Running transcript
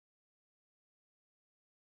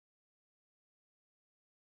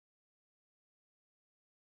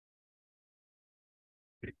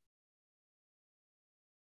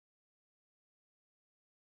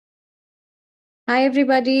Hi,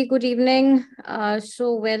 everybody. Good evening.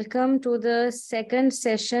 Welcome to the second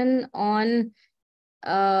session on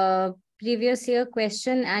previous year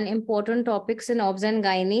question and important topics in Obs and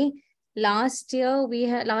Gynae. Last year, we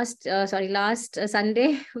had last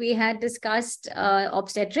Sunday, we had discussed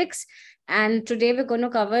obstetrics, and today we're going to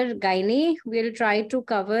cover Gynae. We're going to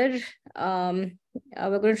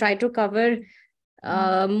try to cover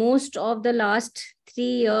most of the last 3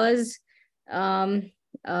 years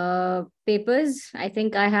papers. I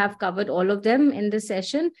think I have covered all of them in this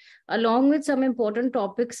session, along with some important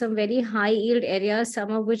topics, some very high yield areas,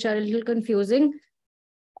 some of which are a little confusing.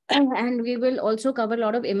 And we will also cover a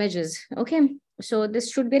lot of images. Okay. So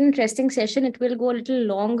this should be an interesting session. It will go a little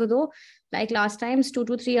long though. Like last time's 2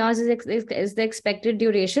 to 3 hours is the expected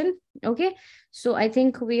duration. Okay. So I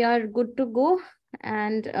think we are good to go.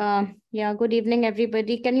 And yeah, good evening,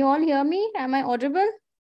 everybody. Can you all hear me? Am I audible?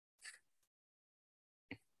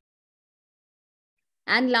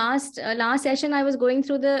 And last session, I was going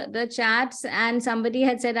through the chats, and somebody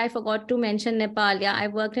had said I forgot to mention Nepal. Yeah, I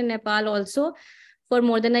worked in Nepal also for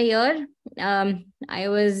more than a year. I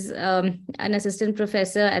was an assistant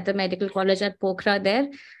professor at the medical college at Pokhara there.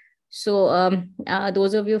 So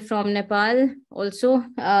those of you from Nepal also,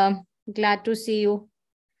 glad to see you.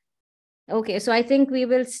 Okay, so I think we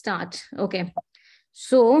will start. Okay,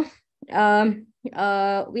 so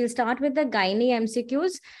we'll start with the Gynae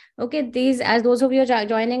MCQs. Okay, these, as those of you are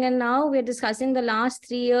joining in now, we're discussing the last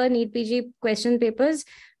 3-year NEET PG question papers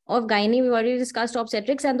of Gynae. We've already discussed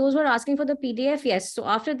obstetrics, and those who are asking for the PDF, yes. So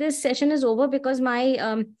after this session is over, because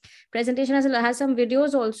my presentation has some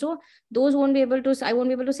videos also, those won't be able to, I won't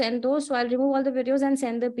be able to send those. So I'll remove all the videos and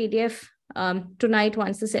send the PDF tonight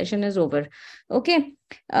once the session is over. Okay,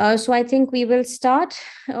 so I think we will start.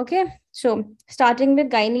 Okay, so starting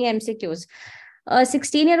with Gynae MCQs. A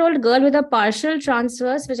 16-year-old girl with a partial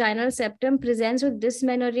transverse vaginal septum presents with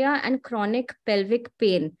dysmenorrhea and chronic pelvic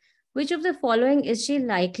pain. Which of the following is she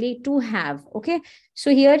likely to have? Okay, so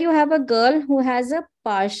here you have a girl who has a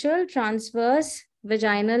partial transverse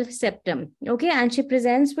vaginal septum. Okay, and she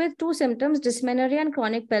presents with two symptoms, dysmenorrhea and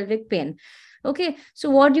chronic pelvic pain. Okay, so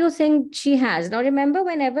what do you think she has? Now, remember,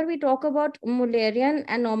 whenever we talk about Mullerian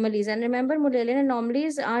anomalies, and remember, Mullerian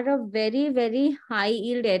anomalies are a very, very high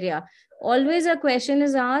yield area. Always a question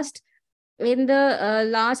is asked in the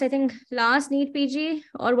last NEET PG,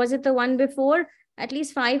 or was it the one before? At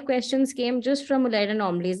least 5 questions came just from Mullerian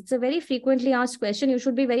anomalies. It's a very frequently asked question. You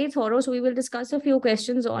should be very thorough. So we will discuss a few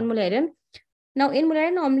questions on Mullerian. Now, in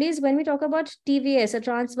Mullerian anomalies, when we talk about TVS, a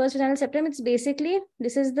transverse vaginal septum, it's basically,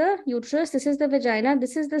 this is the uterus, this is the vagina,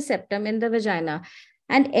 this is the septum in the vagina.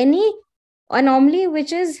 And any anomaly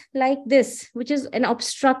which is like this, which is an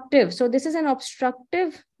obstructive. So this is an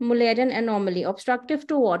obstructive Mullerian anomaly. Obstructive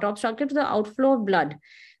to what? Obstructive to the outflow of blood.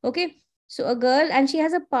 Okay. So a girl, and she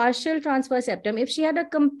has a partial transverse septum. If she had a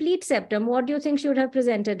complete septum, what do you think she would have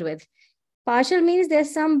presented with? Partial means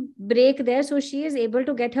there's some break there, so she is able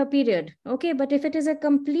to get her period. Okay, but if it is a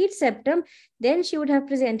complete septum, then she would have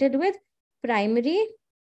presented with primary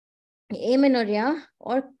amenorrhea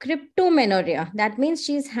or cryptomenorrhea. That means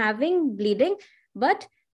she's having bleeding, but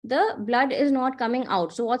the blood is not coming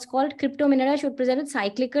out. So what's called cryptomenorrhea should present with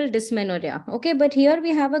cyclical dysmenorrhea. Okay, but here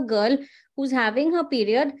we have a girl who's having her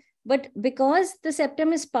period, but because the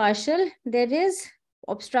septum is partial, there is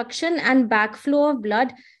obstruction and backflow of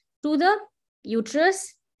blood to the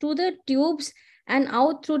uterus, to the tubes, and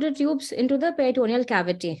out through the tubes into the peritoneal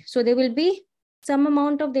cavity. So there will be some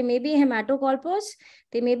amount of, there may be hematocolpos,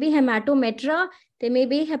 there may be hematometra, there may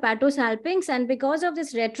be hepatosalpinx, and because of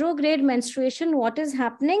this retrograde menstruation, what is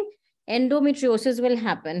happening? Endometriosis will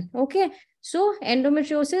happen. Okay, so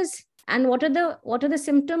endometriosis, and what are the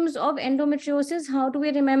symptoms of endometriosis? How do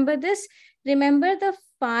we remember this? Remember the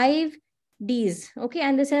 5 Ds. Okay,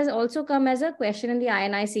 and this has also come as a question in the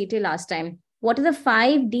INI-CET last time. What are the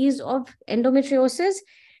 5 Ds of endometriosis?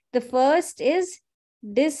 The first is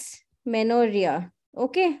dysmenorrhea.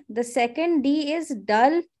 Okay, the second D is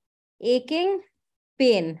dull, aching,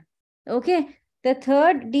 pain. Okay, the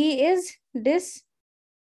third D is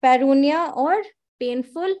dyspareunia or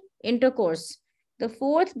painful intercourse. The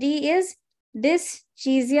fourth D is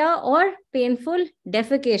dyschezia or painful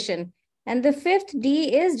defecation. And the fifth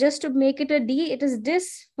D is, just to make it a D, it is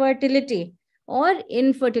dysfertility or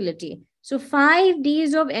infertility. So 5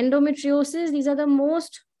 Ds of endometriosis, these are the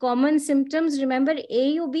most common symptoms. Remember,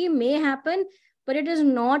 AUB may happen, but it is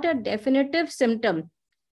not a definitive symptom.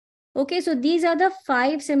 Okay, so these are the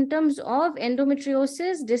 5 symptoms of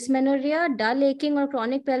endometriosis: dysmenorrhea, dull aching or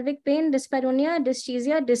chronic pelvic pain, dyspareunia,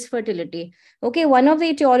 dyschezia, dysfertility. Okay, one of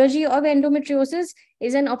the etiology of endometriosis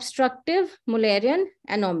is an obstructive Mullerian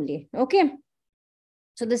anomaly. Okay,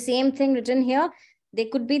 So the same thing written here. There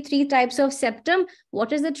could be 3 types of septum.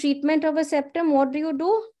 What is the treatment of a septum? What do you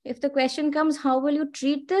do? If the question comes, how will you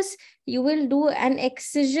treat this? You will do an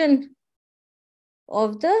excision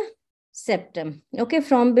of the septum. Okay,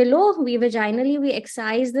 from below, we vaginally, we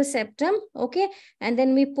excise the septum. Okay, and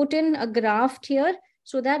then we put in a graft here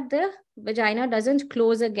so that the vagina doesn't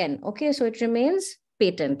close again. Okay, so it remains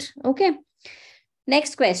patent. Okay.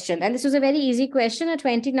 Next question, and this was a very easy question. A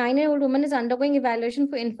 29-year-old woman is undergoing evaluation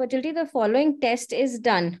for infertility. The following test is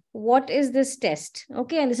done. What is this test?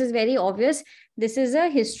 Okay, and this is very obvious. This is a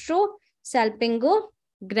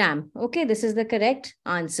hysterosalpingogram. Okay, this is the correct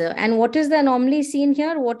answer. And what is the anomaly seen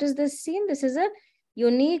here? What is this seen? This is a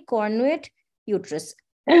unicornuate uterus.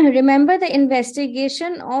 Remember, the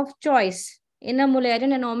investigation of choice in a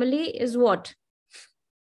Mullerian anomaly is what?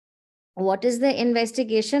 What is the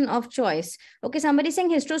investigation of choice? Okay, somebody saying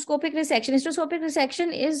hysteroscopic resection. Hysteroscopic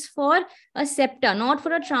resection is for a septa, not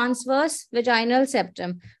for a transverse vaginal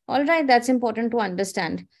septum. All right, that's important to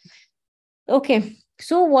understand. Okay,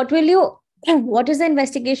 so what is the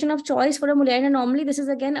investigation of choice for a Mullerian anomaly? This is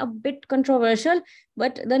again a bit controversial,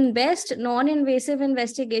 but the best non-invasive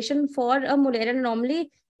investigation for a Mullerian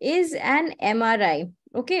anomaly is an MRI.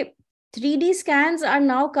 Okay, 3D scans are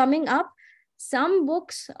now coming up. Some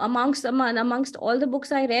books, amongst all the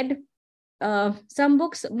books I read,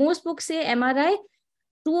 most books say MRI.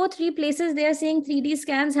 2 or 3 places they are saying 3D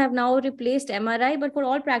scans have now replaced MRI, but for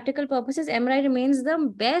all practical purposes, MRI remains the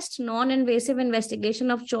best non-invasive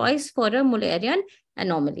investigation of choice for a Mullerian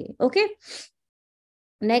anomaly. Okay.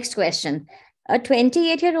 Next question. A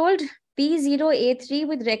 28-year-old P0A3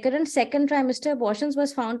 with recurrent second trimester abortions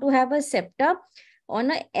was found to have a septa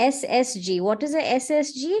on a SSG. What is a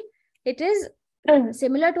SSG? It is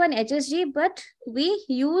similar to an HSG, but we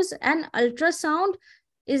use an ultrasound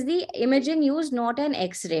is the imaging used, not an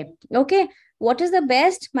X-ray. Okay. What is the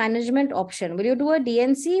best management option? Will you do a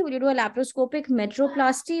DNC? Will you do a laparoscopic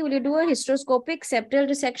metroplasty? Will you do a hysteroscopic septal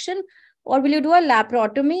resection? Or will you do a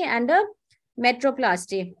laparotomy and a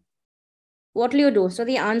metroplasty? What will you do? So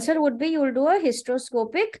the answer would be you will do a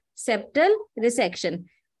hysteroscopic septal resection.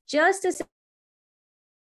 Just a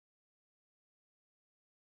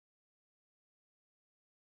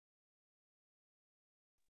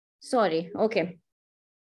Sorry. Okay.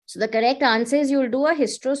 So the correct answer is you will do a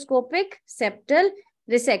hysteroscopic septal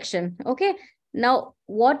resection. Okay. Now,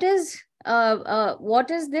 what is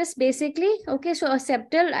this basically? Okay. So a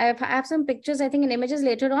septal, I have some pictures, I think, in images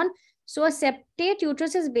later on. So a septate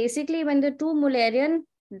uterus is basically when the 2 Mullerian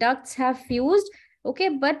ducts have fused. Okay.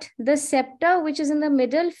 But the septa, which is in the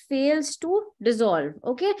middle, fails to dissolve.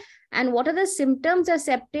 Okay. And what are the symptoms a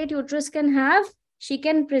septate uterus can have? She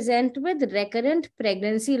can present with recurrent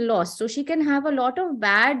pregnancy loss. So she can have a lot of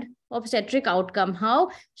bad obstetric outcome.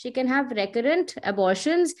 How? She can have recurrent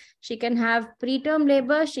abortions. She can have preterm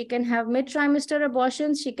labor. She can have mid-trimester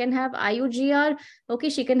abortions. She can have IUGR. Okay,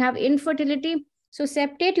 she can have infertility. So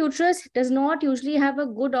septate uterus does not usually have a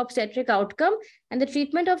good obstetric outcome. And the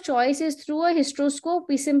treatment of choice is through a hysteroscope.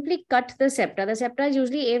 We simply cut the septa. The septa is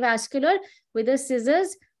usually avascular. With a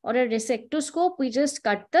scissors or a resectoscope, we just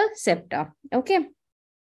cut the septa. Okay.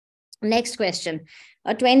 Next question.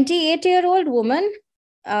 A 28-year-old woman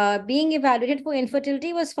being evaluated for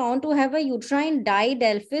infertility was found to have a uterine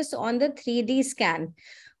didelphys on the 3D scan.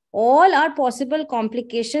 All are possible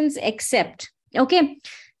complications except. Okay.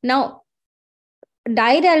 Now,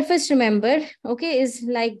 didelphys, remember, okay, is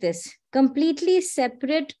like this. Completely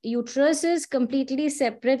separate uteruses, completely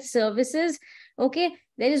separate cervices. Okay.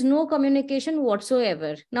 There is no communication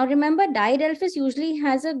whatsoever. Now, remember, didelphys usually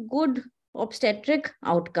has a good obstetric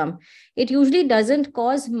outcome. It usually doesn't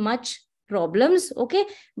cause much problems. Okay.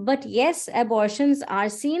 But yes, abortions are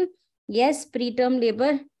seen. Yes, preterm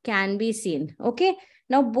labor can be seen. Okay.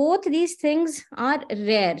 Now, both these things are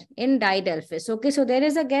rare in didelphys. Okay. So there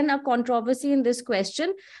is again a controversy in this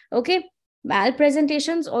question. Okay.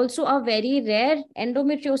 Malpresentations also are very rare.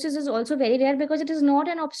 Endometriosis is also very rare because it is not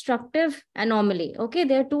an obstructive anomaly. Okay,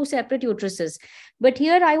 they are 2 separate uteruses. But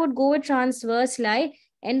here I would go with transverse lie.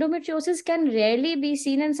 Endometriosis can rarely be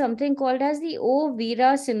seen in something called as the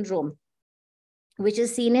O-Vera syndrome, which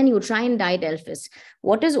is seen in uterine didelphys.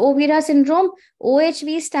 What is O-Vera syndrome?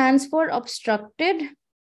 OHV stands for obstructed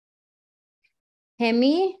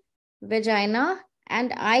hemivagina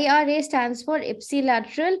and IRA stands for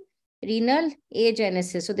ipsilateral renal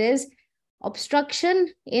agenesis. So there's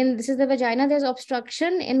obstruction in, this is the vagina, there's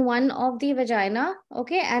obstruction in one of the vagina,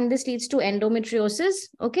 okay, and this leads to endometriosis,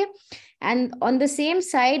 okay, and on the same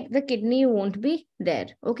side, the kidney won't be there,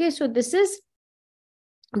 okay. So this is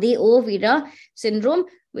the O-Vera syndrome.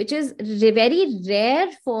 which is a very rare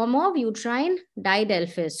form of uterine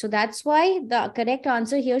didelphys. So that's why the correct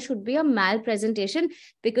answer here should be a malpresentation,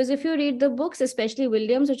 because if you read the books, especially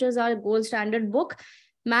Williams, which is our gold standard book,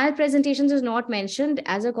 malpresentations is not mentioned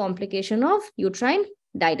as a complication of uterine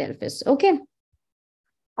didelphys. Okay.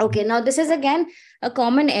 Okay, now this is again a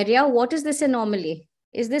common area. What is this anomaly?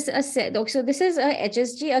 Is this a so this is a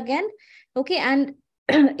HSG again? Okay, and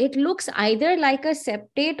it looks either like a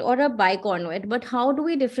septate or a bicornuate, but how do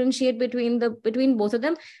we differentiate between both of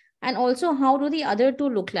them? And also, how do the other two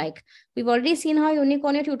look like? We've already seen how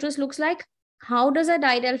unicornuate uterus looks like. How does a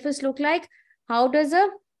didelphys look like? How does a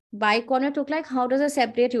bicornuate look like? How does a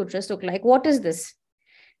septate uterus look like? What is this?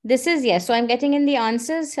 This is yes. So I'm getting in the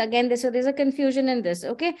answers again. So there's a confusion in this.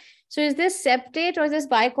 Okay. So is this septate or is this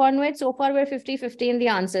bicornuate? So far we're 50-50 in the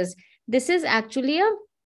answers. This is actually a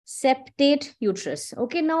septate uterus.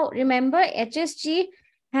 Okay. Now remember, HSG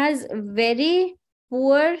has very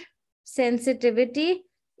poor sensitivity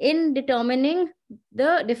in determining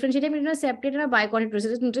the differentiating between a septate and a bicornuate uterus.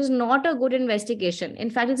 It is not a good investigation. In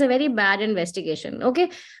fact, it's a very bad investigation. Okay.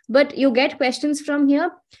 But you get questions from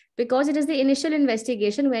here, because it is the initial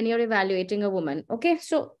investigation when you're evaluating a woman. Okay,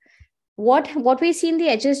 so what we see in the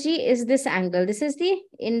HSG is this angle. This is the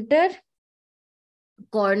intercornual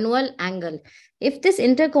angle. If this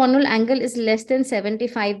intercornual angle is less than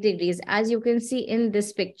 75 degrees, as you can see in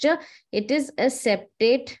this picture, it is a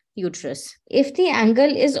septate uterus. If the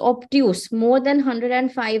angle is obtuse, more than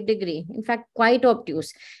 105 degree, in fact, quite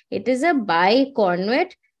obtuse, it is a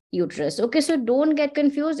bicornuate uterus. Okay, so don't get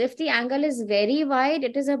confused. If the angle is very wide,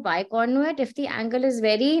 it is a bicornuate. If the angle is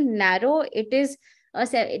very narrow, it is a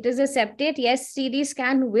septate. Yes, CD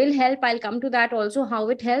scan will help. I'll come to that also, how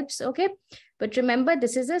it helps. Okay, but remember,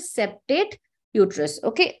 this is a septate uterus.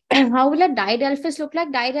 Okay, how will a didelphys look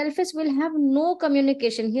like? Didelphys will have no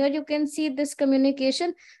communication. Here you can see this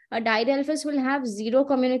communication. A didelphys will have zero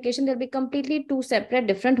communication. They'll be completely two separate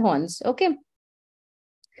different horns. Okay.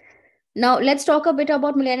 Now, let's talk a bit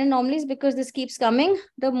about Mullerian anomalies, because this keeps coming.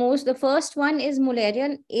 The first one is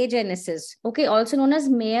Mullerian agenesis, okay, also known as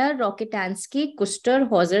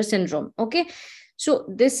Mayer-Rokitansky-Kuster-Hauser syndrome, okay. So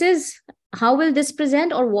this is, how will this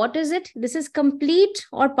present, or what is it? This is complete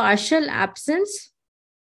or partial absence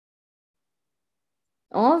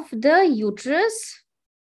of the uterus,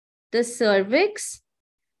 the cervix,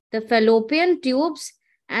 the fallopian tubes,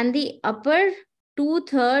 and the upper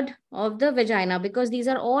 2/3 of the vagina, because these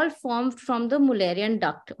are all formed from the Mullerian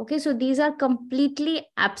duct. Okay, so these are completely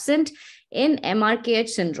absent in MRKH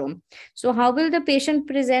syndrome. So how will the patient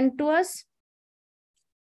present to us?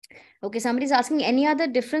 Okay, somebody's asking any other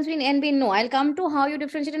difference between NB? No, I'll come to how you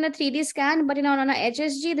differentiate in a 3D scan, but on a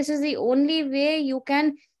HSG, this is the only way you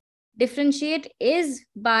can differentiate, is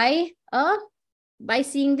by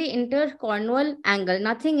seeing the intercornual angle.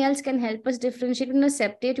 Nothing else can help us differentiate in a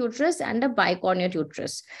septate uterus and a bicornuate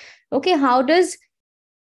uterus. Okay, how does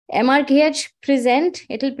MRKH present?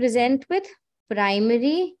 It will present with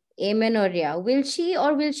primary amenorrhea. Will she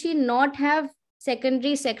or will she not have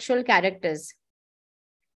secondary sexual characters?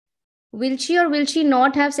 Will she or will she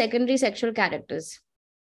not have secondary sexual characters?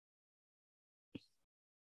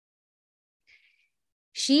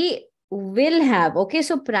 She will have. Okay,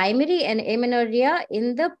 so primary and amenorrhea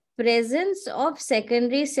in the presence of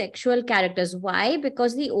secondary sexual characters. Why?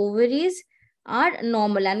 Because the ovaries are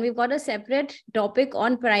normal, and we've got a separate topic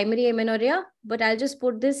on primary amenorrhea, but I'll just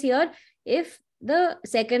put this here. If the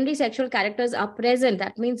secondary sexual characters are present,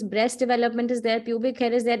 that means breast development is there, pubic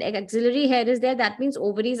hair is there, axillary hair is there, that means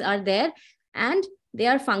ovaries are there and they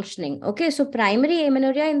are functioning. Okay, so primary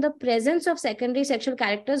amenorrhea in the presence of secondary sexual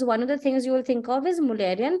characters, one of the things you will think of is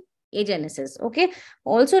Mullerian agenesis. Okay,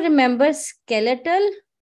 also remember, skeletal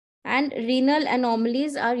and renal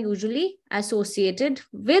anomalies are usually associated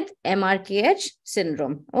with MRKH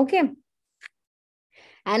syndrome. Okay,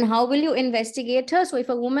 and how will you investigate her? So if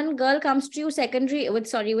a girl comes to you with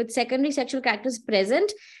secondary sexual characters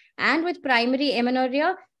present and with primary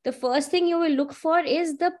amenorrhea, the first thing you will look for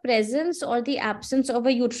is the presence or the absence of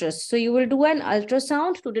a uterus. So you will do an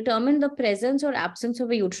ultrasound to determine the presence or absence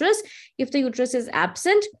of a uterus. If the uterus is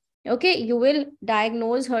absent, okay, you will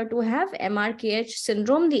diagnose her to have MRKH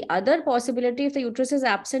syndrome. The other possibility, if the uterus is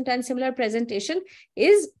absent and similar presentation,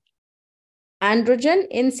 is androgen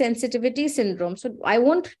insensitivity syndrome. So I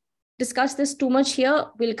won't discuss this too much here.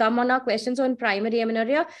 We'll come on our questions on primary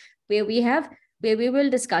amenorrhea where we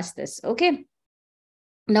will discuss this. Okay.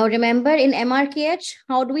 Now remember, in MRKH,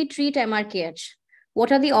 how do we treat MRKH?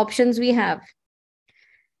 What are the options we have?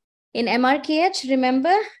 In MRKH,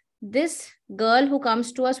 remember, this girl who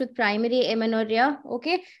comes to us with primary amenorrhea,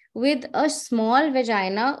 okay, with a small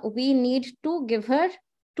vagina, we need to give her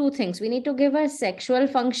two things. We need to give her sexual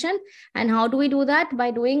function. And how do we do that?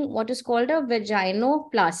 By doing what is called a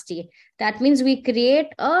vaginoplasty. That means we create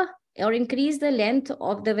or increase the length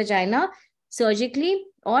of the vagina surgically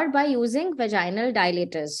or by using vaginal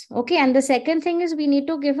dilators. Okay. And the second thing is we need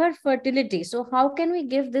to give her fertility. So how can we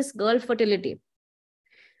give this girl fertility?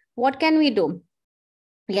 What can we do?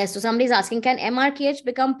 Yes. So somebody's asking, can MRKH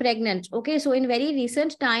become pregnant? Okay. So in very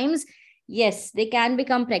recent times, yes, they can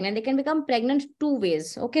become pregnant. They can become pregnant two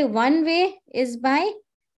ways. Okay. One way is by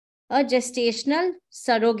a gestational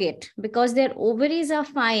surrogate, because their ovaries are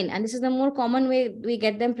fine. And this is the more common way we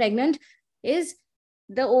get them pregnant, is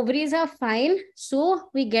the ovaries are fine. So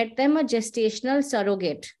we get them a gestational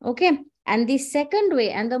surrogate. Okay. And the second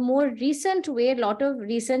way, and the more recent way, a lot of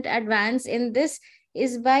recent advance in this,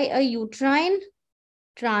 is by a uterine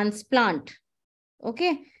transplant.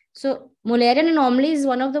 Okay. So Mullerian anomaly is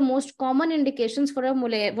one of the most common indications for a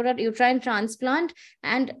uterine transplant.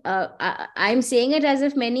 And I'm saying it as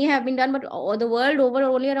if many have been done, but the world over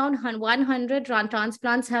only around 100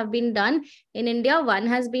 transplants have been done. In India, one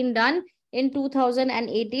has been done in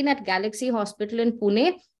 2018 at Galaxy Hospital in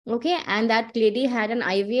Pune. Okay. And that lady had an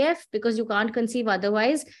IVF because you can't conceive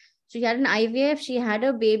otherwise. So she had an IVF, she had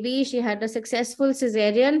a baby, she had a successful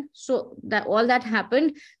cesarean. So that all that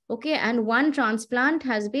happened. Okay. And one transplant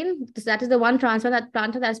has been, that is the one transplant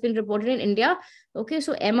that has been reported in India. Okay.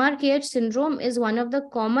 So MRKH syndrome is one of the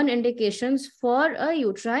common indications for a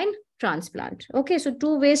uterine transplant. Okay. So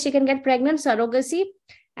two ways she can get pregnant: surrogacy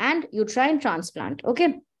and uterine transplant.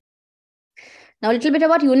 Okay. Now a little bit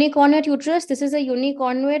about unicornuate uterus. This is a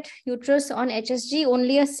unicornuate uterus on HSG.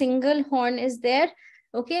 Only a single horn is there.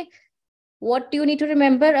 Okay. What do you need to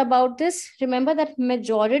remember about this? Remember that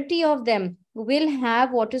majority of them will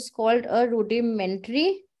have what is called a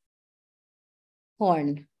rudimentary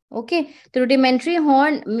horn. Okay. The rudimentary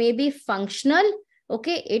horn may be functional.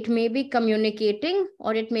 Okay. It may be communicating,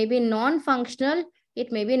 or it may be non-functional.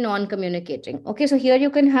 It may be non-communicating. Okay. So here you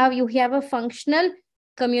have a functional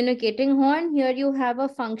communicating horn. Here you have a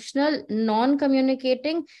functional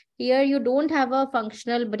non-communicating. Here you don't have a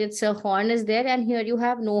functional, but it's a horn is there. And here you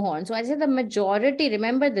have no horn. So I say the majority,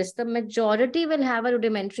 remember this, the majority will have a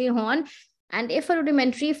rudimentary horn. And if a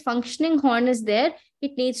rudimentary functioning horn is there,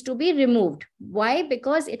 it needs to be removed. Why?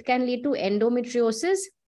 Because it can lead to endometriosis.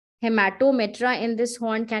 Hematometra in this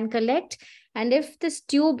horn can collect. And if this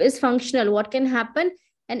tube is functional, what can happen?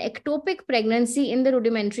 An ectopic pregnancy in the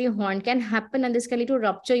rudimentary horn can happen, and this can lead to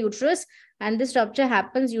rupture uterus. And this rupture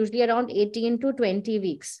happens usually around 18 to 20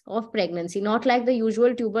 weeks of pregnancy, not like the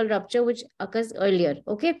usual tubal rupture, which occurs earlier.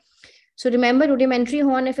 Okay. So remember, rudimentary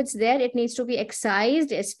horn, if it's there, it needs to be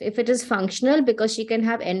excised if it is functional, because she can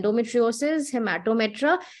have endometriosis,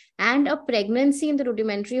 hematometra, and a pregnancy in the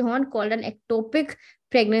rudimentary horn called an ectopic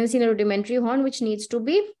pregnancy in the rudimentary horn, which needs to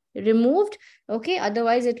be removed. Okay.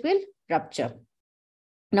 Otherwise it will rupture.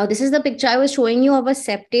 Now, this is the picture I was showing you of a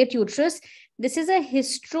septate uterus. This is a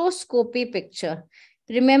hysteroscopy picture.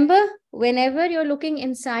 Remember, whenever you're looking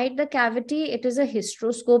inside the cavity, it is a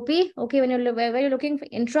hysteroscopy. Okay, whenever you're looking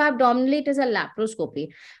intra-abdominally, it is a laparoscopy.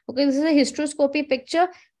 Okay, this is a hysteroscopy picture.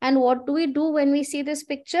 And what do we do when we see this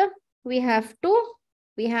picture? We have to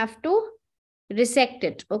resect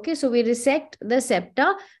it. Okay, so we resect the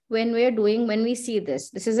septa when we see this.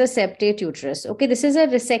 This is a septate uterus. Okay, this is a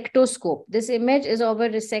resectoscope. This image is of a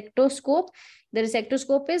resectoscope. The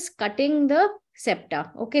resectoscope is cutting the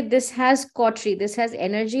septa. Okay, this has cautery. This has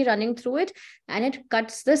energy running through it, and it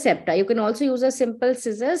cuts the septa. You can also use a simple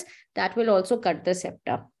scissors that will also cut the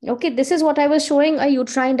septa. Okay, this is what I was showing, a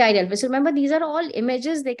uterine didelphys. Remember, these are all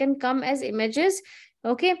images. They can come as images.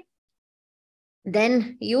 Okay.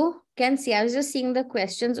 Then you can see, I was just seeing the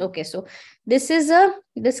questions. Okay, so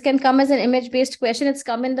this can come as an image-based question. It's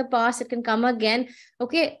come in the past. It can come again.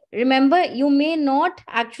 Okay, remember, you may not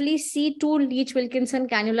actually see two Leach-Wilkinson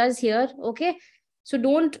cannulas here. Okay, so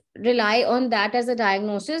don't rely on that as a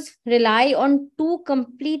diagnosis. Rely on two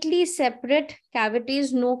completely separate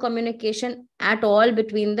cavities, no communication at all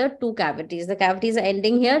between the two cavities. The cavities are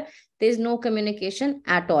ending here. There is no communication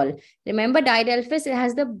at all. Remember, didelphys, it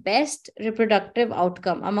has the best reproductive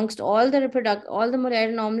outcome amongst all the Muller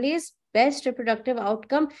anomalies. Best reproductive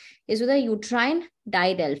outcome is with a uterine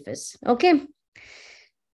didelphys. Okay.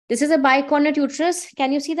 This is a bicornuate uterus.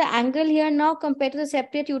 Can you see the angle here now compared to the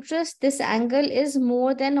septate uterus? This angle is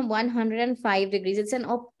more than 105 degrees. It's an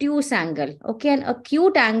obtuse angle. Okay. An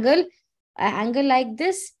acute angle, an angle like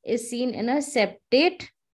this is seen in a septate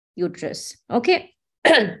uterus. Okay.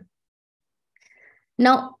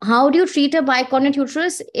 Now, how do you treat a bicornuate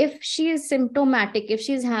uterus? If she is symptomatic, if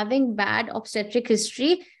she is having bad obstetric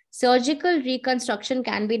history, surgical reconstruction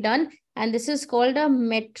can be done. and this is called a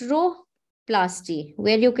metroplasty,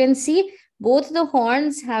 where you can see both the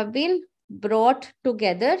horns have been brought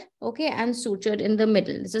together, okay, and sutured in the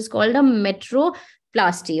middle. This is called a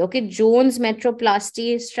metroplasty, okay. Jones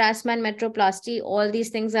metroplasty, Strassman metroplasty, all these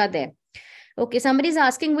things are there. Okay, somebody is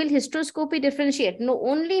asking, will hysteroscopy differentiate? No,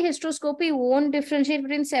 only hysteroscopy won't differentiate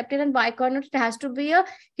between septate and bicornuate. It has to be a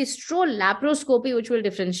hysterolaparoscopy which will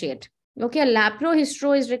differentiate. Okay, a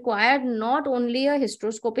laparohystero is required, not only a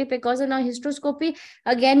hysteroscopy, because in a hysteroscopy,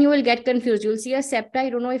 again, you will get confused. You'll see a septa,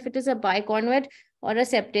 you don't know if it is a bicornuate or a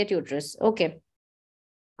septate uterus. Okay.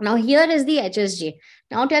 Now here is the HSG.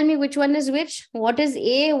 Now tell me which one is which. What is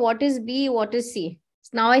A, what is B, what is C?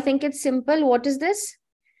 Now I think it's simple. What is this?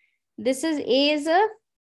 This is A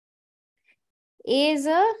is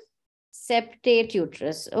a septate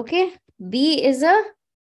uterus. Okay. B is a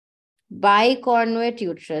bicornuate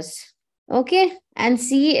uterus. Okay. And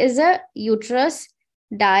C is a uterus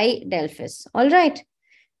didelphys. All right.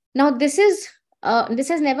 Now this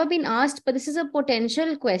has never been asked, but this is a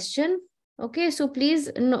potential question. Okay. So please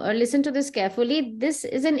listen to this carefully. This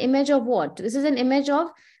is an image of what? This is an image of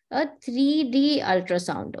a 3D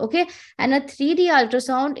ultrasound, okay? And a 3D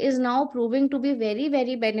ultrasound is now proving to be very,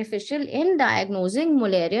 very beneficial in diagnosing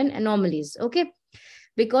Mullerian anomalies, okay?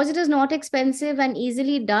 Because it is not expensive and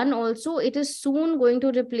easily done also, it is soon going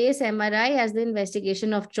to replace MRI as the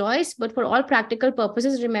investigation of choice. But for all practical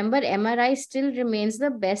purposes, remember, MRI still remains the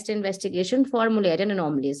best investigation for Mullerian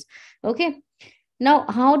anomalies, okay? Now,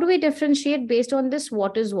 how do we differentiate based on this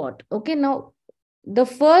what is what? Okay, now, the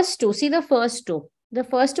first two, see the first two. The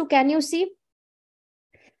first two, can you see?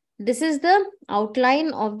 This is the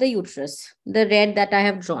outline of the uterus, the red that I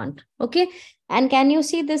have drawn. Okay. And can you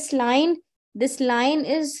see this line? This line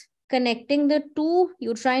is connecting the two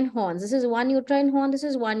uterine horns. This is one uterine horn. This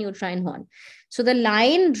is one uterine horn. So the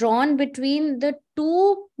line drawn between the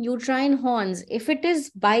two uterine horns, if it is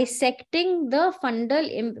bisecting the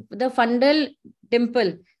fundal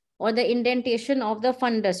dimple, or the indentation of the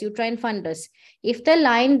fundus, uterine fundus, if the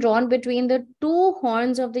line drawn between the two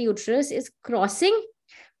horns of the uterus is crossing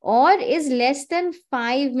or is less than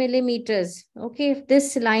 5 millimeters, okay, if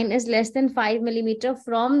this line is less than 5 millimeter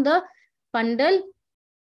from the fundal,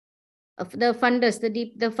 the fundus,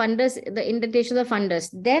 the indentation of the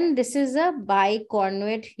fundus, then this is a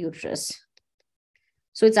bicornuate uterus.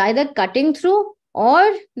 So it's either cutting through or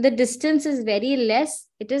the distance is very less.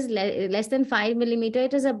 It is less than 5 millimeter.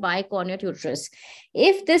 It is a bicornuate uterus.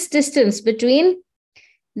 If this distance between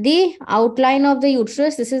the outline of the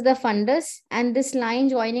uterus, this is the fundus, and this line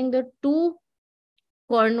joining the two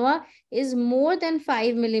cornua is more than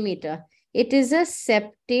 5 millimeter, it is a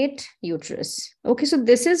septate uterus. Okay, so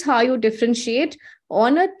this is how you differentiate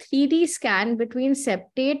on a 3D scan between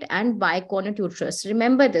septate and bicornuate uterus.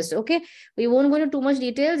 Remember this, okay? We won't go into too much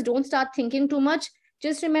details. Don't start thinking too much.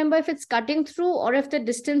 Just remember, if it's cutting through or if the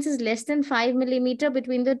distance is less than 5 millimeter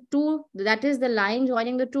between the two, that is the line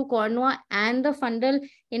joining the two cornua and the fundal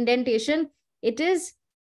indentation, it is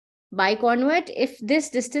bicornuate. If this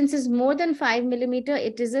distance is more than 5 millimeter,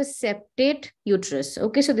 it is a septate uterus.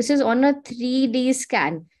 Okay, so this is on a 3D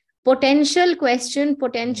scan. Potential question,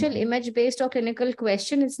 potential image-based or clinical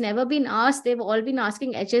question. It's never been asked. They've all been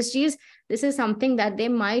asking HSGs. This is something that they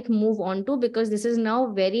might move on to because this is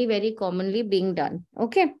now very, very commonly being done.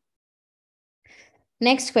 Okay.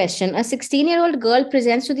 Next question. A 16-year-old girl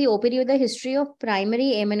presents to the OPD with a history of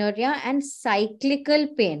primary amenorrhea and cyclical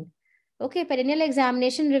pain. Okay, perineal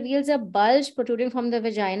examination reveals a bulge protruding from the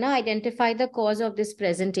vagina. Identify the cause of this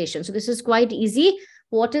presentation. So this is quite easy.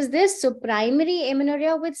 What is this? So primary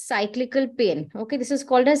amenorrhea with cyclical pain. Okay, this is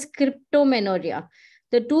called as cryptomenorrhea.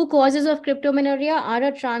 The two causes of cryptomenorrhea are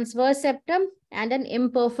a transverse septum and an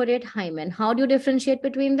imperforate hymen. How do you differentiate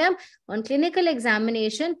between them? On clinical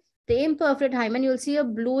examination, the imperforate hymen, you'll see a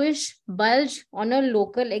bluish bulge on a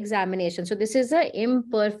local examination. So this is an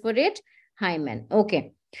imperforate hymen.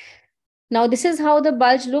 Okay. Now, this is how the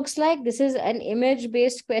bulge looks like. This is an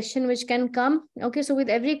image-based question which can come. Okay, so with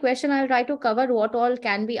every question, I'll try to cover what all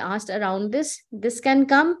can be asked around this. This can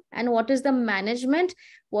come, and what is the management?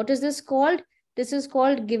 What is this called? This is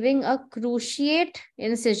called giving a cruciate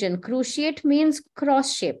incision. Cruciate means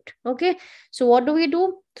cross-shaped. Okay, so what do we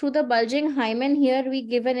do? Through the bulging hymen here, we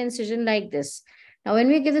give an incision like this. Now, when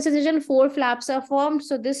we give this incision, 4 flaps are formed.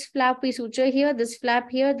 So this flap we suture here, this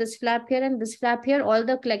flap here, this flap here, and this flap here. All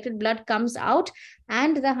the collected blood comes out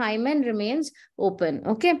and the hymen remains open.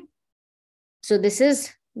 Okay. So this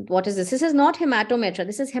is, what is this? This is not hematometra.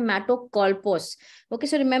 This is hematocolpos. Okay.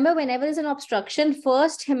 So remember, whenever there's an obstruction,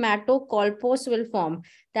 first hematocolpos will form.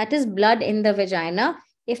 That is blood in the vagina.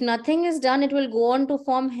 If nothing is done, it will go on to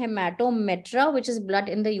form hematometra, which is blood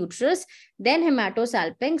in the uterus, then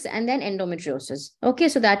hematosalpinx, and then endometriosis. Okay,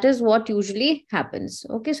 so that is what usually happens.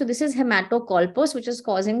 Okay, so this is hematocolpos, which is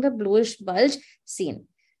causing the bluish bulge seen.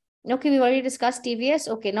 Okay, we've already discussed TVS.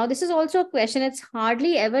 Okay, now this is also a question. It's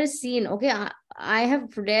hardly ever seen. Okay, I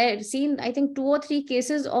have seen, I think, 2 or 3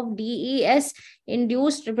 cases of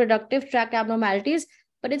DES-induced reproductive tract abnormalities.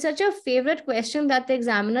 But it's such a favorite question that the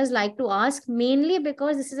examiners like to ask, mainly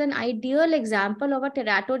because this is an ideal example of a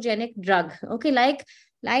teratogenic drug. Okay, like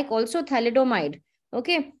also thalidomide.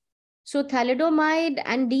 Okay, so thalidomide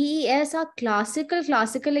and DES are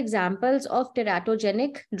classical examples of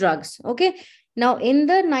teratogenic drugs. Okay, now in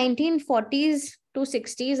the 1940s to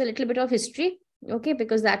 60s, a little bit of history. Okay,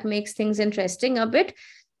 because that makes things interesting a bit.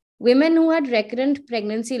 Women who had recurrent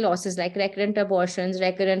pregnancy losses, like recurrent abortions,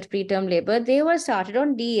 recurrent preterm labor, they were started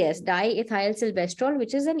on DES, diethylstilbestrol,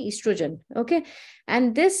 which is an estrogen. Okay,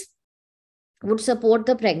 and this would support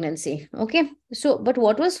the pregnancy. Okay, so but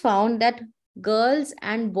what was found that girls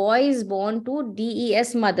and boys born to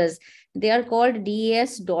DES mothers, they are called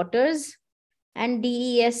DES daughters and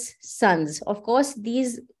DES sons. Of course,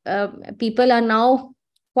 these people are now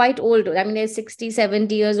quite old. I mean, they're 60,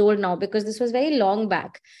 70 years old now, because this was very long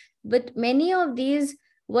back. But many of these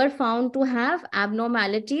were found to have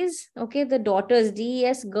abnormalities. Okay, the daughters,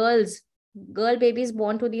 DES girls, girl babies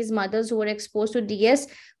born to these mothers who were exposed to DS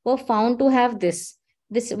were found to have this.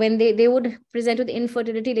 When they would present with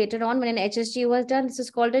infertility later on, when an HSG was done, this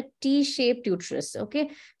is called a T-shaped uterus.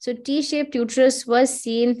 Okay, so T-shaped uterus was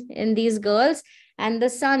seen in these girls. And the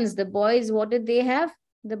sons, the boys, what did they have?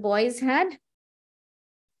 The boys had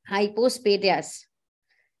hypospadias.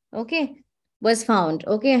 Okay, was found.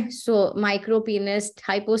 Okay, so micropenis,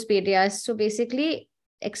 hypospadias. So basically,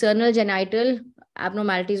 external genital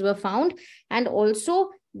abnormalities were found, and also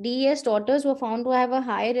DES daughters were found to have a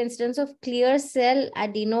higher incidence of clear cell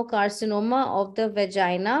adenocarcinoma of the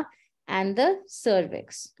vagina and the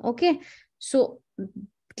cervix. Okay, so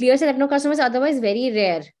clear cell adenocarcinoma is otherwise very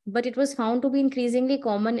rare, but it was found to be increasingly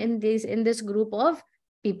common in this group of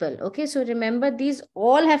people. Okay, so remember, these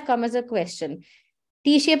all have come as a question.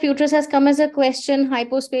 T-shaped uterus has come as a question.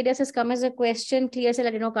 Hypospadias has come as a question. Clear cell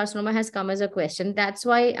adenocarcinoma has come as a question. That's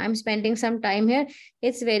why I'm spending some time here.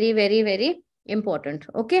 It's very, very, very important.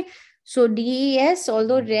 Okay, so DES,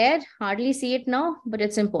 although rare, hardly see it now, but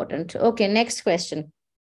it's important. Okay, next question.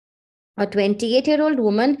 A 28-year-old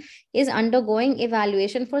woman is undergoing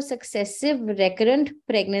evaluation for successive recurrent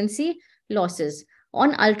pregnancy losses.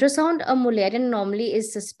 On ultrasound, a Mullerian anomaly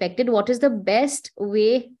is suspected. What is the best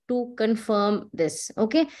way to confirm this?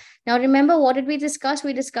 Okay, now remember, what did we discuss?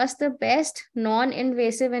 We discussed the best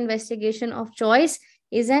non-invasive investigation of choice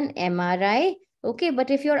is an MRI. Okay, but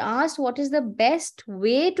if you're asked what is the best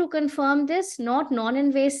way to confirm this, not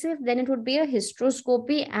non-invasive, then it would be a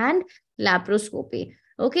hysteroscopy and laparoscopy.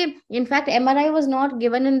 Okay, in fact, MRI was not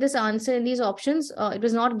given in this answer, in these options. It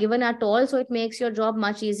was not given at all. So it makes your job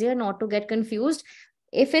much easier not to get confused.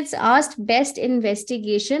 If it's asked best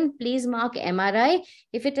investigation, please mark MRI.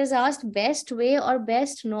 If it is asked best way or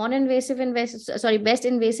best non-invasive best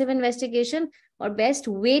invasive investigation or best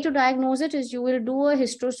way to diagnose it, is you will do a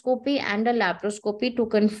hysteroscopy and a laparoscopy to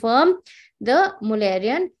confirm the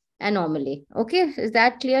Mullerian anomaly. Okay, is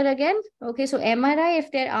that clear again? Okay, so MRI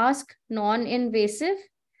if they're asked non-invasive.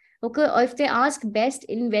 Okay, or if they ask best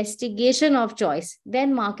investigation of choice,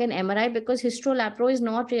 then mark an MRI, because hysterolapro is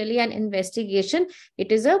not really an investigation.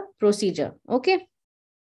 It is a procedure. Okay.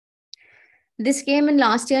 This came in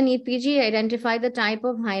last year NEET PG. Identify the type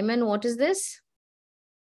of hymen. What is this?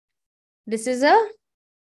 This is a...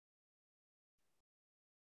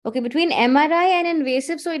 Okay, between MRI and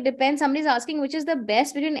invasive, so it depends. Somebody's asking which is the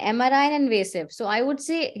best between MRI and invasive. So I would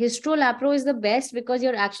say hysterolapro is the best, because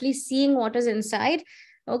you're actually seeing what is inside.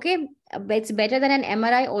 Okay, it's better than an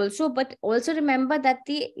MRI also, but also remember that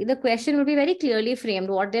the question will be very clearly framed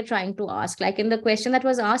what they're trying to ask. Like in the question that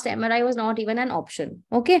was asked, MRI was not even an option.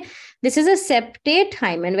 Okay, this is a septate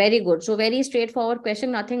hymen. Very good. So very straightforward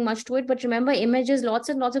question, nothing much to it. But remember, images, lots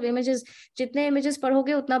and lots of images. Jitne images padhoge,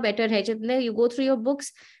 utna better hai. Jitne you go through your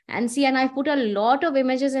books and see, and I've put a lot of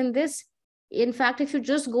images in this. In fact, if you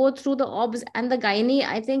just go through the OBS and the gynae,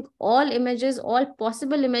 I think all images, all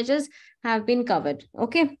possible images have been covered.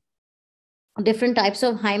 Okay. Different types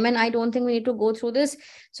of hymen. I don't think we need to go through this.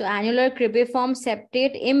 So annular, cribiform,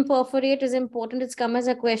 septate, imperforate is important. It's come as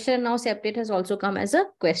a question. Now septate has also come as a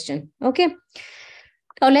question. Okay.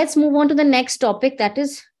 Now let's move on to the next topic, that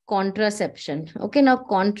is contraception. Okay. Now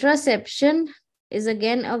contraception is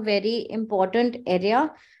again a very important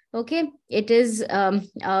area. Okay, it is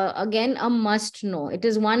again a must know. It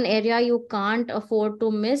is one area you can't afford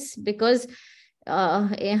to miss because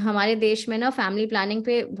हमारे देश में ना family planning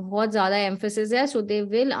पे बहुत ज्यादा emphasis है, सो they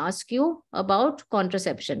will ask you about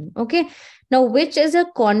contraception. Okay, now which is a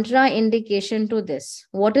Contra indication to this?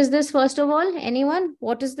 What is this first of all? Anyone?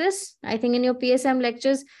 What is this? I think in your PSM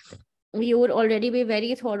lectures you would already be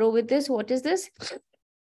very thorough with this. What is this?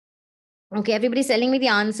 Okay, everybody's telling me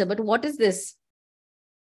the answer, but what is this?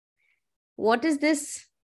 What is this?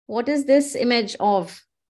 What is this image of?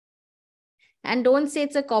 And don't say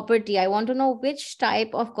it's a copper T. I want to know which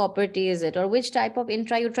type of copper T is it, or which type of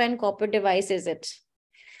intrauterine copper device is it?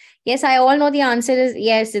 Yes, I all know the answer is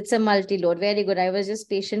yes, it's a multi-load. Very good. I was just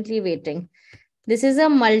patiently waiting. This is a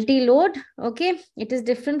multi-load. Okay, it is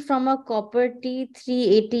different from a copper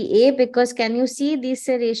T380A because can you see these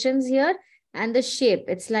serrations here? And the shape,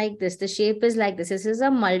 it's like this. The shape is like this. This is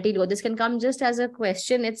a multi-load. This can come just as a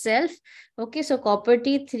question itself. Okay, so copper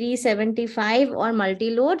T375 or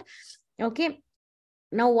multi-load. Okay,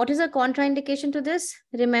 now what is a contraindication to this?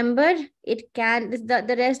 Remember, it can,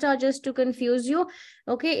 the rest are just to confuse you.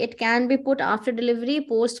 Okay, it can be put after delivery,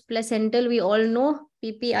 post placental. We all know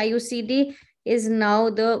PPIUCD is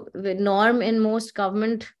now the norm in most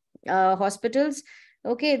government hospitals.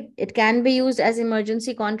 Okay, it can be used as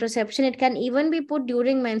emergency contraception. It can even be put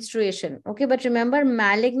during menstruation. Okay, but remember,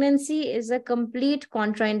 malignancy is a complete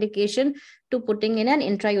contraindication to putting in an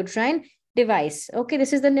intrauterine device. Okay,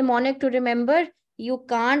 this is the mnemonic to remember. You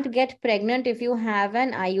can't get pregnant if you have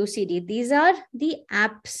an IUCD. These are the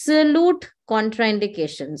absolute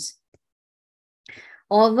contraindications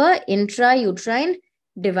of a intrauterine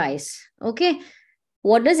device. Okay,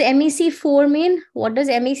 what does MEC4 mean? What does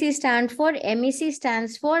MEC stand for? MEC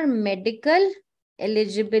stands for medical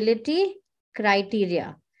eligibility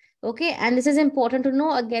criteria. Okay, and this is important to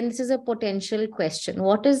know. Again, this is a potential question.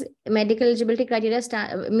 What does medical eligibility criteria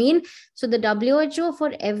mean? So the WHO,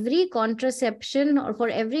 for every contraception or for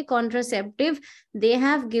every contraceptive, they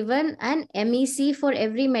have given an MEC for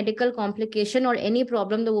every medical complication or any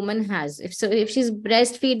problem the woman has. If she's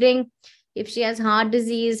breastfeeding, if she has heart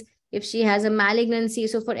disease, if she has a malignancy.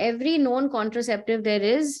 So for every known contraceptive there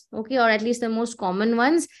is, okay, or at least the most common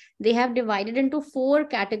ones, they have divided into 4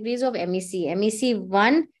 categories of MEC. MEC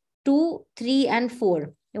 1, 2, 3, and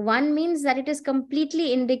 4. 1 means that it is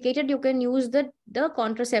completely indicated. You can use the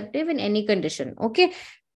contraceptive in any condition. Okay.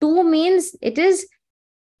 2 means it is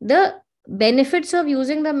the benefits of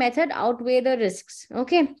using the method outweigh the risks.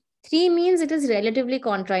 Okay. 3 means it is relatively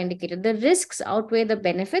contraindicated. The risks outweigh the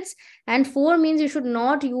benefits. And 4 means you should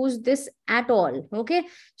not use this at all. Okay.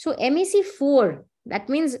 So MEC 4, that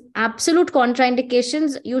means absolute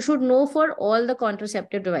contraindications you should know for all the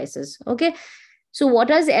contraceptive devices. Okay. So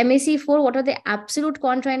what is MEC 4? What are the absolute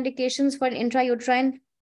contraindications for an intrauterine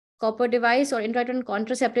copper device or intrauterine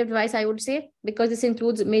contraceptive device, I would say, because this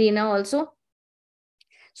includes Mirena also.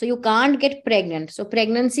 So you can't get pregnant. So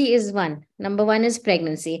pregnancy is 1. Number 1 is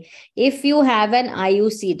pregnancy. If you have an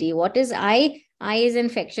IUCD, what is I? I is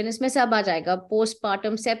infection. इसमें सब आ जाएगा.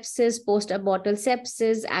 Postpartum sepsis, post-abortal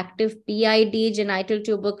sepsis, active PID, genital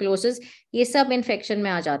tuberculosis. ये सब infection में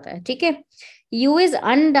आ जाता है. ठीक है? U is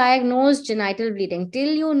undiagnosed genital bleeding.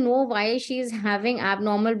 Till you know why she is having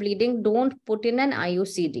abnormal bleeding, don't put in an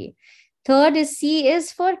IUCD. Third is C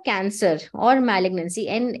is for cancer or malignancy.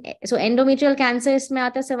 And so endometrial cancer इसमें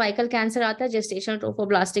आता है, cervical cancer आता है, gestational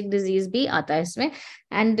trophoblastic disease भी आता है इसमें.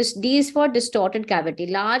 And D is for distorted cavity,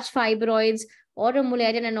 large fibroids or a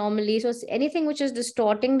Mullerian anomaly. So anything which is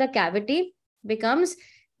distorting the cavity becomes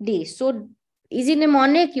D. So easy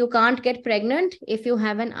mnemonic, you can't get pregnant if you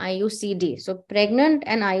have an IUCD. So pregnant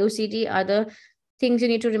and IUCD are the things you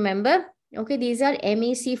need to remember. Okay, these are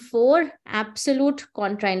MEC4 absolute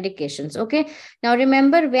contraindications. Okay, now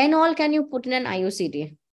remember, when all can you put in an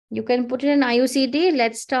IUCD? You can put in an IUCD.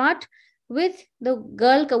 Let's start with the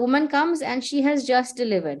woman comes and she has just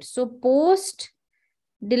delivered. So post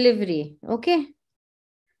delivery. Okay,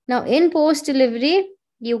 now in post delivery,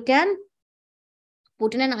 you can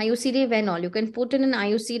put in an IUCD. When all? You can put in an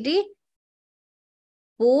IUCD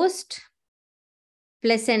post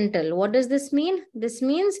placental. What does this mean? This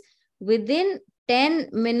means within 10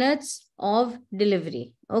 minutes of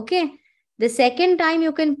delivery. Okay. The second time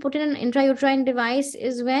you can put in an intrauterine device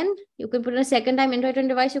is when you can put in a second time intrauterine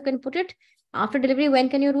device. You can put it after delivery. When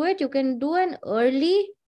can you do it? You can do an early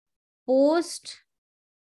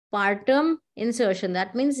postpartum insertion.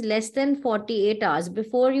 That means less than 48 hours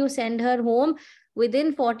before you send her home.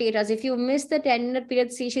 Within 48 hours. If you miss the 10-minute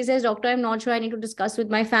period, she says, doctor, I'm not sure, I need to discuss with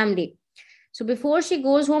my family. So before she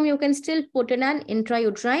goes home, you can still put in an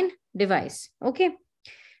intrauterine device. Okay.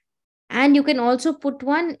 And you can also put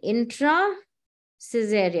one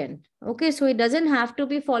intra-cesarean. Okay, so it doesn't have to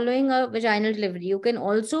be following a vaginal delivery. You can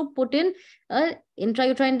also put in a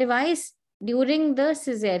intrauterine device during the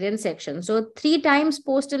cesarean section. So 3 times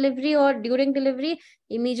post-delivery or during delivery,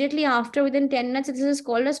 immediately after, within 10 minutes, this is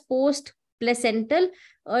called as post-placental,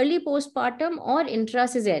 early postpartum, or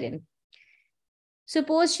intra-cesarean.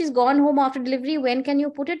 Suppose she's gone home after delivery, when can you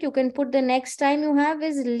put it? You can put the next time you have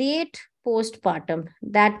is late postpartum.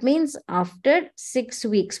 That means after 6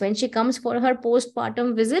 weeks, when she comes for her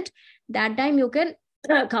postpartum visit, that time you can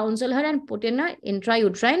counsel her and put in an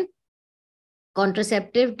intrauterine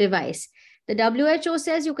contraceptive device. The WHO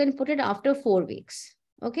says you can put it after 4 weeks.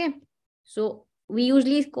 Okay. So we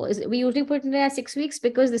usually put it at 6 weeks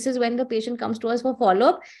because this is when the patient comes to us for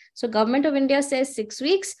follow-up. So Government of India says 6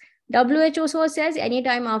 weeks. WHO says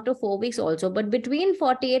anytime after 4 weeks also, but between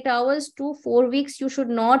 48 hours to 4 weeks, you should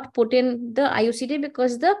not put in the IUCD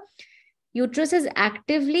because the uterus is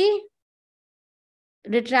actively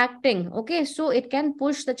retracting. Okay, so it can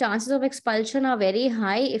push, the chances of expulsion are very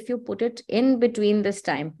high if you put it in between this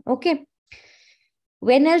time. Okay.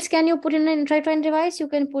 When else can you put in an intrauterine device? You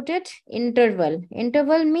can put it interval.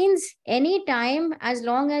 Interval means any time as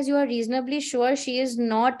long as you are reasonably sure she is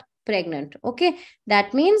not pregnant. Okay,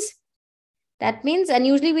 that means, and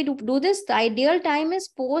usually we do this, the ideal time is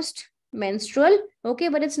post-menstrual. Okay,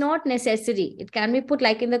 but it's not necessary. It can be put,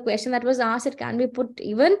 like in the question that was asked, it can be put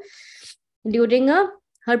even during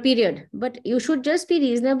her period, but you should just be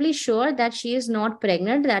reasonably sure that she is not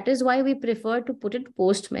pregnant. That is why we prefer to put it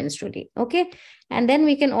post-menstrually. Okay, and then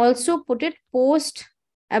we can also put it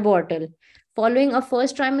post-abortal, following a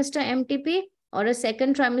first trimester MTP or a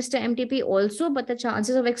second trimester MTP also, but the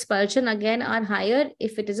chances of expulsion again are higher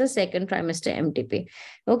if it is a second trimester MTP.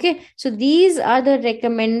 Okay, so these are the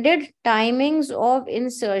recommended timings of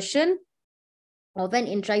insertion of an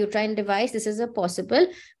intrauterine device. This is a possible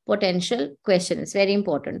potential question. It's very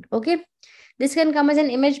important. Okay, this can come as an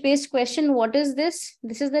image-based question. What is this?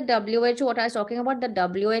 This is the WHO, what I was talking about, the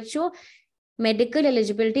WHO medical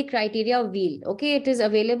eligibility criteria wheel. Okay, it is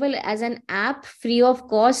available as an app free of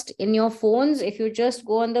cost in your phones. If you just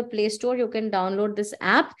go on the Play Store, you can download this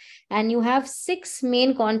app, and you have 6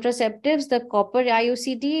 main contraceptives: the copper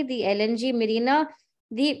IUCD, the LNG Mirena,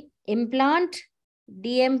 the implant,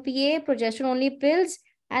 DMPA, progesterone only pills,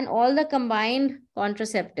 and all the combined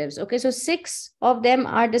contraceptives. Okay, so 6 of them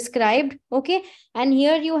are described. Okay, and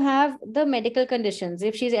here you have the medical conditions.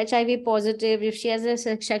 If she's HIV positive, if she has a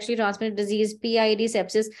sexually transmitted disease, PID,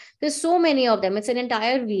 sepsis, there's so many of them. It's an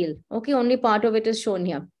entire wheel. Okay, only part of it is shown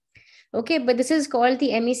here. Okay, but this is called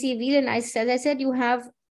the MEC wheel, and as I said, you have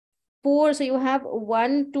 4. So you have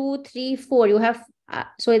 1, 2, 3, 4. You have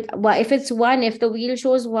if it's 1, if the wheel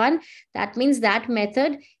shows 1, that means that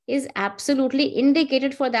method is absolutely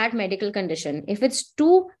indicated for that medical condition. If it's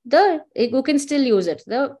 2, you can still use it.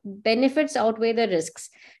 The benefits outweigh the risks.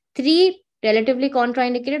 3, relatively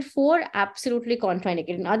contraindicated. 4, absolutely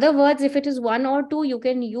contraindicated. In other words, if it is 1 or 2, you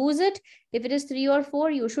can use it. If it is 3 or 4,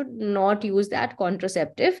 you should not use that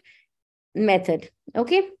contraceptive method.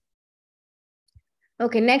 Okay.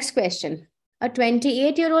 Okay, next question. A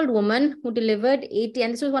 28-year-old woman who delivered 80,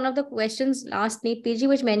 and this was one of the questions last NEET PG,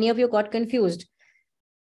 which many of you got confused.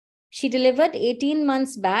 She delivered 18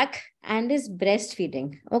 months back and is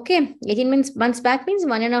breastfeeding. Okay, 18 months back means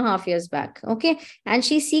 1.5 years back. Okay, and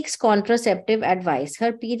she seeks contraceptive advice.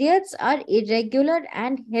 Her periods are irregular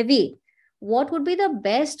and heavy. What would be the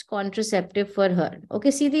best contraceptive for her?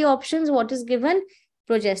 Okay, see the options. What is given?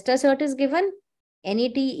 Progestasert is given.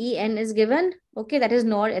 NETEN is given. Okay, that is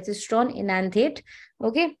norethistron enanthate.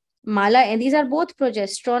 Okay, Mala, and these are both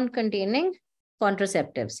progesterone containing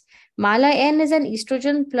contraceptives. Mala N is an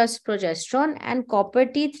estrogen plus progesterone, and copper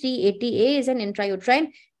T380A is an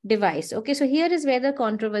intrauterine device. Okay, so here is where the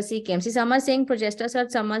controversy came. See, some are saying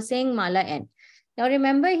progestasert, some are saying Mala N. Now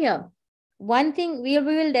remember here, one thing, we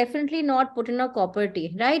will definitely not put in a copper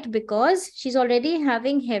T, right? Because she's already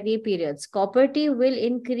having heavy periods. Copper T will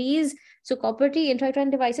increase. So copper T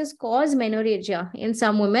intrauterine devices cause menorrhagia in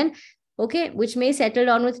some women, okay, which may settle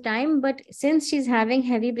down with time. But since she's having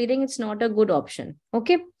heavy bleeding, it's not a good option.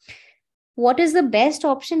 Okay. What is the best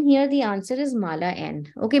option here? The answer is Mala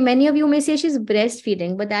N. Okay, many of you may say she's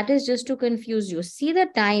breastfeeding, but that is just to confuse you. See the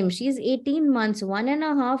time. She's 18 months,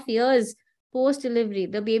 1.5 years post-delivery.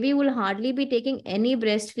 The baby will hardly be taking any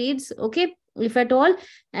breastfeeds, okay, if at all.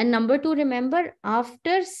 And number 2, remember,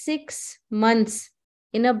 after 6 months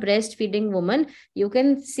in a breastfeeding woman, you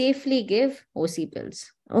can safely give OC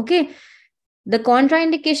pills, okay. The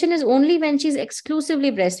contraindication is only when she's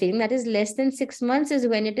exclusively breastfeeding, that is less than 6 months, is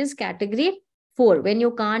when it is category 4, when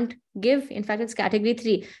you can't give, in fact, it's category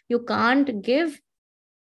 3, you can't give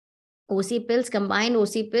OC pills, combined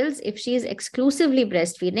OC pills, if she is exclusively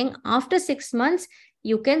breastfeeding. After 6 months,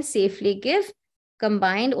 you can safely give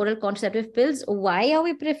combined oral contraceptive pills. Why are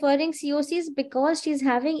we preferring COCs? Because she's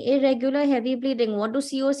having irregular heavy bleeding. What do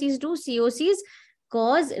COCs do? COCs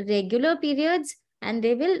cause regular periods and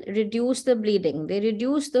they will reduce the bleeding. They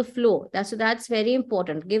reduce the flow. That's very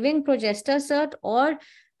important. Giving Progestacert or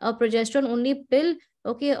a progesterone only pill,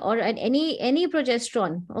 okay, or any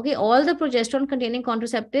progesterone, okay, all the progesterone containing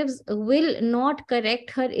contraceptives will not correct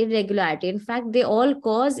her irregularity. In fact, they all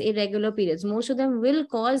cause irregular periods. Most of them will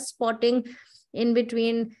cause spotting in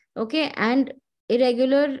between, okay, and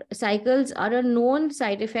irregular cycles are a known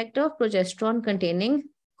side effect of progesterone containing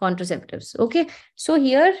contraceptives. Okay, so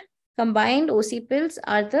here combined OC pills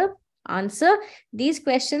are the answer. These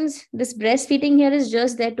questions, this breastfeeding here is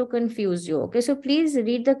just there to confuse you. Okay, so please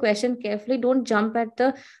read the question carefully. Don't jump at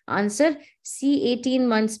the answer. See 18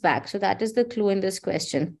 months back. So that is the clue in this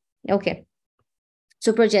question. Okay.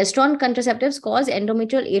 So progesterone contraceptives cause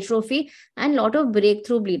endometrial atrophy and lot of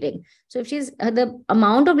breakthrough bleeding. So if she's, the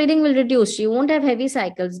amount of bleeding will reduce. She won't have heavy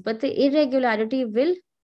cycles, but the irregularity will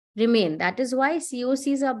remain. That is why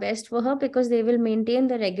COCs are best for her, because they will maintain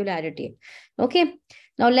the regularity. Okay.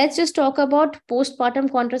 Now let's just talk about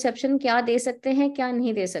postpartum contraception. Kya de sakte hain, kya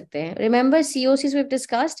nahi de sakte hain. Remember COCs we've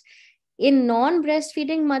discussed. In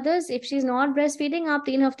non-breastfeeding mothers, if she's not breastfeeding, आप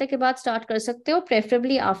 3 हफ्ते के बाद start कर सकते हो,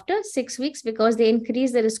 preferably after 6 weeks, because they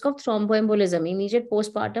increase the risk of thromboembolism. Immediate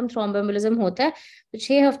postpartum thromboembolism होता है, तो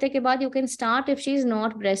 6 हफ्ते के बाद you can start if she is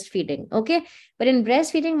not breastfeeding. Okay, but in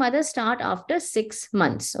breastfeeding mothers, start after 6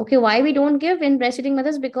 months. Okay, why we don't give in breastfeeding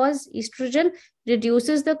mothers? Because estrogen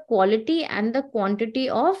reduces the quality and the quantity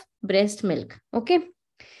of breast milk. Okay,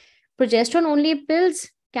 progesterone only pills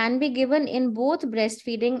can be given in both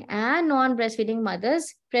breastfeeding and non-breastfeeding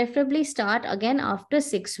mothers. Preferably start again after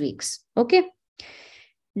 6 weeks. Okay.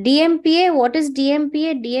 DMPA, what is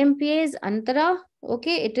DMPA? DMPA is Antara.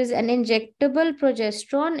 Okay, it is an injectable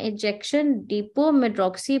progesterone injection depot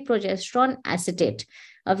medroxyprogesterone acetate,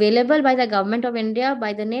 available by the government of India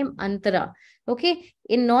by the name Antara. Okay,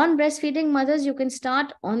 in non-breastfeeding mothers, you can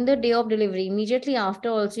start on the day of delivery. Immediately after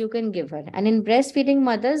also you can give her. And in breastfeeding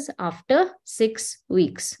mothers, after 6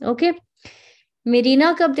 weeks. Okay.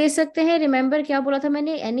 Mirena kab de sakte hain? Remember kya bola tha maine?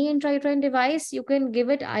 Any intrauterine device, you can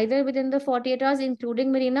give it either within the 48 hours,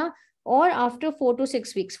 including Mirena, or after 4 to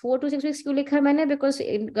 6 weeks. 4 to 6 weeks kyun likha hai maine? Because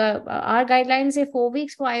our guidelines say 4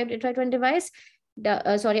 weeks for intrauterine device.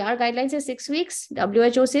 Our guidelines say 6 weeks.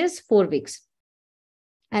 WHO says 4 weeks.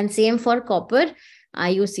 And same for copper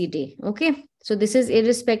IUCD. Okay. So this is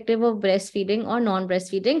irrespective of breastfeeding or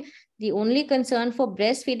non-breastfeeding. The only concern for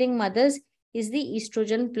breastfeeding mothers is the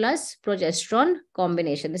estrogen plus progesterone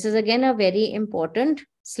combination. This is again a very important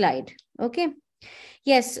slide. Okay.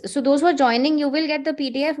 Yes. So those who are joining, you will get the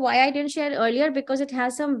PDF. Why I didn't share earlier? Because it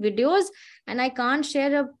has some videos and I can't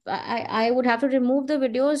share I would have to remove the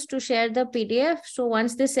videos to share the PDF. So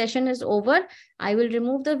once this session is over, I will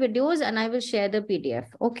remove the videos and I will share the PDF.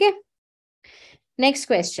 Okay. Next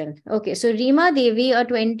question. Okay. So Reema Devi, a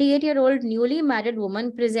 28-year-old newly married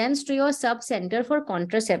woman, presents to your sub-center for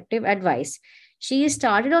contraceptive advice. She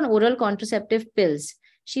started on oral contraceptive pills.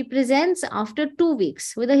 She presents after 2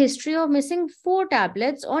 weeks with a history of missing 4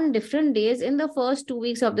 tablets on different days in the first 2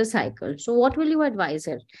 weeks of the cycle. So what will you advise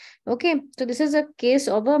her? Okay, so this is a case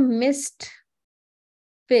of a missed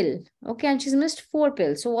pill. Okay, and she's missed 4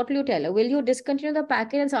 pills. So what will you tell her? Will you discontinue the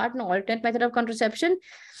packet and start an alternate method of contraception?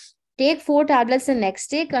 Take 4 tablets the next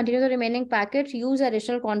day, continue the remaining packet, use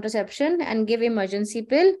additional contraception and give emergency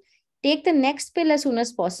pill. Take the next pill as soon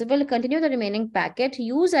as possible, continue the remaining packet,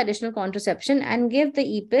 use additional contraception and give the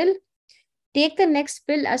e-pill. Take the next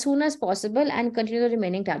pill as soon as possible and continue the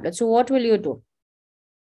remaining tablets. So what will you do?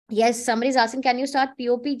 Yes, somebody is asking, can you start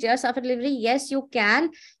POP just after delivery? Yes, you can.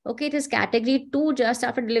 Okay, it is category 2 just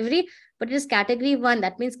after delivery, but it is category 1.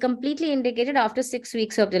 That means completely indicated after 6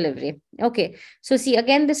 weeks of delivery. Okay, so see,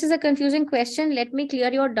 again, this is a confusing question. Let me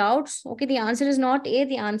clear your doubts. Okay, the answer is not A,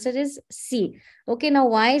 the answer is C. Okay, now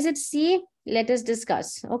why is it C? Let us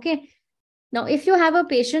discuss. Okay, now if you have a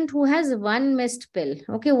patient who has 1 missed pill,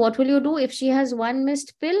 okay, what will you do if she has 1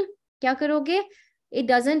 missed pill? Kya karoge? It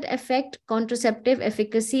doesn't affect contraceptive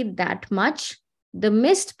efficacy that much. The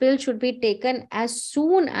missed pill should be taken as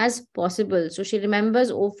soon as possible. So she remembers,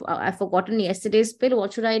 oh, I've forgotten yesterday's pill.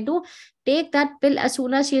 What should I do? Take that pill as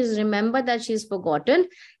soon as she's remembered that she's forgotten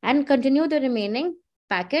and continue the remaining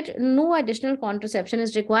packet. No additional contraception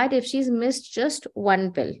is required if she's missed just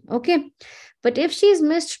 1 pill. Okay. But if she's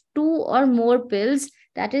missed 2 or more pills,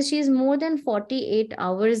 That is, she is more than 48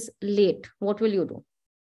 hours late. What will you do?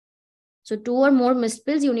 So 2 or more missed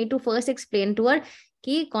pills, you need to first explain to her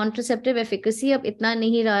कि contraceptive efficacy अब इतना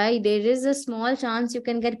नहीं रहा है. There is a small chance you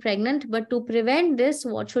can get pregnant, but to prevent this,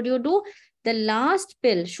 what should you do? The last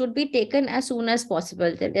pill should be taken as soon as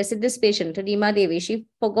possible. There's this patient, Reema Devi, she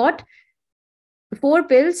forgot 4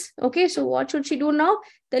 pills. Okay, so what should she do now?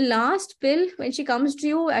 The last pill, when she comes to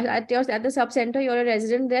you at the sub center, you're a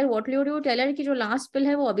resident there, what will you do? Tell her कि जो last pill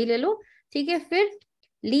है वो अभी ले लो, ठीक है? फिर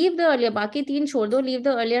leave the earlier, बाकी 3 छोड़ दो, leave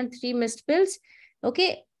the earlier 3 missed pills.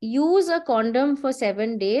 Okay, use a condom for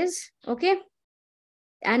 7 days. Okay,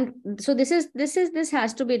 and so this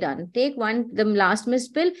has to be done. Take the last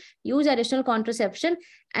missed pill, use additional contraception,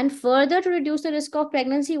 and further to reduce the risk of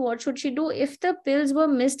pregnancy, what should she do if the pills were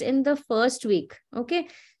missed in the first week? Okay,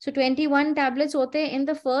 so 21 tablets hote in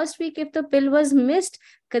the first week. If the pill was missed,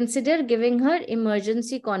 consider giving her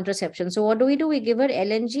emergency contraception. So what do? We give her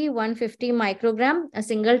LNG 150 microgram, a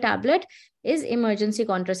single tablet is emergency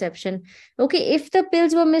contraception. Okay, if the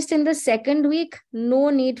pills were missed in the second week, no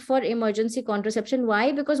need for emergency contraception.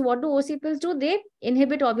 Why? Because what do OC pills do? They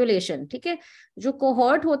inhibit ovulation. ठीक है, जो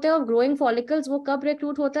cohort होता है of growing follicles, वो कब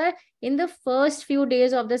recruit होता है? In the first few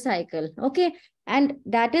days of the cycle. Okay, and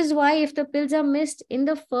that is why if the pills are missed in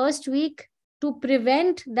the first week, to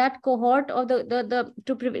prevent that cohort of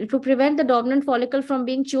to prevent the dominant follicle from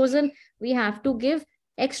being chosen, we have to give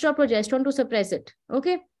extra progesterone to suppress it.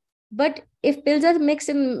 Okay, but if pills are missed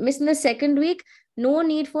in the second week, no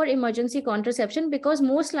need for emergency contraception, because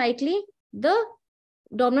most likely the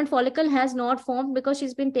dominant follicle has not formed because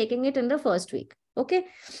she's been taking it in the first week. Okay,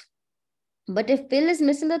 but if pill is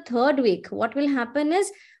missed in the third week, what will happen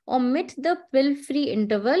is omit the pill free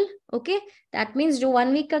interval. Okay, that means जो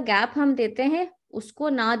 1 week का gap हम देते हैं उसको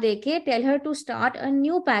ना देके, tell her to start a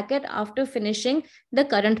new packet after finishing the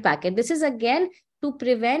current packet. This is again to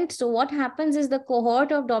prevent. So what happens is the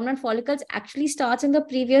cohort of dominant follicles actually starts in the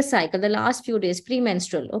previous cycle, the last few days,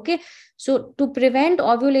 premenstrual. Okay, so to prevent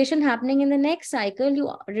ovulation happening in the next cycle,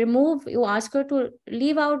 you ask her to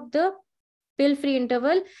leave out the pill free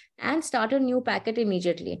interval and start a new packet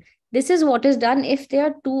immediately. This is what is done if there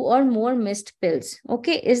are 2 or more missed pills.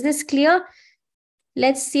 Okay, is this clear?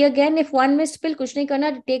 Let's see again. If 1 missed pill, kuch nahi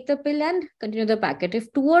karna, take the pill and continue the packet.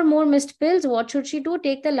 If 2 or more missed pills, what should she do?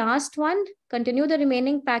 Take the last one, continue the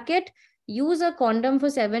remaining packet, use a condom for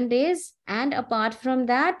 7 days. And apart from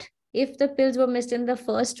that, if the pills were missed in the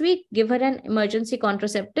first week, give her an emergency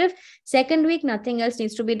contraceptive. Second week, nothing else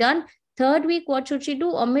needs to be done. Third week, what should she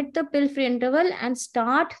do? Omit the pill free interval and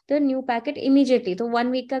start the new packet immediately. So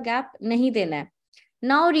 1 week ka gap nahi dena hai.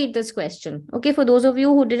 Now read this question. Okay, for those of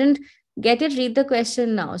you who didn't get it, read the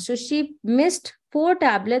question now. So she missed 4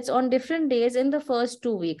 tablets on different days in the first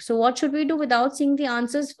 2 weeks. So what should we do? Without seeing the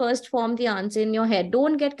answers, first form the answer in your head.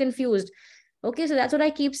 Don't get confused. Okay, so that's what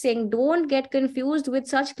I keep saying. Don't get confused with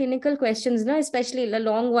such clinical questions, especially the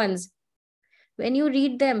long ones. When you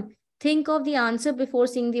read them, think of the answer before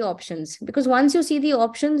seeing the options, because once you see the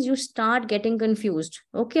options, you start getting confused.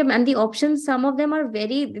 Okay, and the options, some of them are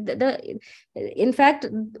very, in fact,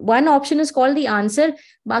 one option is called the answer.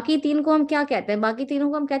 Baki teen ko hum kya kehte hain? Baki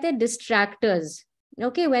teenon ko hum kehte hain distractors.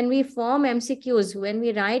 Okay, when we form MCQs, when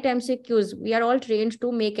we write MCQs, we are all trained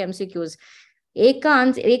to make MCQs.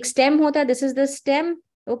 एक stem होता है, this is the stem.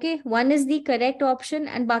 Okay, one is the correct option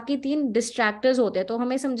and बाकी 3 distractors होते हैं. तो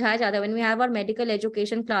हमें समझाया जाता है when we have our medical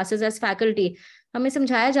education classes as faculty, हमें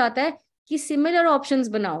समझाया जाता है कि similar options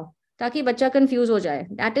बनाओ ताकि बच्चा confuse हो जाए.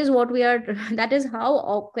 That is what that is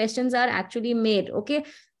how questions are actually made. Okay,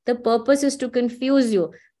 the purpose is to confuse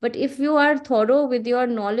you. But if you are thorough with your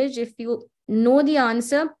knowledge, if you know the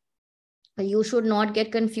answer, you should not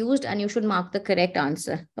get confused and you should mark the correct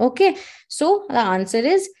answer. Okay, so the answer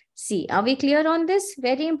is C. Are we clear on this?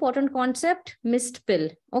 Very important concept, missed pill.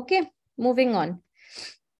 Okay, moving on.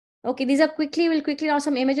 Okay, these are we'll quickly, now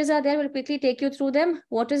some images are there. We'll quickly take you through them.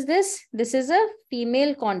 What is this? This is a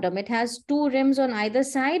female condom. It has 2 rims on either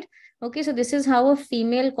side. Okay, so this is how a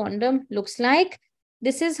female condom looks like.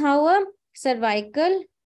 This is how a cervical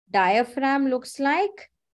diaphragm looks like.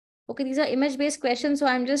 Okay, these are image-based questions, so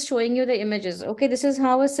I'm just showing you the images. Okay, this is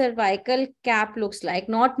how a cervical cap looks like.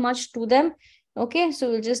 Not much to them. Okay, so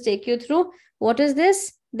we'll just take you through. What is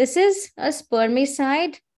this? This is a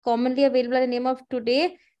spermicide, commonly available in the name of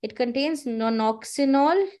today. It contains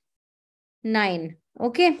nonoxynol 9.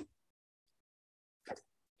 Okay.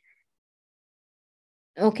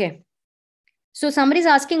 Okay. So somebody's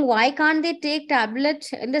asking, why can't they take tablet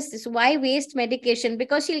in this? Why waste medication?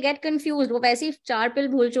 Because she'll get confused. वो वैसे ही 4 pill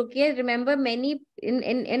भूल चुकी है. Remember, many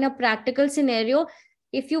in a practical scenario,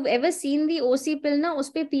 if you've ever seen the OC pill na,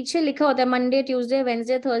 uspe piche likha hota hai Monday, Tuesday,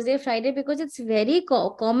 Wednesday, Thursday, Friday, because it's very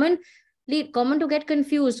common to get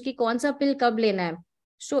confused ki kaun sa pill kab lena hai.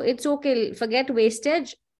 So it's okay, forget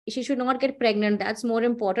wastage. She should not get pregnant. That's more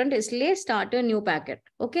important. Isliye start a new packet.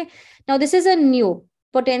 Okay. Now this is a new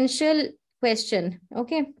potential question.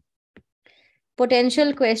 Okay.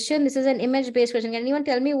 Potential question. This is an image-based question. Can anyone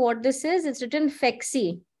tell me what this is? It's written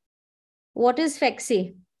FEXI. What is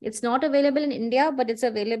FEXI? It's not available in India, but it's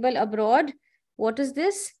available abroad. What is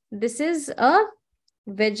this? This is a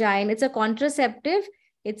vagina. It's a contraceptive.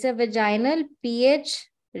 It's a vaginal pH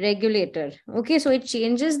regulator. Okay, so it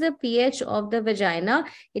changes the pH of the vagina.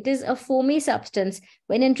 It is a foamy substance.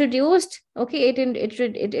 When introduced, okay, it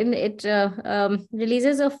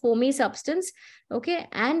releases a foamy substance. Okay,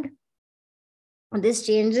 and this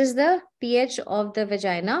changes the pH of the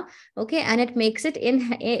vagina, okay, and it makes it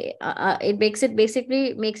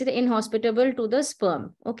basically makes it inhospitable to the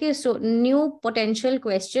sperm. Okay, so new potential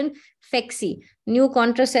question, FEXI, new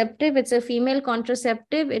contraceptive. It's a female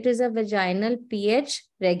contraceptive. It is a vaginal pH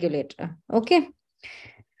regulator. Okay,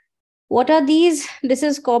 what are these? This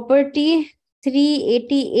is copper T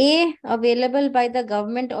 380A, available by the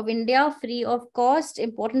government of India, free of cost.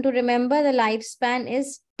 Important to remember, the lifespan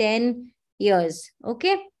is 10 years.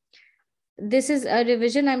 Okay, this is a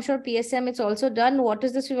revision. I'm sure PSM it's also done. What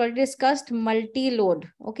is this? We've already discussed multi-load.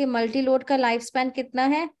 Okay, multi-load ka lifespan kitna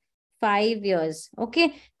hai? 5 years.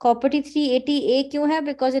 Okay, copper T 380A kyun hai?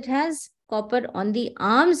 Because it has copper on the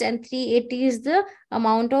arms, and 380 is the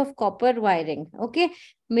amount of copper wiring. Okay,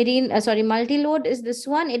 multi-load is this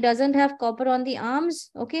one. It doesn't have copper on the arms.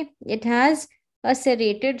 Okay, it has a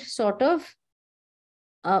serrated sort of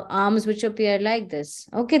arms which appear like this.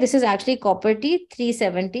 Okay, this is actually copper T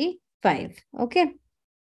 375. Okay,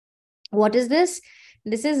 what is this?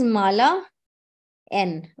 This is Mala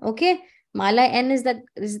N. Okay, Mala N is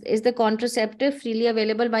the contraceptive freely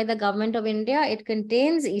available by the government of India. It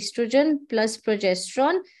contains estrogen plus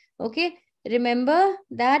progesterone. Okay, remember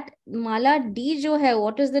that Mala D jo hai,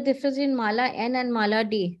 what is the difference in Mala N and Mala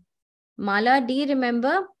D? Mala D,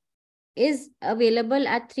 remember, is available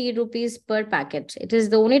at 3 rupees per packet. It is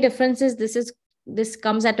the only difference is this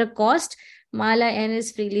comes at a cost. Mala N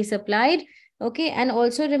is freely supplied. Okay, and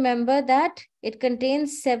also remember that it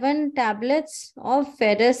contains 7 tablets of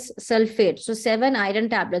ferrous sulfate. So 7 iron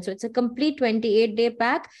tablets. So it's a complete 28-day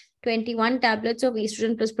pack, 21 tablets of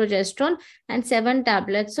estrogen plus progesterone, and 7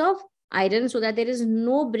 tablets of iron, so that there is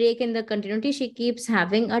no break in the continuity. She keeps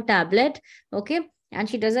having a tablet. Okay, and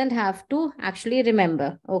she doesn't have to actually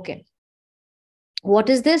remember. Okay.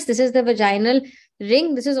 What is this? This is the vaginal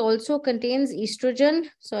ring. This is also contains estrogen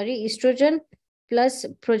plus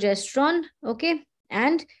progesterone. Okay.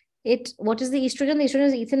 And what is the estrogen? The estrogen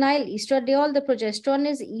is ethinyl estradiol. The progesterone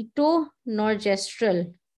is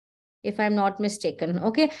etonorgestrel, if I'm not mistaken.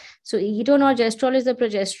 Okay. So etonorgestrel is the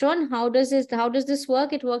progesterone. How does this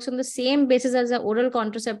work? It works on the same basis as the oral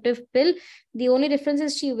contraceptive pill. The only difference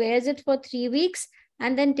is she wears it for 3 weeks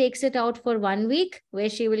and then takes it out for 1 week, where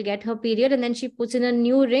she will get her period, and then she puts in a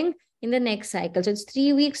new ring in the next cycle. So it's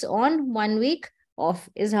 3 weeks on, 1 week off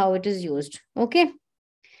is how it is used. Okay.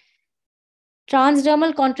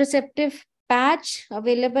 Transdermal contraceptive patch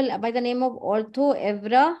available by the name of Ortho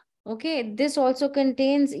Evra. Okay, this also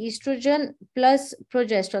contains estrogen plus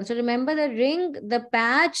progesterone. So remember, the ring, the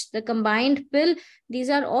patch, the combined pill,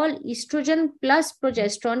 these are all estrogen plus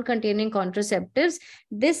progesterone containing contraceptives.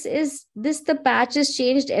 The patch is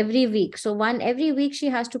changed every week. So every week she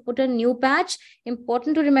has to put a new patch.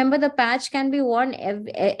 Important to remember, the patch can be worn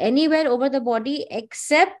anywhere over the body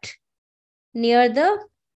except near the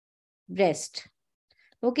breast.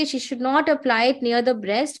 Okay, she should not apply it near the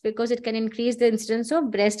breast because it can increase the incidence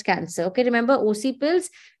of breast cancer. Okay, remember, OC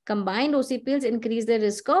pills, combined OC pills increase the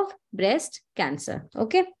risk of breast cancer.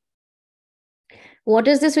 Okay. What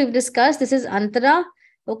is this we've discussed? This is Antara.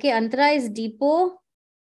 Okay, Antara is depot,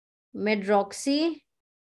 medroxy,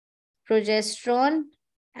 progesterone,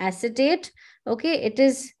 acetate. Okay, it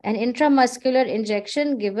is an intramuscular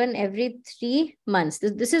injection given every 3 months.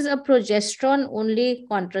 This is a progesterone only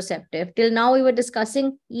contraceptive. Till now we were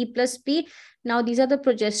discussing E plus P. Now these are the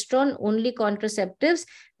progesterone only contraceptives.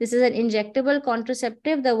 This is an injectable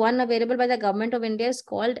contraceptive. The one available by the government of India is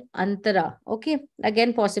called Antara. Okay,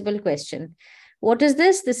 again, possible question. What is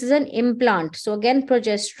this? This is an implant. So again,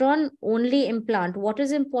 progesterone only implant. What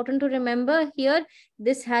is important to remember here?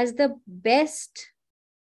 This has the best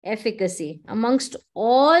efficacy amongst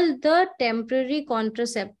all the temporary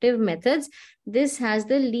contraceptive methods. This has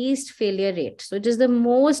the least failure rate. So it is the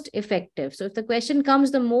most effective. So if the question comes,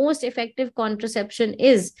 the most effective contraception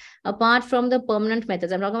is, apart from the permanent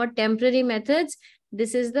methods, I'm talking about temporary methods,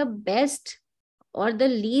 this is the best or the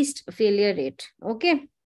least failure rate. Okay.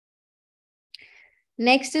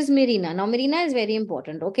 Next is Mirena. Now, Mirena is very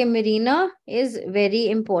important. Okay, Mirena is very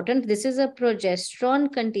important. This is a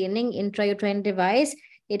progesterone containing intrauterine device.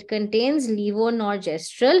 It contains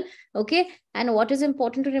levonorgestrel. Okay, and what is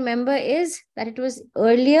important to remember is that it was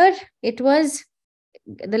earlier, it was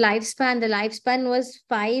the lifespan was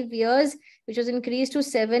 5 years, which was increased to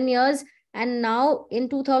 7 years. And now in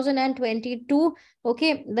 2022,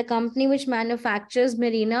 okay, the company which manufactures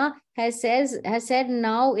Mirena has said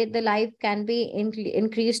now the life can be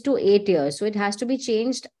increased to 8 years. So it has to be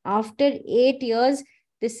changed after 8 years.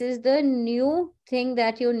 This is the new thing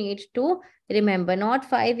that you need to remember. Not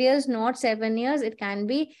 5 years, not 7 years. It can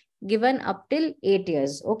be given up till 8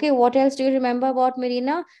 years. Okay, what else do you remember about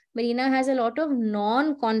Mirena? Mirena has a lot of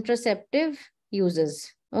non-contraceptive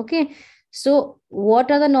uses. Okay, so what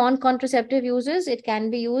are the non-contraceptive uses? It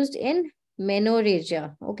can be used in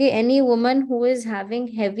menorrhagia. Okay, any woman who is having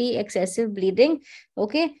heavy excessive bleeding.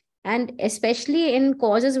 Okay, and especially in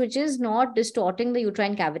causes which is not distorting the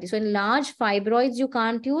uterine cavity. So in large fibroids, you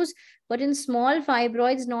can't use, but in small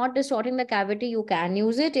fibroids not distorting the cavity, you can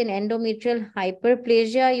use it. In endometrial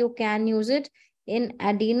hyperplasia, you can use it. In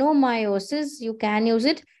adenomyosis, you can use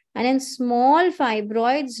it. And in small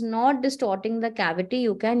fibroids not distorting the cavity,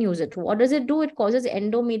 you can use it. What does it do? It causes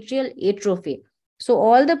endometrial atrophy. So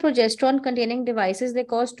all the progesterone containing devices, they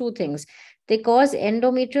cause two things. They cause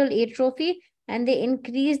endometrial atrophy and they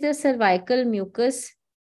increase the cervical mucus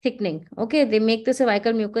thickening. Okay, they make the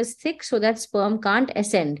cervical mucus thick so that sperm can't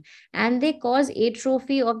ascend. And they cause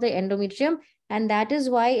atrophy of the endometrium, and that is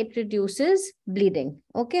why it reduces bleeding.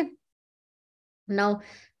 Okay. Now,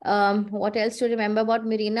 what else to remember about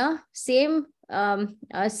Mirena? Same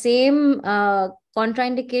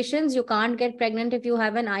contraindications. You can't get pregnant if you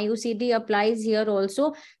have an IUCD applies here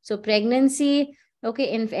also. So pregnancy, okay,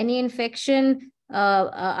 any infection,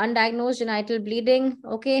 undiagnosed genital bleeding,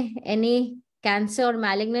 okay, any cancer or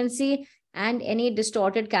malignancy, and any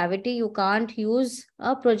distorted cavity, you can't use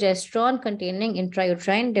a progesterone containing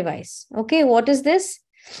intrauterine device. Okay, what is this?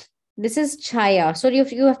 This is Chaya. So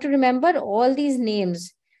you have to remember all these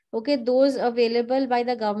names. Okay, those available by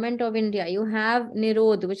the government of India. You have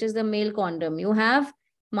Nirod, which is the male condom. You have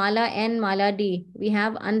Mala N, Mala D. We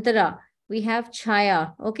have Antara. We have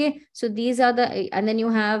Chaya. Okay, so these are the, and then you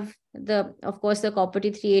have of course, the Copper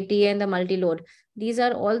T380 and the multi-load. These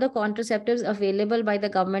are all the contraceptives available by the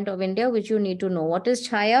government of India, which you need to know. What is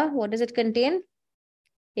Chaya? What does it contain?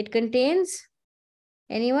 It contains,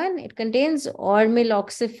 anyone? It contains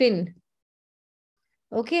ormeloxifene.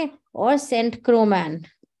 Okay, or centroman.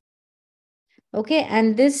 Okay,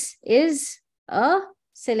 and this is a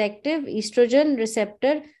selective estrogen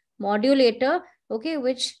receptor modulator, okay,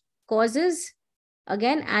 which causes,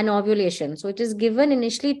 again, anovulation. So it is given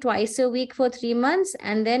initially twice a week for 3 months,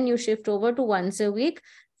 and then you shift over to once a week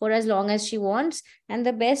for as long as she wants. And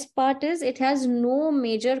the best part is it has no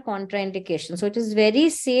major contraindication. So it is very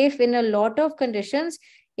safe in a lot of conditions.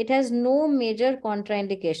 It has no major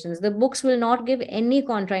contraindications. The books will not give any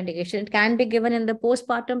contraindication. It can be given in the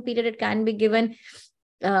postpartum period. It can be given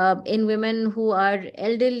in women who are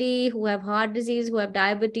elderly, who have heart disease, who have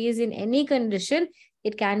diabetes, in any condition,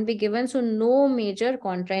 it can be given. So no major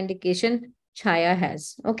contraindication Chaya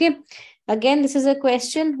has. Okay. Again, this is a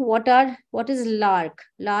question. What is LARC?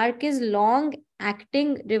 LARC is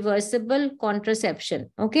long-acting reversible contraception.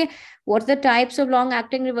 Okay. What are the types of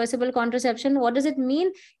long-acting reversible contraception? What does it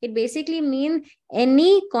mean? It basically means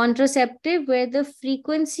any contraceptive where the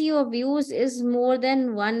frequency of use is more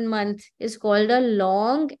than 1 month is called a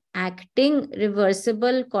long-acting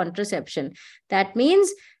reversible contraception. That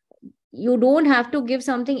means you don't have to give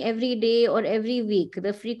something every day or every week.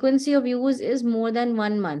 The frequency of use is more than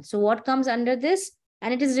 1 month. So what comes under this?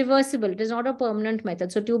 And it is reversible. It is not a permanent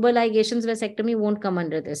method. So tubal ligations, vasectomy won't come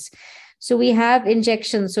under this. So we have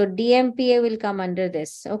injections. So DMPA will come under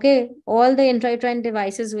this. Okay. All the intrauterine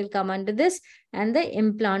devices will come under this, and the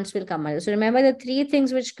implants will come under. So remember the 3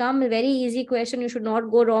 things which come. A very easy question. You should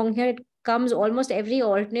not go wrong here. It comes almost every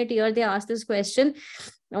alternate year. They ask this question.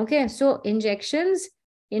 Okay. So injections,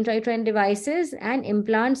 intrauterine devices, and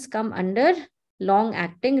implants come under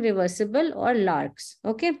long-acting reversible or LARCs.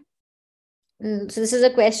 Okay. So this is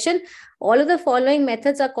a question. All of the following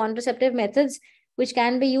methods are contraceptive methods which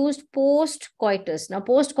can be used post-coitus. Now,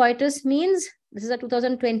 post-coitus means, this is a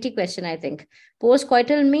 2020 question, I think.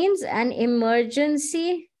 Post-coital means an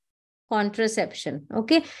emergency contraception.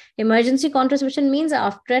 Okay. Emergency contraception means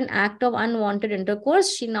after an act of unwanted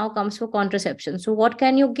intercourse, she now comes for contraception. So what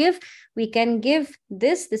can you give? We can give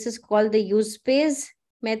this. This is called the use phase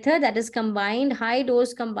method, that is combined, high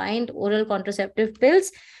dose combined oral contraceptive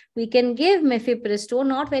pills. We can give mifepristone,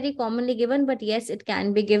 not very commonly given, but yes, it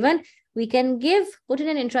can be given. We can put in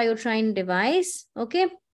an intrauterine device, okay?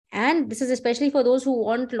 And this is especially for those who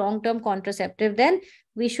want long-term contraceptive. Then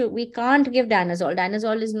we can't give danazol.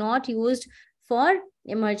 Danazol is not used for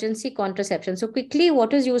emergency contraception. So quickly,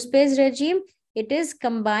 what is use-based regime? It is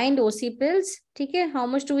combined OC pills. Okay, how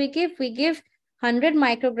much do we give? We give 100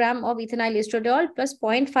 microgram of ethinyl estradiol plus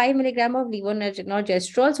 0.5 milligram of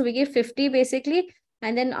levonorgestrel. So we give 50 basically.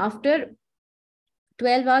 And then after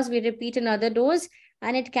 12 hours, we repeat another dose.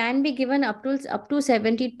 And it can be given up to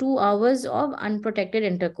 72 hours of unprotected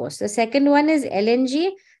intercourse. The second one is LNG.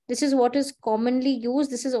 This is what is commonly used.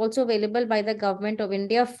 This is also available by the government of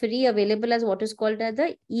India, free available as what is called as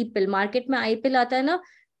the e-pill. Market में i-pill आता है ना,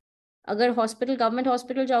 अगर hospital government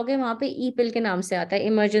hospital जाओगे वहां पे ई पिल के नाम से आता है,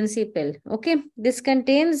 emergency pill. Okay, this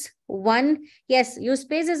contains one, yes,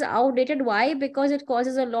 use-phase is outdated. Why? Because it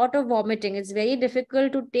causes a lot of vomiting. It's very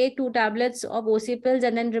difficult to take 2 tablets of OC pills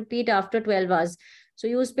and then repeat after 12 hours. So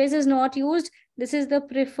use-phase is not used. This is the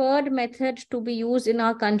preferred method to be used in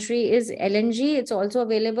our country is LNG. It's also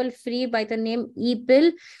available free by the name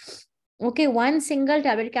e-pill. Okay, one single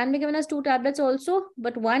tablet can be given as 2 tablets also,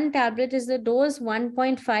 but 1 tablet is the dose,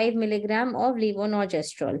 1.5 milligram of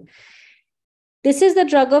levonorgestrel. This is the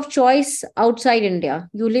drug of choice outside India,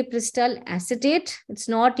 ulipristal acetate. It's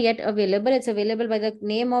not yet available. It's available by the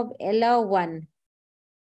name of Ella1.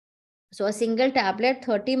 So a single tablet,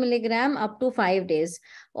 30 milligram up to 5 days.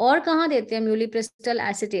 Or kahan dete hum ulipristal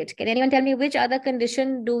acetate? Can anyone tell me which other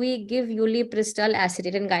condition do we give ulipristal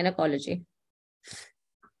acetate in gynecology?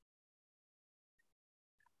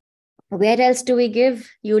 Where else do we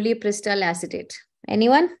give ulipristal acetate?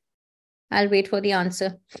 Anyone? I'll wait for the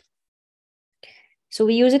answer. So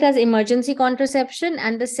we use it as emergency contraception.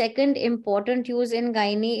 And the second important use in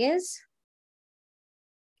gynae is,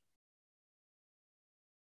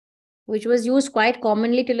 which was used quite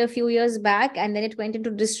commonly till a few years back, and then it went into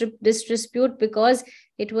disrepute because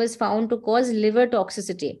it was found to cause liver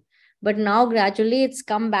toxicity. But now gradually it's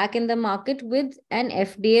come back in the market with an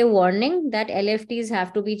FDA warning that LFTs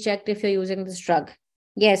have to be checked if you're using this drug.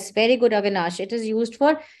 Yes, very good, Avinash. It is used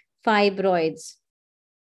for fibroids.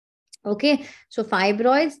 Okay, so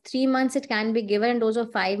fibroids, 3 months it can be given a dose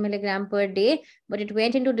of 5 milligram per day, but it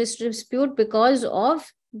went into disrepute because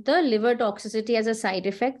of the liver toxicity as a side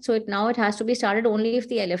effect. So now it has to be started only if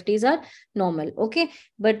the LFTs are normal. Okay,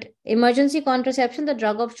 but emergency contraception, the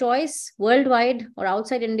drug of choice worldwide or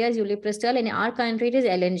outside India is ulipristal. In our country, it is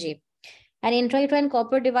LNG. An intrauterine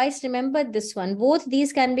copper device, remember this one. Both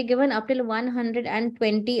these can be given up till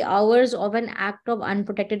 120 hours of an act of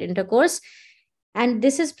unprotected intercourse. And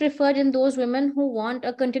this is preferred in those women who want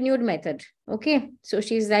a continued method. Okay, so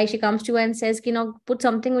she comes to you and says, put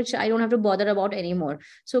something which I don't have to bother about anymore.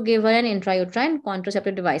 So give her an intrauterine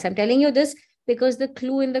contraceptive device. I'm telling you this because the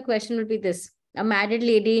clue in the question will be this. A married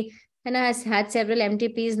lady and has had several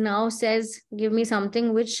MTPs now says, give me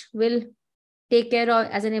something which will take care of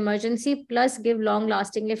as an emergency, plus give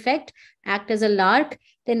long-lasting effect, act as a lark,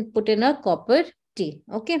 then put in a copper T.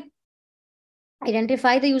 Okay.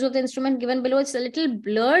 Identify the use of the instrument given below. It's a little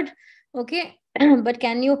blurred, okay? But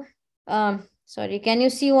can you, can you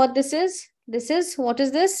see what this is? What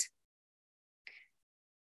is this?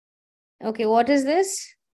 Okay, what is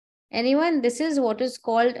this? Anyone? This is what is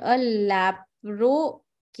called a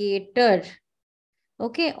laprocator,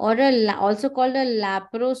 okay? Or also called a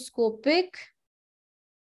laparoscopic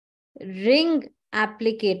ring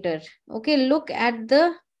applicator. Okay, look at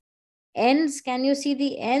the ends. Can you see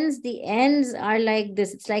the ends? The ends are like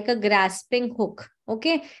this. It's like a grasping hook.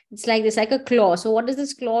 Okay, it's like this, like a claw. So what does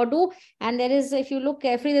this claw do? And there is, if you look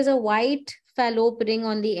carefully, there's a white fallope ring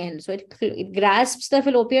on the end. So it grasps the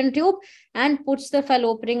fallopian tube and puts the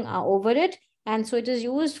fallope ring over it. And so it is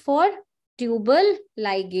used for tubal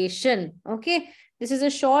ligation. Okay, this is a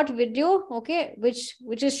short video, okay,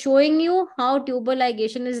 which is showing you how tubal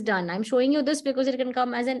ligation is done. I'm showing you this because it can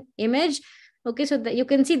come as an image. Okay, so you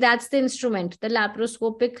can see that's the instrument, the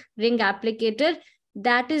laparoscopic ring applicator.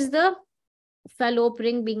 That is the fallope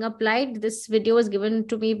ring being applied. This video was given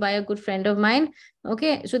to me by a good friend of mine.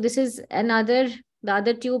 Okay, so this is the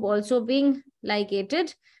other tube also being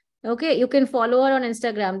ligated. Okay, you can follow her on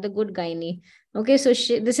Instagram, the good gynae. Okay, so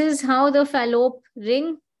this is how the fallope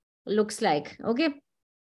ring looks like. Okay,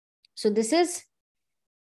 so this is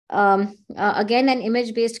again an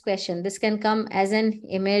image-based question. This can come as an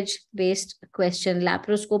image-based question.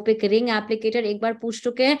 Laparoscopic ring applicator, ek baar pooch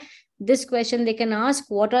chuke hain. This question they can ask,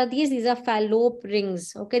 what are these? These are fallope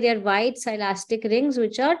rings. Okay, they are white elastic rings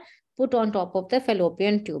which are put on top of the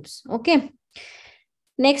fallopian tubes. Okay.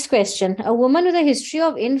 Next question. A woman with a history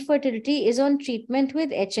of infertility is on treatment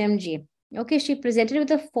with HMG. Okay, she presented with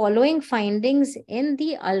the following findings in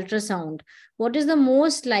the ultrasound. What is the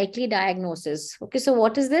most likely diagnosis? Okay, so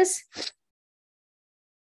what is this?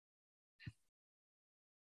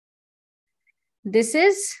 This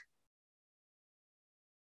is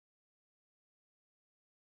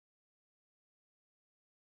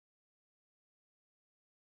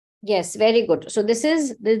yes, very good. So this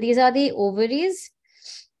is these are the ovaries.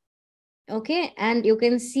 Okay, and you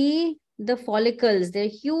can see the follicles. They're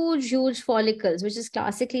huge, huge follicles, which is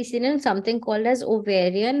classically seen in something called as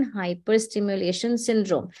ovarian hyperstimulation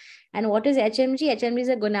syndrome. And what is HMG? HMG is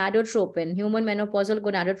a gonadotropin, human menopausal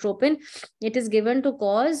gonadotropin. It is given to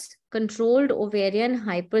cause controlled ovarian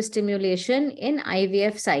hyperstimulation in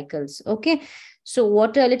IVF cycles. Okay, so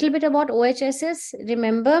what a little bit about OHSS.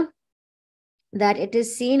 Remember that it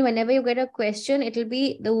is seen whenever you get a question, it will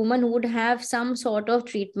be the woman who would have some sort of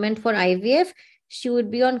treatment for IVF. She would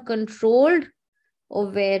be on controlled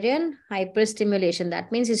ovarian hyperstimulation. That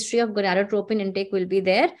means history of gonadotropin intake will be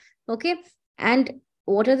there. Okay. And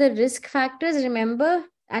what are the risk factors? Remember,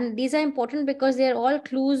 and these are important because they are all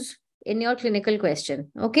clues in your clinical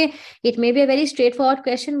question. Okay. It may be a very straightforward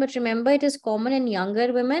question, but remember it is common in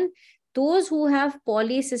younger women, those who have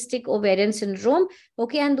polycystic ovarian syndrome,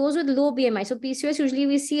 okay, and those with low BMI. So PCOS, usually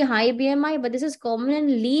we see high BMI, but this is common in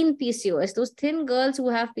lean PCOS. Those thin girls who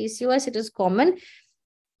have PCOS, it is common.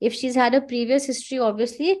 If she's had a previous history,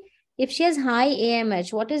 obviously, if she has high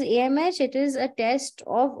AMH, what is AMH? It is a test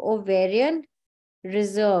of ovarian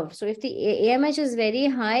reserve. So if the AMH is very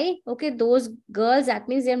high, okay, those girls, that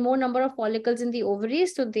means there are more number of follicles in the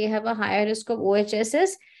ovaries, so they have a higher risk of OHSS.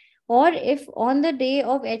 Or if on the day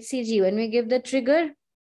of HCG, when we give the trigger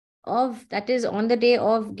of, that is on the day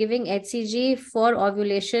of giving HCG for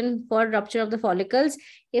ovulation, for rupture of the follicles,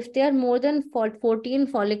 if there are more than 14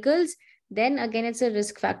 follicles, then again it's a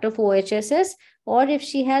risk factor for OHSS. Or if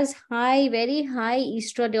she has high, very high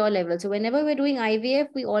estradiol level. So whenever we're doing IVF,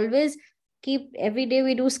 we always keep, every day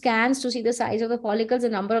we do scans to see the size of the follicles, the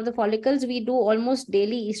number of the follicles. We do almost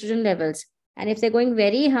daily estrogen levels. And if they're going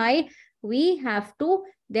very high, we have to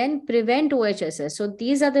then prevent OHSS. So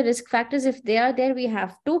these are the risk factors. If they are there, we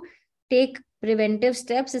have to take preventive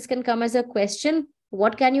steps. This can come as a question.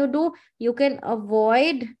 What can you do? You can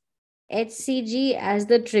avoid HCG as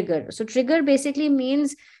the trigger. So trigger basically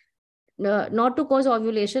means not to cause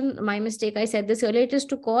ovulation. My mistake, I said this earlier. It is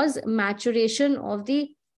to cause maturation of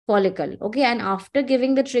the follicle. Okay, and after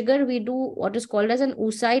giving the trigger, we do what is called as an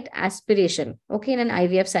oocyte aspiration. Okay, in an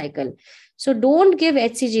IVF cycle. So don't give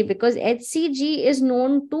HCG because HCG is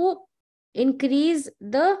known to increase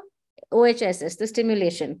the OHSS, the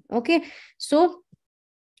stimulation. Okay, so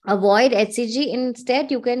avoid HCG. Instead,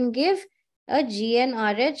 you can give a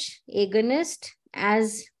GnRH agonist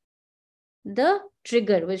as the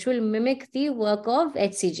trigger, which will mimic the work of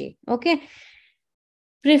HCG. Okay.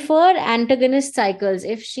 Prefer antagonist cycles.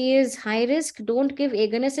 If she is high risk, don't give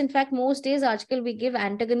agonist. In fact, most days, article we give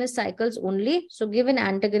antagonist cycles only. So give an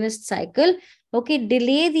antagonist cycle. Okay,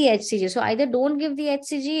 delay the HCG. So either don't give the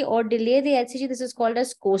HCG or delay the HCG. This is called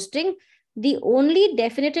as coasting. The only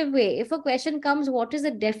definitive way, if a question comes, what is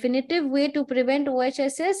the definitive way to prevent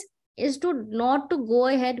OHSS? Is to not to go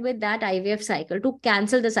ahead with that IVF cycle, to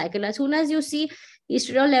cancel the cycle. As soon as you see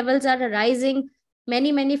estradiol levels are rising,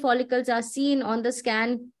 many follicles are seen on the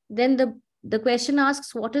scan, then the question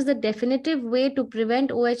asks, what is the definitive way to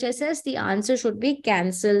prevent OHSS? The answer should be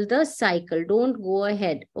cancel the cycle. Don't go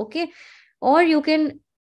ahead. Okay. Or you can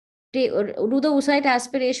do the oocyte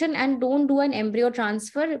aspiration and don't do an embryo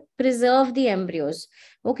transfer, preserve the embryos.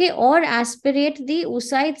 Okay. Or aspirate the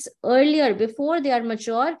oocytes earlier, before they are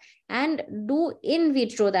mature, and do in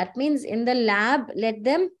vitro. That means in the lab, let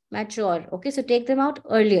them mature. Okay. So take them out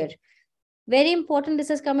earlier. Very important, this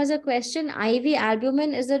has come as a question. IV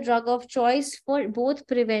albumin is the drug of choice for both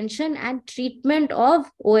prevention and treatment of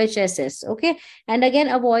OHSS. Okay. And again,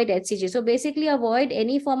 avoid HCG. So basically avoid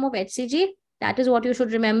any form of HCG. That is what you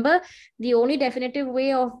should remember. The only definitive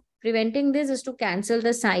way of preventing this is to cancel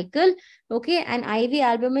the cycle. Okay. And IV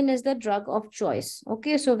albumin is the drug of choice.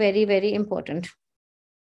 Okay. So very important.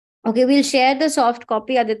 Okay. We'll share the soft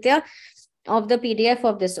copy, Aditya, of the PDF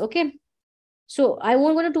of this. Okay. So I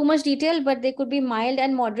won't go into too much detail, but they could be mild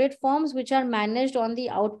and moderate forms which are managed on the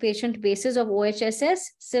outpatient basis of OHSS.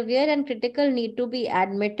 Severe and critical need to be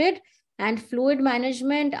admitted, and fluid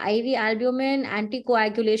management, IV albumin,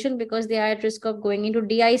 anticoagulation, because they are at risk of going into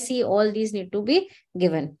DIC, all these need to be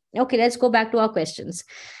given. Okay, let's go back to our questions.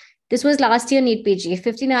 This was last year NEET PG.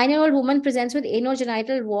 59-year-old woman presents with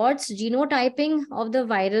anogenital warts. Genotyping of the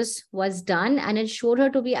virus was done and it showed her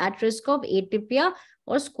to be at risk of atypia.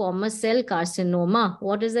 or squamous cell carcinoma?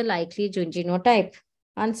 What is the likely genotype?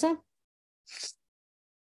 Answer.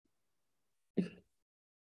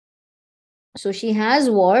 So she has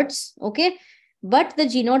warts, okay, but the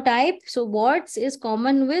genotype, so warts is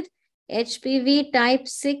common with HPV type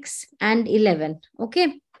 6 and 11,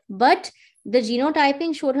 okay, but the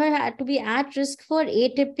genotyping showed her had to be at risk for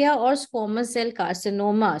atypia or squamous cell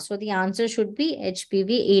carcinoma. So the answer should be HPV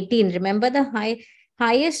 18. Remember, the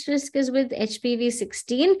highest risk is with HPV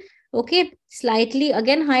 16. Okay, slightly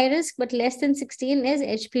again high risk, but less than 16 is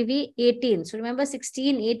HPV 18. So remember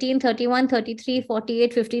 16, 18, 31, 33,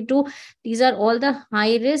 48, 52. These are all the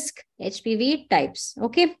high risk HPV types.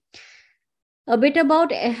 Okay. A bit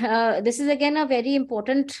about, this is again a very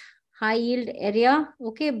important high yield area.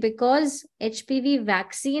 Okay. Because HPV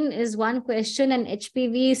vaccine is one question, and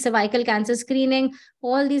HPV cervical cancer screening,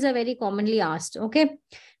 all these are very commonly asked. Okay.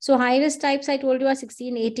 So high risk types I told you are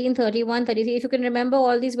 16, 18, 31, 33. If you can remember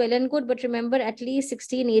all these, well and good, but remember at least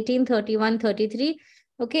 16, 18, 31, 33.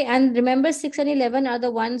 Okay. And remember 6 and 11 are the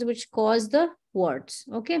ones which cause the warts.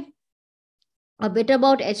 Okay. A bit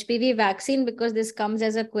about HPV vaccine, because this comes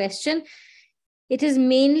as a question. It is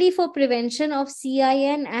mainly for prevention of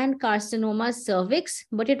CIN and carcinoma cervix,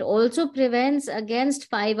 but it also prevents against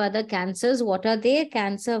 5 other cancers. What are they?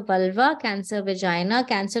 Cancer vulva, cancer vagina,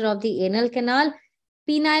 cancer of the anal canal,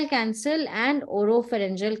 penile cancer, and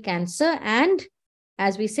oropharyngeal cancer, and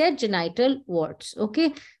as we said, genital warts.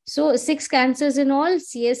 Okay, so 6 cancers in all: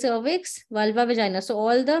 CA cervix, vulva, vagina. So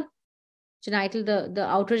all the genital, the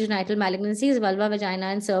outer genital malignancies, vulva, vagina,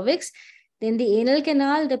 and cervix. Then the anal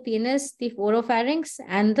canal, the penis, the oropharynx,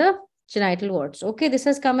 and the genital warts. Okay, this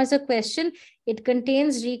has come as a question. It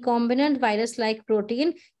contains recombinant virus-like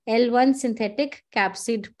protein, L1 synthetic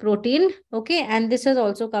capsid protein. Okay, and this has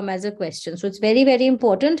also come as a question. So it's very, very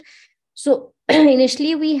important. So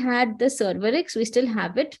initially we had the Cervarix, we still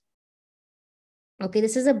have it. Okay,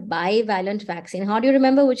 this is a bivalent vaccine. How do you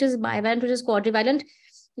remember which is bivalent, which is quadrivalent?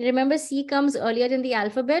 Remember, C comes earlier in the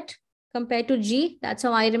alphabet compared to G. That's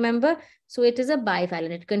how I remember. So it is a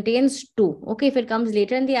bivalent. It contains 2. Okay, if it comes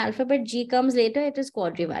later in the alphabet, G comes later, it is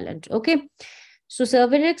quadrivalent. Okay. So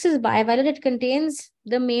Cervarix is bivalent. It contains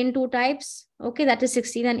the main 2 types. Okay, that is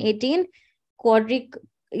 16 and 18.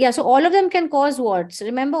 Yeah, so all of them can cause warts.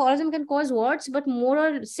 Remember, all of them can cause warts, but more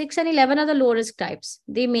or 6 and 11 are the low risk types.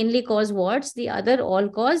 They mainly cause warts. The other all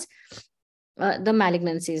cause the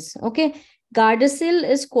malignancies. Okay. Gardasil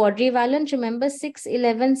is quadrivalent. Remember 6,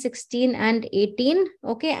 11, 16, and 18.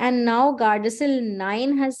 Okay. And now Gardasil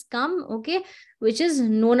 9 has come. Okay. Which is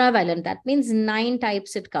nonavalent. That means 9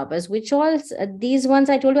 types it covers. Which all these ones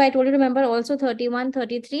I told you, remember also 31,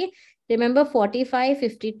 33. Remember 45,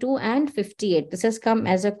 52, and 58. This has come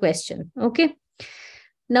as a question. Okay.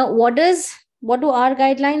 Now, what do our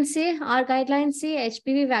guidelines say? Our guidelines say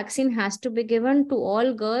HPV vaccine has to be given to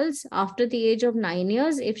all girls after the age of 9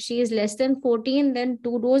 years. If she is less than 14, then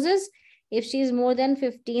 2 doses. If she is more than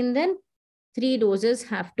 15, then 3 doses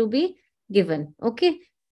have to be given. Okay.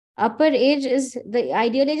 Upper age is, the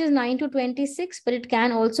ideal age is 9 to 26, but it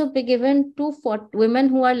can also be given to women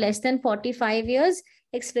who are less than 45 years,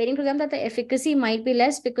 explaining to them that the efficacy might be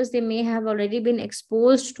less because they may have already been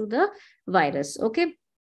exposed to the virus. Okay.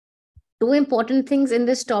 2 important things in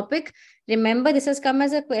this topic. Remember, this has come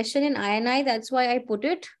as a question in INI. That's why I put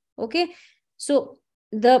it. Okay. So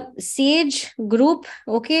the SAGE group,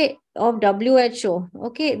 okay, of WHO,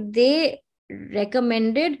 okay, they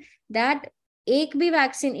recommended that एक भी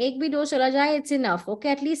vaccine, एक भी dose चला जाए, it's enough. Okay,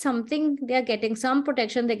 at least something they are getting, some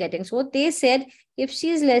protection they're getting. So they said if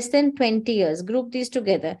she is less than 20 years, group these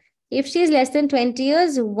together. If she is less than 20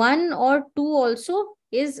 years, 1 or 2 also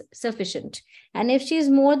is sufficient. And if she is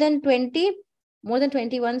more than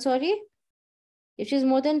 21, sorry, if she is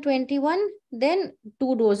more than 21, then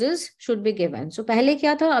 2 doses should be given. So पहले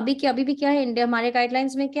क्या था, अभी भी क्या है, India हमारे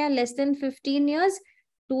guidelines में क्या है, less than 15 years,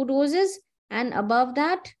 2 doses, and above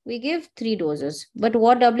that we give 3 doses. But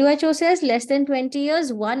what WHO says, less than 20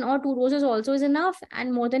 years, 1 or 2 doses also is enough,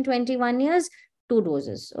 and more than 21 years, 2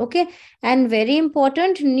 doses. Okay. And very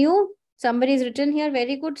important, new, somebody is written here,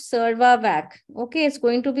 very good, Cervavac. Okay, it's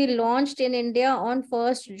going to be launched in India on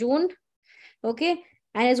 1st June. Okay.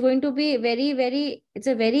 And it's going to be it's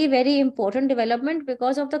a very, very important development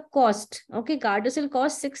because of the cost. Okay, Gardasil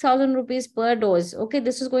costs 6,000 rupees per dose. Okay,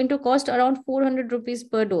 this is going to cost around 400 rupees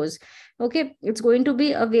per dose. Okay, it's going to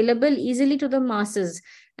be available easily to the masses.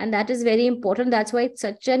 And that is very important. That's why it's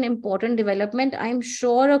such an important development. I'm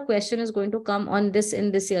sure a question is going to come on this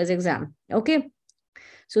in this year's exam. Okay,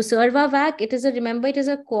 so Cervavac, remember, it is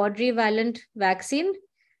a quadrivalent vaccine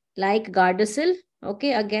like Gardasil.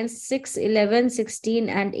 Okay, against 6, 11, 16,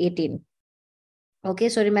 and 18. Okay,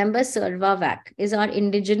 so remember, Servavac is our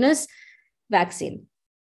indigenous vaccine.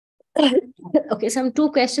 Okay, some 2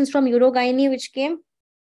 questions from Urogyne which came.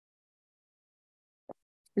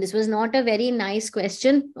 This was not a very nice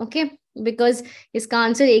question, okay, because इसका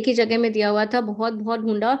answer एक ही जगह में दिया हुआ था, बहुत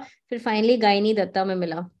ढूंढा, फिर finally Gynae दत्ता में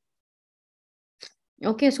मिला.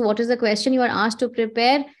 Okay, so what is the question? You are asked to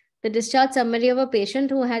prepare the discharge summary of a patient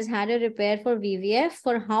who has had a repair for VVF.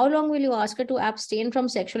 For how long will you ask her to abstain from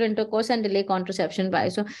sexual intercourse and delay contraception by?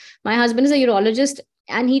 So my husband is a urologist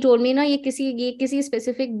and he told me na ye kisi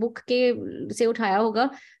specific book ke se uthaya hoga,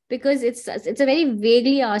 because it's a very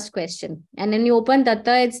vaguely asked question. And then you open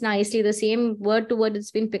Datta, it's nicely the same word to word,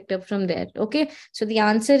 it's been picked up from there. Okay, so the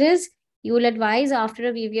answer is you will advise after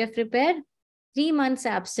a VVF repair 3 months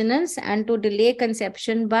abstinence and to delay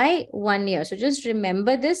conception by 1 year. So just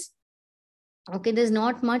remember this. Okay, there's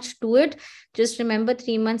not much to it. Just remember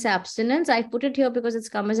 3 months abstinence. I put it here because it's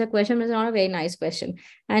come as a question, but it's not a very nice question.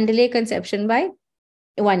 And delay conception by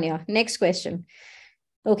 1 year. Next question.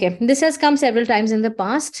 Okay, this has come several times in the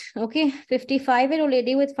past. Okay, 55-year-old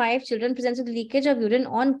lady with 5 children presents with leakage of urine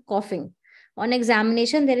on coughing. On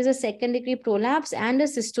examination, there is a second-degree prolapse and a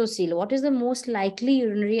cystocele. What is the most likely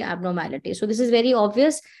urinary abnormality? So this is very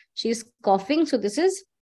obvious. She's coughing. So this is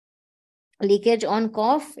leakage on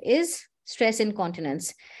cough is stress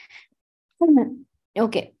incontinence.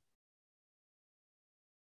 Okay.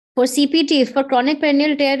 For CPT, for chronic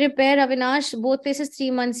perennial tear repair, Avinash, both places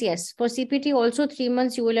 3 months, yes. For CPT, also 3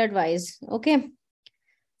 months you will advise. Okay.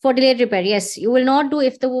 For delayed repair, yes. You will not do,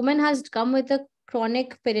 if the woman has come with a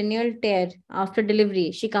chronic perennial tear after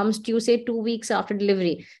delivery, she comes to you, say 2 weeks after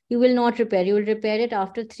delivery, you will not repair. You will repair it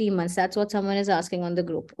after 3 months. That's what someone is asking on the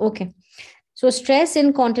group. Okay. So stress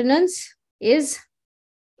incontinence is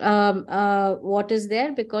what is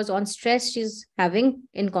there, because on stress she's having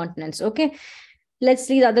incontinence. Okay. Let's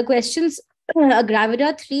see the other questions. A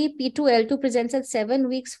gravida 3 P2L2 presents at 7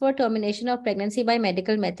 weeks for termination of pregnancy by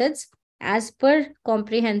medical methods. As per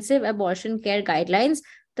comprehensive abortion care guidelines,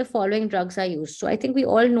 the following drugs are used. So I think we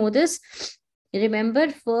all know this. Remember,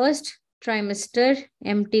 first trimester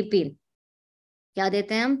MTP. Kya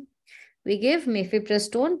dete hain hum? We give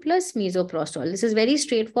mifepristone plus misoprostol. This is very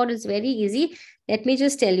straightforward. It's very easy. Let me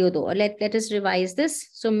just tell you though. Let us revise this.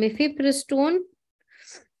 So mifepristone,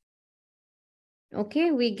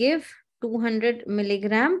 okay, we give 200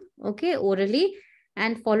 milligram, okay, orally,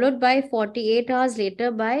 and followed by 48 hours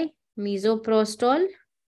later by misoprostol.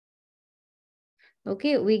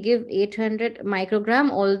 Okay, we give 800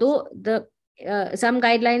 microgram, although the some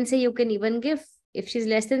guidelines say you can even give, if she's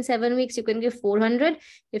less than 7 weeks, you can give 400.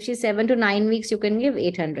 If she's 7 to 9 weeks, you can give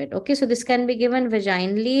 800. Okay, so this can be given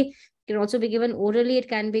vaginally. It can also be given orally. It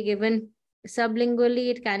can be given sublingually.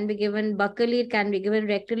 It can be given buccally. It can be given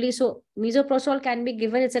rectally. So misoprostol can be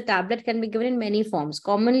given. It's a tablet, can be given in many forms.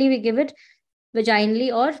 Commonly, we give it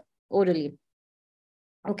vaginally or orally.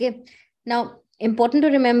 Okay. Now, important to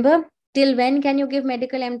remember, till when can you give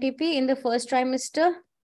medical MTP? In the first trimester,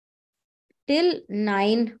 till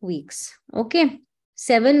 9 weeks. Okay.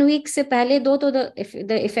 7 weeks se pehle do, to the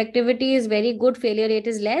effectivity is very good, failure rate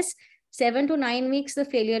is less. 7 to 9 weeks, the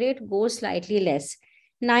failure rate goes slightly less.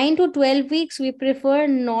 9 to 12 weeks, we prefer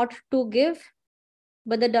not to give,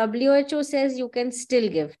 but the WHO says you can still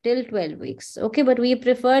give till 12 weeks. Okay, but we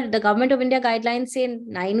prefer, the Government of India guidelines say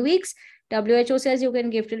 9 weeks. WHO says you can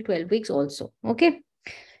give till 12 weeks also. Okay.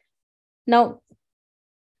 Now,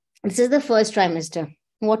 this is the first trimester.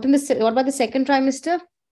 What about the second trimester?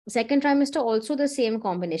 Second trimester, also the same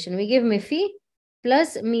combination. We give Mifi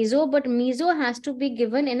plus meso, but meso has to be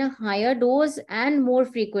given in a higher dose and more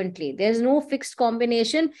frequently. There's no fixed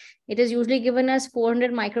combination. It is usually given as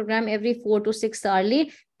 400 microgram every 4 to 6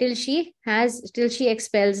 hourly till she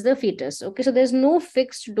expels the fetus. Okay, so there's no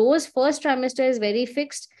fixed dose. First trimester is very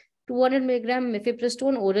fixed. 200 milligram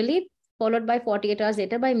mifepristone orally, followed by 48 hours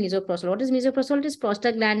later by misoprostol. What is misoprostol? It is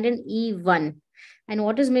prostaglandin E1. And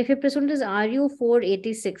what is mifepristone? It is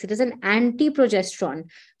RU486. It is an anti-progesterone.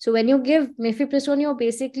 So when you give mifepristone,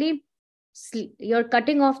 you're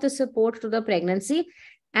cutting off the support to the pregnancy,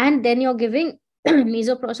 and then you're giving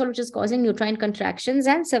misoprostol, which is causing uterine contractions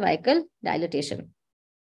and cervical dilatation.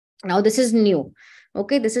 Now, this is new.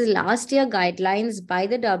 Okay, this is last year guidelines by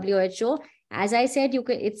the WHO. As I said,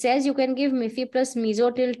 it says you can give Mifi plus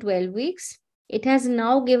Meso till 12 weeks. It has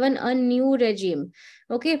now given a new regime.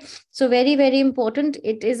 Okay, so very, very important.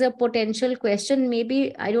 It is a potential question.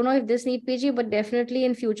 Maybe, I don't know if this NEET PG, but definitely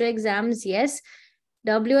in future exams, yes.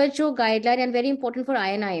 WHO guideline and very important for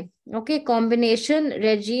INI. Okay, combination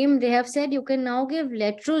regime, they have said you can now give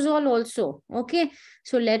letrozole also. Okay,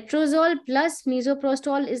 so letrozole plus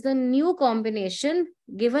misoprostol is the new combination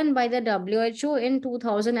given by the WHO in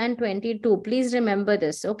 2022. Please remember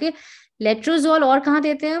this. Okay, letrozole और कहाँ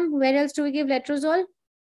देते हैं हम? Where else do we give letrozole?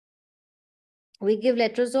 We give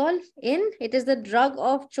letrozole in, it is the drug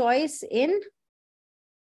of choice in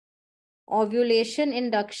ovulation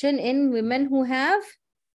induction in women who have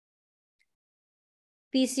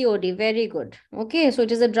PCOD. Very good. Okay, so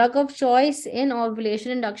it is a drug of choice in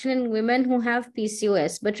ovulation induction in women who have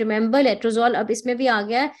PCOS. But remember, letrozole, अब इसमें भी आ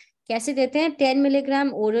गया, कैसे देते हैं? 10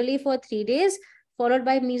 milligram orally for 3 days, followed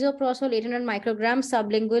by misoprostol 800 micrograms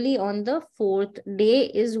sublingually on the 4th day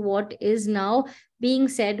is what is now being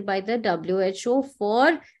said by the WHO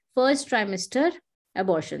for first trimester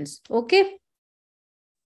abortions. Okay,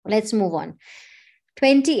 let's move on.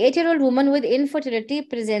 28-year-old woman with infertility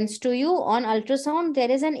presents to you. On ultrasound, there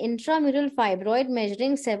is an intramural fibroid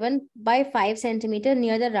measuring 7 by 5 centimeter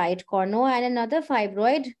near the right cornua and another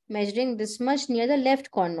fibroid measuring this much near the left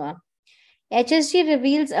cornua. HSG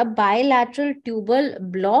reveals a bilateral tubal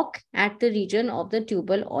block at the region of the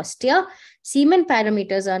tubal ostia. Semen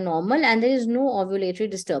parameters are normal and there is no ovulatory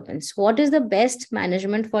disturbance. What is the best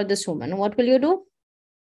management for this woman? What will you do?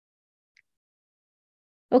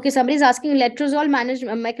 Okay, somebody is asking letrozole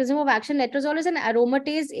mechanism of action. Letrozole is an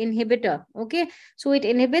aromatase inhibitor. Okay, so it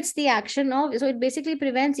inhibits the action of, so it basically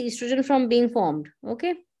prevents estrogen from being formed.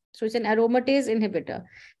 Okay, so it's an aromatase inhibitor.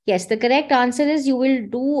 Yes, the correct answer is you will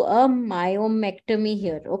do a myomectomy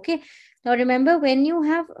here. Okay, now remember, when you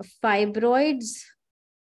have fibroids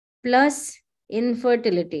plus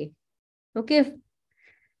infertility, okay,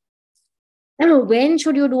 when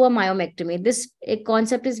should you do a myomectomy? This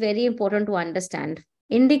concept is very important to understand.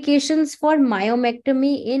 Indications for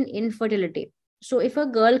myomectomy in infertility. So if a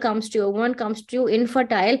girl comes to you, a woman comes to you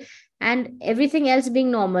infertile and everything else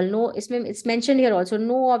being normal, no, it's mentioned here also,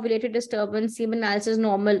 no ovulated disturbance, semen analysis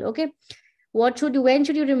normal, okay, when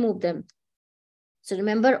should you remove them? So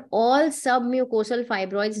remember, all submucosal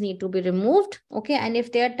fibroids need to be removed, okay, and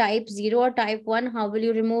if they are type 0 or type 1, how will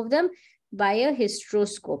you remove them? By a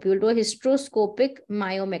hysteroscope. You will do a hysteroscopic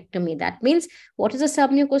myomectomy. That means, what is a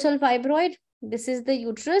submucosal fibroid? This is the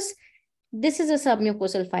uterus. This is a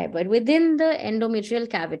submucosal fibroid within the endometrial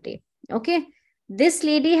cavity. Okay. This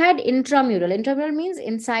lady had intramural. Intramural means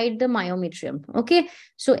inside the myometrium. Okay.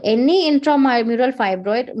 So any intramural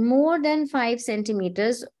fibroid more than 5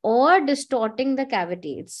 centimeters or distorting the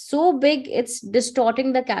cavity. It's so big, it's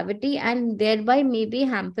distorting the cavity and thereby maybe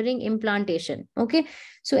hampering implantation. Okay.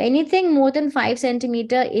 So anything more than 5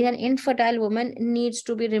 centimeter in an infertile woman needs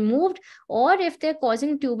to be removed, or if they're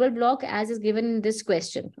causing tubal block as is given in this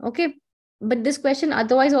question. Okay. But this question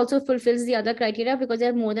otherwise also fulfills the other criteria because they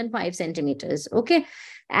are more than 5 centimeters. Okay.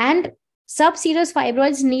 And subserous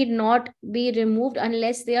fibroids need not be removed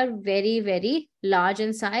unless they are very, very large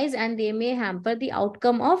in size and they may hamper the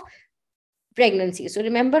outcome of pregnancy. So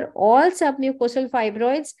remember, all submucosal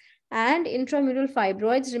fibroids and intramural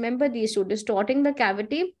fibroids, remember these two, distorting the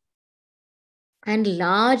cavity and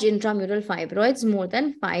large intramural fibroids more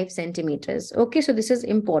than 5 centimeters. Okay, so this is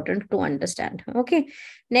important to understand. Okay,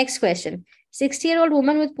 next question. 60-year-old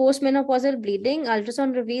woman with postmenopausal bleeding,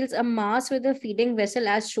 ultrasound reveals a mass with a feeding vessel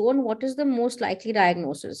as shown. What is the most likely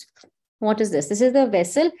diagnosis? What is this? This is the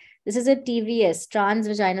vessel. This is a TVS,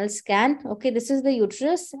 transvaginal scan. Okay, this is the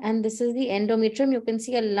uterus and this is the endometrium. You can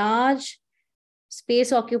see a large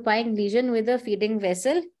space occupying lesion with a feeding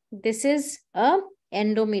vessel. This is a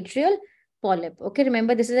endometrial polyp. Okay,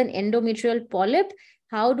 remember this is an endometrial polyp.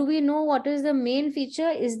 How do we know what is the main feature?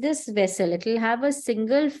 Is this vessel. It will have a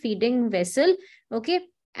single feeding vessel. Okay,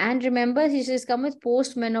 and remember this is come with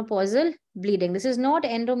postmenopausal bleeding. This is not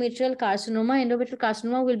endometrial carcinoma. Endometrial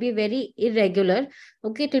carcinoma will be very irregular.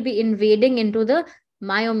 Okay, it will be invading into the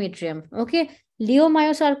myometrium. Okay,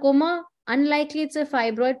 leiomyosarcoma, unlikely it's a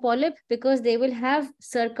fibroid polyp because they will have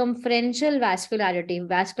circumferential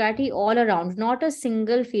vascularity all around, not a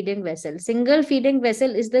single feeding vessel. Single feeding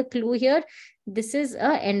vessel is the clue here. This is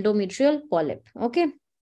a endometrial polyp. Okay.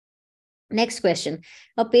 Next question.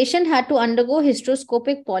 A patient had to undergo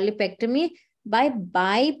hysteroscopic polypectomy by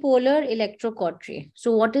bipolar electrocautery.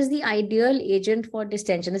 So what is the ideal agent for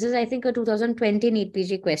distension? This is, I think, a 2020 NEET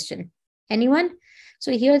PG question. Anyone?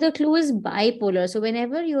 So here the clue is bipolar. So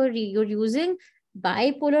whenever you're using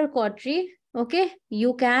bipolar cautery, okay,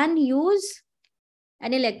 you can use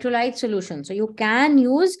an electrolyte solution. So you can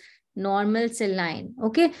use normal saline.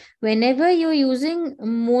 Okay, whenever you're using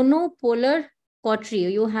monopolar cautery,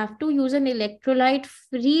 you have to use an electrolyte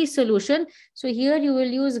free solution. So here you will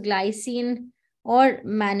use glycine or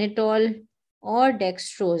mannitol or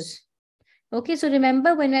dextrose. Okay, so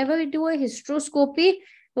remember, whenever we do a hysteroscopy,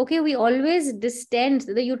 okay, we always distend.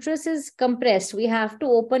 The uterus is compressed. We have to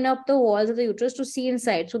open up the walls of the uterus to see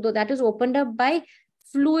inside. So that is opened up by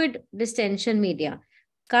fluid distension media.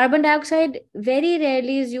 Carbon dioxide very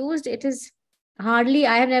rarely is used. It is hardly,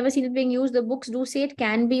 I have never seen it being used. The books do say it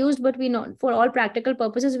can be used, but we not, for all practical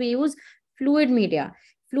purposes, we use fluid media.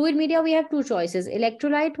 Fluid media, we have two choices: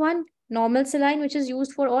 electrolyte one, normal saline, which is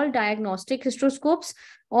used for all diagnostic hysteroscopes,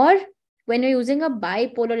 or when you're using a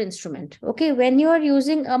bipolar instrument. Okay, when you are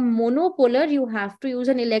using a monopolar, you have to use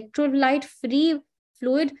an electrolyte free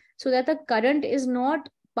fluid so that the current is not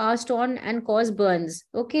passed on and cause burns.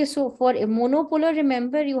 Okay, so for a monopolar,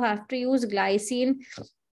 remember, you have to use glycine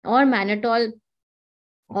or mannitol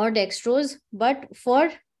or dextrose, but for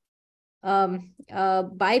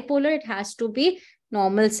bipolar, it has to be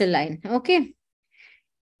normal saline. Okay.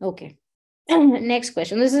 Next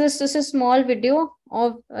question. This is just a small video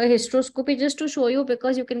of a hysteroscopy just to show you,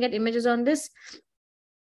 because you can get images on this.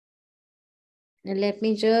 And let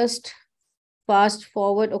me just fast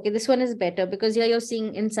forward. Okay, this one is better because here you're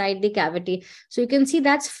seeing inside the cavity. So you can see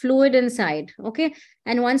that's fluid inside. Okay,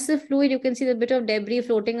 and once the fluid, you can see the bit of debris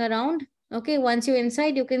floating around. Okay, once you're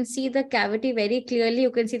inside, you can see the cavity very clearly.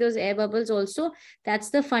 You can see those air bubbles also. That's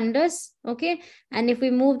the fundus. Okay, and if we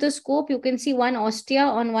move the scope, you can see one ostia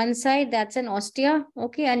on one side. That's an ostia.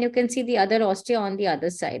 Okay, and you can see the other ostia on the other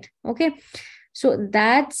side. Okay, so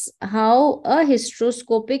that's how a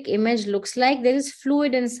hysteroscopic image looks like. There is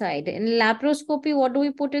fluid inside. In laparoscopy, what do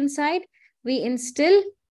we put inside? We instill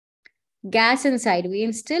gas inside. We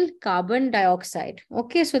instill carbon dioxide.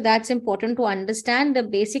 Okay, so that's important to understand. The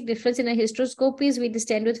basic difference in a hysteroscopy is we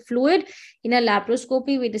distend with fluid. In a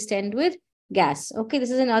laparoscopy, we distend with gas. Okay,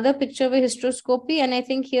 this is another picture of a hysteroscopy. And I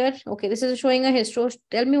think here, okay, this is showing a hysteroscopy.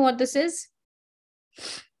 Tell me what this is.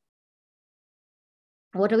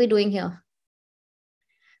 What are we doing here?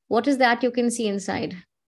 What is that you can see inside?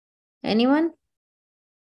 Anyone?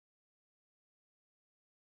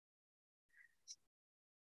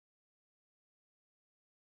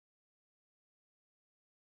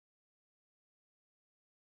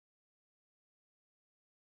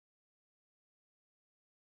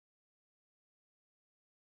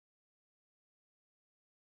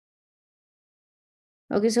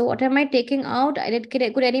 Okay, so what am I taking out?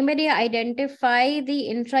 Could anybody identify the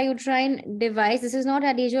intrauterine device? This is not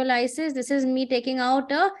adhesiolysis. This is me taking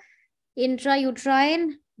out a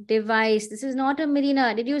intrauterine device. This is not a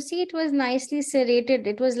Mirena. Did you see? It was nicely serrated.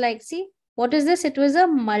 It was like, see, what is this? It was a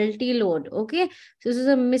multi-load. Okay, so this is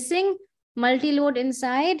a missing multi-load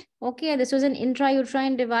inside. Okay, this was an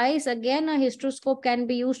intrauterine device. Again, a hysteroscope can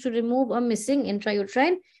be used to remove a missing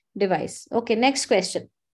intrauterine device. Okay, next question.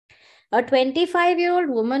 A 25-year-old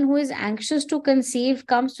woman who is anxious to conceive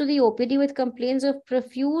comes to the OPD with complaints of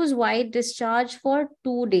profuse white discharge for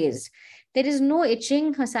 2 days. There is no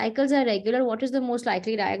itching. Her cycles are regular. What is the most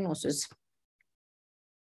likely diagnosis?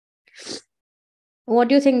 What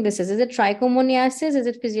do you think this is? Is it trichomoniasis? Is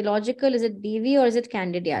it physiological? Is it BV, or is it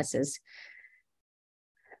candidiasis?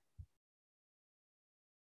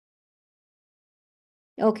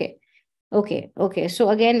 Okay. Okay. So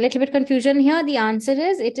again, a little bit confusion here. The answer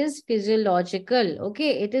is it is physiological.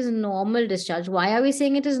 Okay. It is normal discharge. Why are we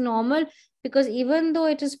saying it is normal? Because even though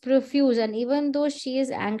it is profuse and even though she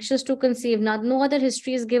is anxious to conceive, no other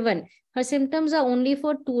history is given. Her symptoms are only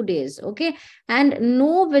for 2 days. Okay. And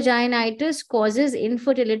no vaginitis causes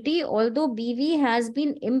infertility, although BV has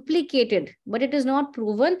been implicated, but it is not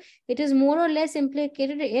proven. It is more or less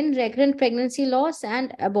implicated in recurrent pregnancy loss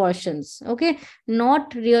and abortions. Okay,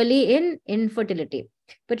 not really in infertility.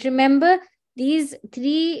 But remember, these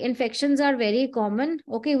 3 infections are very common.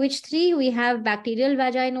 Okay, which 3? We have bacterial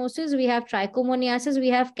vaginosis, we have trichomoniasis, we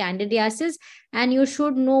have candidiasis, and you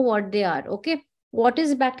should know what they are. Okay, what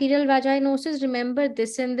is bacterial vaginosis? Remember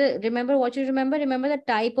this in the, remember what you remember? Remember the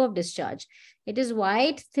type of discharge. It is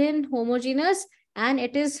white, thin, homogeneous, and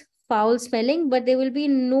it is foul smelling, but there will be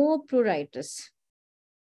no pruritus.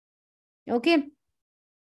 Okay,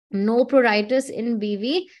 no pruritus in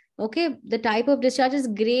BV. Okay, the type of discharge is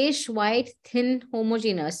grayish, white, thin,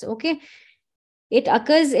 homogeneous. Okay, it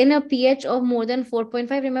occurs in a pH of more than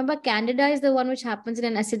 4.5. Remember, Candida is the one which happens in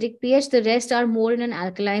an acidic pH. The rest are more in an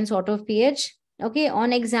alkaline sort of pH. Okay,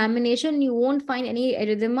 on examination, you won't find any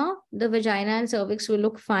erythema. The vagina and cervix will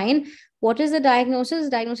look fine. What is the diagnosis?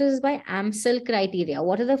 Diagnosis is by Amsel criteria.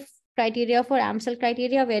 What are the criteria for Amsel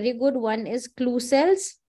criteria? Very good. One is clue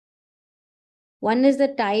cells. One is the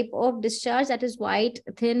type of discharge, that is white,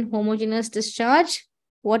 thin, homogeneous discharge.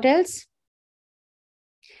 What else?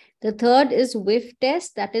 The third is whiff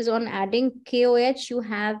test. That is on adding KOH, you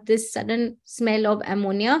have this sudden smell of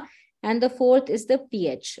ammonia. And the fourth is the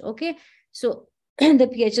pH. Okay. So the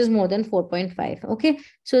pH is more than 4.5. Okay.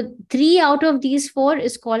 So 3 out of these 4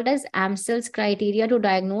 is called as Amsel's criteria to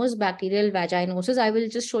diagnose bacterial vaginosis. I will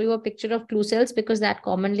just show you a picture of clue cells because that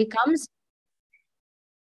commonly comes.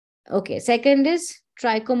 Okay. Second is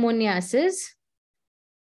trichomoniasis.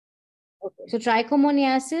 Okay. So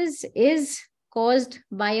trichomoniasis is caused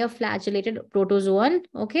by a flagellated protozoan,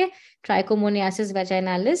 okay, Trichomoniasis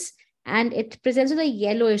vaginalis, and it presents with a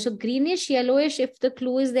yellowish, so greenish yellowish. If the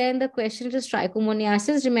clue is there in the question, it is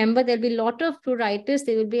trichomoniasis. Remember, there'll be a lot of pruritus.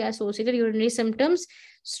 They will be associated urinary symptoms.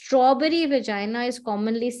 Strawberry vagina is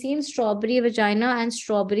commonly seen, strawberry vagina and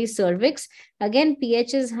strawberry cervix. Again,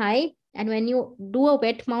 pH is high, and when you do a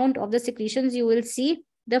wet mount of the secretions, you will see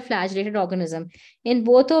the flagellated organism. In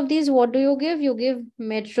both of these, what do you give? You give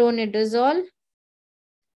metronidazole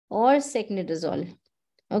or secnidazole,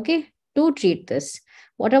 okay, to treat this.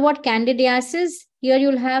 What about candidiasis? Here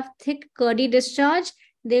you'll have thick curdy discharge.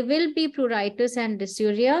 There will be pruritus and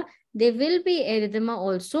dysuria. There will be erythema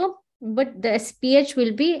also, but the pH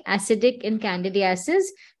will be acidic in candidiasis.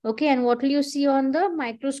 Okay, and what will you see on the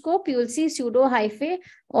microscope? You will see pseudohyphae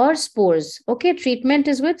or spores. Okay, treatment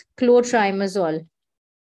is with clotrimazole.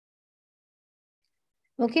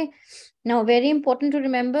 Okay, now very important to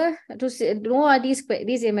remember to know are these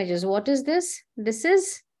images. What is this?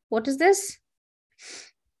 What is this?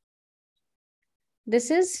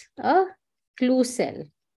 This is a clue cell.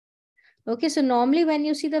 Okay, so normally when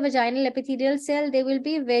you see the vaginal epithelial cell, they will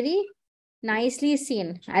be very nicely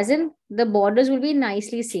seen, as in the borders will be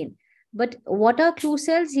nicely seen. But what are clue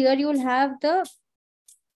cells? Here you will have the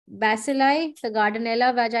bacilli, the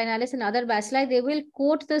Gardnerella vaginalis and other bacilli. They will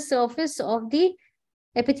coat the surface of the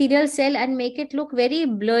epithelial cell and make it look very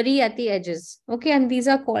blurry at the edges. Okay, and these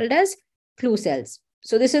are called as clue cells.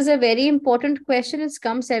 So this is a very important question. It's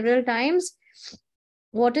come several times.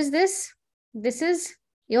 What is this? This is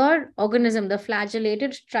your organism, the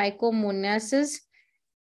flagellated Trichomoniasis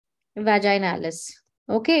vaginalis.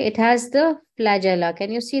 Okay, it has the flagella.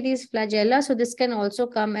 Can you see these flagella? So this can also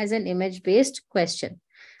come as an image-based question.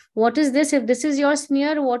 What is this? If this is your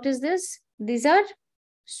smear, what is this? These are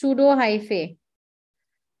pseudohyphae.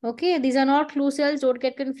 Okay, these are not clue cells. Don't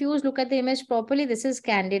get confused. Look at the image properly. This is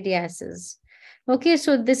candidiasis. Okay,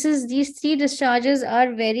 so these 3 discharges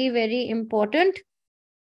are very, very important.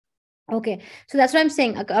 Okay, so that's what I'm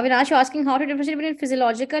saying. Avinash, you're asking how to differentiate between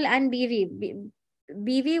physiological and BV.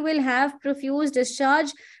 BV will have profuse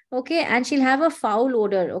discharge, okay, and she'll have a foul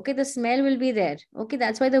odor, okay, the smell will be there, okay,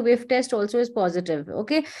 that's why the whiff test also is positive,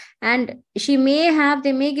 okay, and they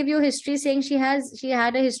may give you a history saying she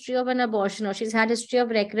had a history of an abortion or she's had history of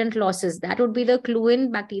recurrent losses. That would be the clue in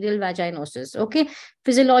bacterial vaginosis, okay.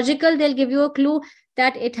 Physiological, they'll give you a clue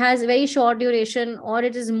that it has very short duration or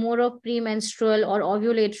it is more of premenstrual or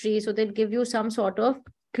ovulatory, so they'll give you some sort of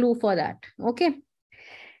clue for that, okay.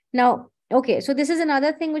 Now, okay, so this is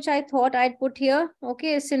another thing which I thought I'd put here.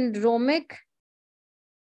 Okay, syndromic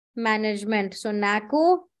management. So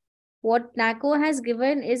NACO, what NACO has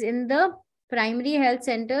given is in the primary health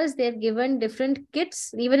centers, they've given different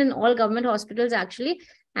kits, even in all government hospitals actually,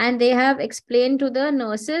 and they have explained to the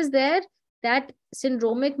nurses there that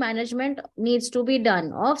syndromic management needs to be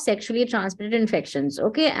done of sexually transmitted infections.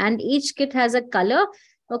 Okay, and each kit has a color.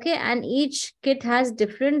 Okay, and each kit has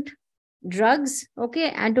different drugs,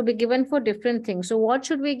 okay, and to be given for different things. So what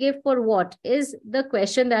should we give for what is the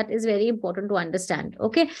question that is very important to understand.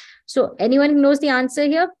 Okay, so anyone knows the answer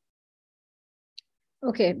here?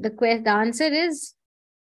 Okay, the answer is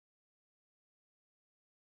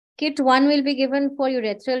kit 1 will be given for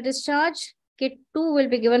urethral discharge, kit 2 will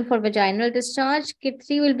be given for vaginal discharge, kit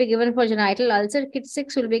 3 will be given for genital ulcer, kit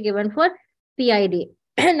 6 will be given for PID.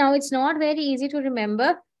 Now it's not very easy to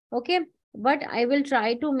remember, okay, but I will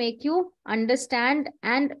try to make you understand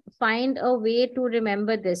and find a way to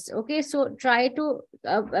remember this. Okay, so try to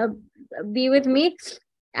be with me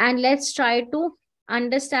and let's try to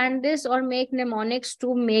understand this or make mnemonics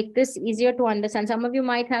to make this easier to understand. Some of you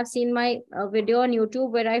might have seen my video on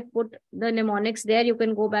YouTube where I put the mnemonics there. You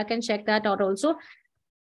can go back and check that out also.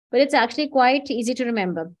 But it's actually quite easy to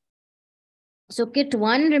remember. So kit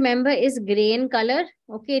 1, remember, is gray in color.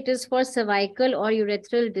 Okay, it is for cervical or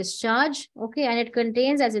urethral discharge. Okay, and it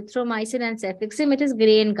contains azithromycin and cefixime. It is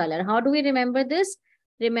gray in color. How do we remember this?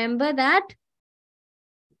 Remember that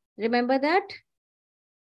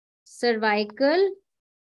cervical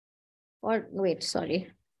or wait, sorry.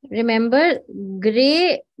 Remember,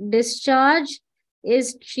 gray discharge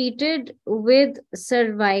is treated with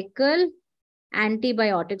cervical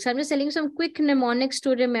antibiotics. I'm just telling you some quick mnemonics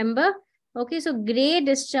to remember. Okay, so gray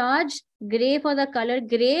discharge, gray for the color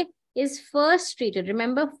gray is first treated.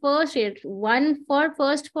 Remember, first treated.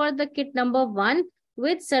 First for the kit number 1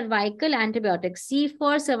 with cervical antibiotics. C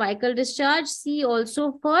for cervical discharge. C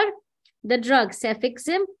also for the drug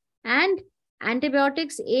cefixime, and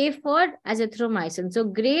antibiotics A for azithromycin. So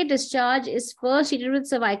gray discharge is first treated with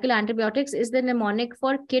cervical antibiotics is the mnemonic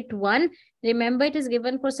for kit 1. Remember, it is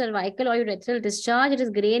given for cervical or urethral discharge. It is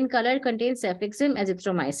gray in color, contains cefixime,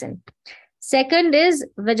 azithromycin. Second is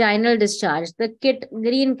vaginal discharge. The kit,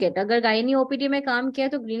 green kit. Agar gynae OPD mein kaam kiya,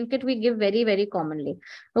 to green kit we give very, very commonly.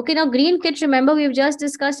 Okay, now green kit, remember we've just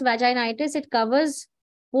discussed vaginitis. It covers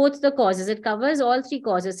both the causes. It covers all 3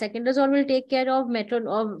 causes. Secondazole will take care of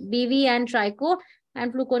BV and tricho,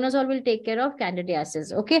 and fluconazole will take care of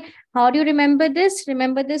candidiasis. Okay, how do you remember this?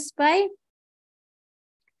 Remember this by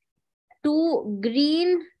 2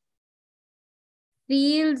 green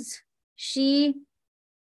fields she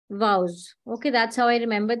vows. Okay, that's how I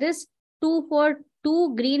remember this.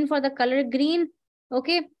 2 green for the color green.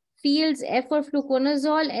 Okay, fields F for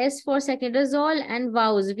fluconazole, S for secondazole, and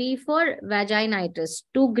vows V for vaginitis.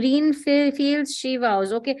 2 green fields she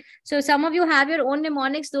vows. Okay, so some of you have your own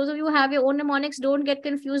mnemonics. Those of you who have your own mnemonics, don't get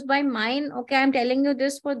confused by mine. Okay, I'm telling you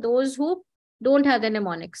this for those who don't have the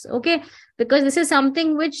mnemonics. Okay, because this is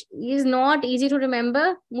something which is not easy to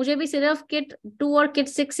remember. मुझे भी सिर्फ kit 2 और kit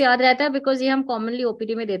 6 याद रहता है because ये हम commonly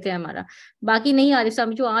OPD में देते हैं हमारा. बाकी नहीं याद. If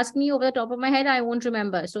some you ask me over the top of my head, I won't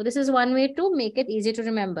remember. So this is one way to make it easy to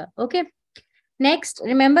remember. Okay. Next,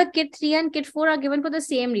 remember kit 3 and kit 4 are given for the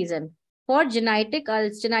same reason. For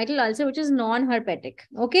genital ulcer, which is non-herpetic.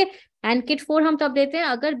 Okay. And kit 4 हम तब देते हैं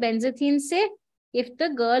अगर benzathine से, if the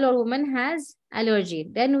girl or woman has allergy,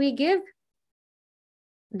 then we give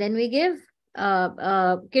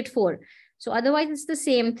kit 4. So otherwise it's the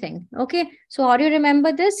same thing. Okay, so how do you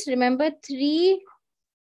remember this? Remember 3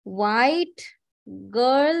 white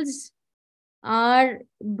girls are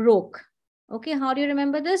broke. Okay, how do you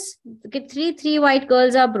remember this? Kit 3 white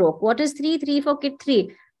girls are broke. What is 3 for kit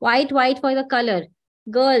 3? White for the color.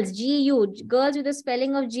 Girls, GU, girls with the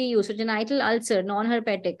spelling of GU. So genital ulcer,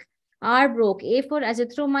 non-herpetic. R broke. A for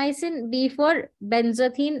azithromycin, B for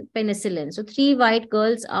benzathine penicillin. So 3 white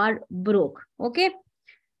girls are broke. Okay.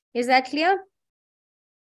 Is that clear?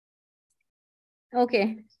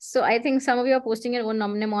 Okay. So I think some of you are posting your own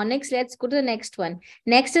mnemonics. Let's go to the next one.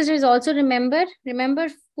 Next is also remember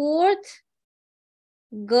 4th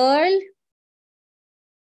girl.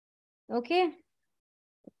 Okay.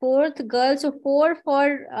 4th girl. So 4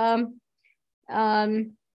 for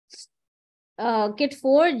kit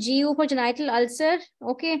 4, GU for genital ulcer.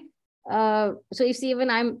 Okay. So you see, even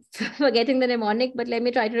I'm forgetting the mnemonic, but let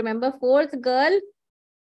me try to remember. 4th girl,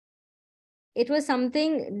 it was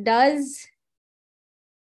something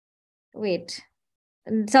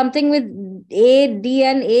something with A, D,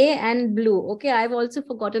 and A and blue. Okay, I've also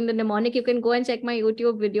forgotten the mnemonic. You can go and check my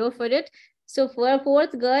YouTube video for it. So for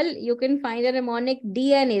 4th girl, you can find a mnemonic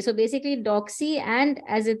D and A. So basically doxy and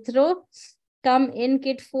azithro come in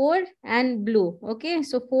kit 4 and blue. Okay,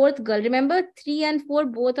 so 4th girl, remember 3 and 4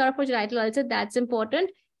 both are for genital ulcer. That's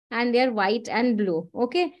important, and they're white and blue.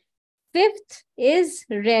 Okay, 5th is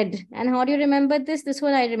red. And how do you remember this? This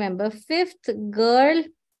one I remember. 5th girl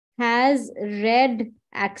has red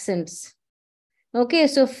accents. Okay,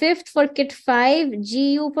 so 5th for kit 5,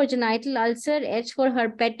 GU for genital ulcer, H for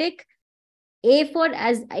herpetic, A for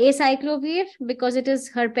as acyclovir because it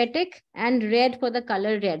is herpetic, and red for the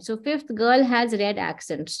color red. So 5th girl has red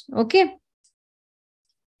accents. Okay.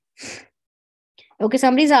 Okay,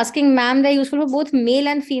 somebody is asking, ma'am, they're useful for both male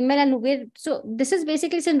and female, and so this is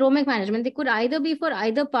basically syndromic management. They could either be for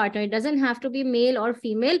either partner. It doesn't have to be male or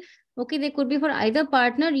female. Okay, they could be for either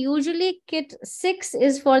partner. Usually kit 6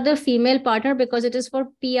 is for the female partner because it is for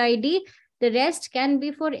PID. The rest can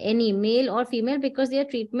be for any male or female because they are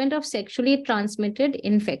treatment of sexually transmitted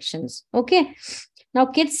infections. Okay. Now,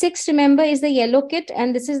 kit 6, remember, is the yellow kit,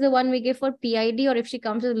 and this is the one we give for PID, or if she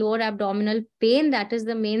comes with lower abdominal pain, that is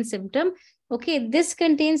the main symptom. Okay, this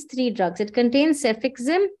contains 3 drugs. It contains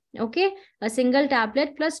cefixime, okay, a single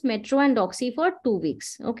tablet plus metro and doxy for 2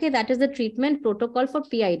 weeks. Okay, that is the treatment protocol for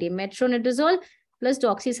PID. Metronidazole plus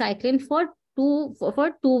doxycycline for 2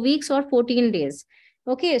 weeks or 14 days.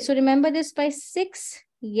 Okay, so remember this by 6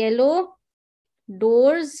 yellow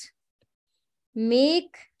doors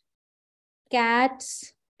make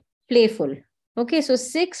cats playful. Okay, so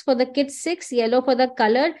 6 for the kit 6, yellow for the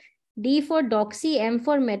color, D for doxy, M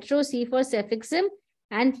for metro, C for cefixime,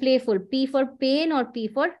 and playful, P for pain or P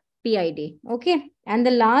for PID. Okay, and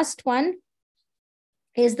the last one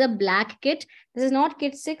is the black kit. This is not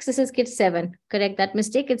kit 6, this is kit 7. Correct that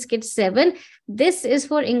mistake, it's kit 7. This is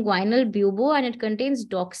for inguinal bubo and it contains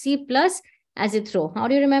doxy plus azithro. How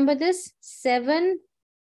do you remember this? 7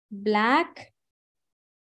 black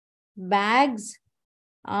bags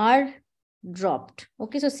are dropped.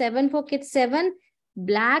 Okay, so 7 for kit 7,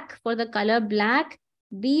 black for the color black,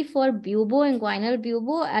 B for bubo, inguinal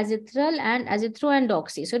bubo, azithral and azithro and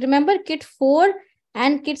doxy. So remember, kit 4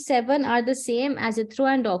 and kit 7 are the same,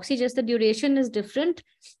 azithro and doxy, just the duration is different.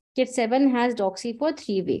 Kit 7 has doxy for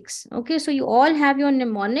 3 weeks. Okay, so you all have your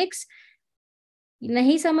mnemonics.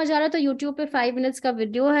 नहीं समझ आ रहा तो YouTube पे 5 minutes का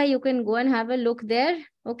video है, you can go and have a look there.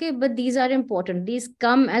 Okay, but these are important. These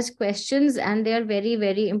come as questions and they are very,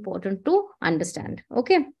 very important to understand.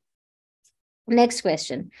 Okay. Next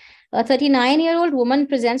question. A 39-year-old woman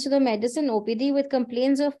presents to the medicine OPD with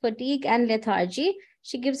complaints of fatigue and lethargy.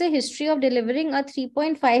 She gives a history of delivering a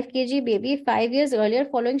 3.5 kg baby 5 years earlier,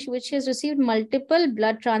 following which she has received multiple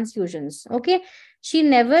blood transfusions. Okay. She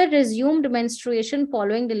never resumed menstruation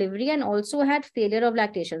following delivery and also had failure of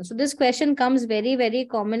lactation. So this question comes very, very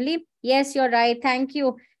commonly. Yes, you're right. Thank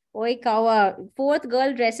you. Oi kawa. 4th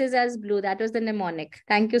girl dresses as blue. That was the mnemonic.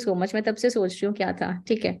 Thank you so much. मैं तब से सोच रही हूँ क्या था.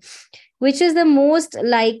 ठीक है. Which is the most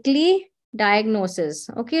likely diagnosis?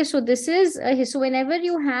 Okay, so this is so whenever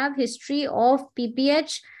you have history of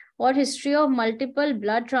PPH or history of multiple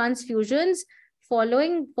blood transfusions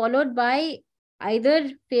followed by either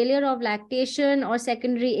failure of lactation or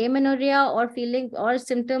secondary amenorrhea or feeling or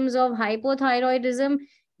symptoms of hypothyroidism,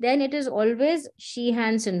 then it is always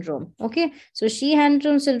Sheehan syndrome. Okay, so Sheehan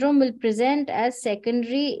syndrome will present as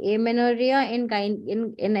secondary amenorrhea in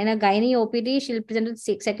a gynae OPD. She'll present with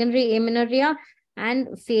secondary amenorrhea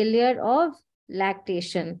and failure of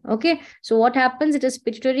lactation. Okay, so what happens? It is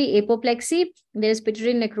pituitary apoplexy. There is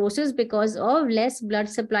pituitary necrosis because of less blood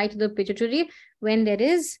supply to the pituitary when there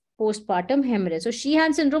is postpartum hemorrhage. So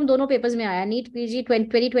Sheehan syndrome दोनों papers में आया, NEET PG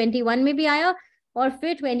 2021 में भी आया और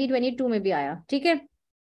फिर 2022 में भी आया. ठीक है.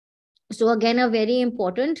 So again, a very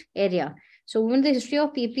important area. So women, the history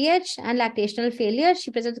of PPH and lactational failure,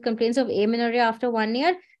 she presents complaints of amenorrhea after 1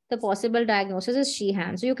 year. The possible diagnosis is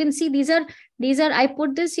Sheehan. So you can see these are, I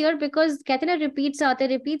put this here because कहते हैं repeats आते,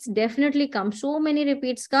 repeats definitely come. So many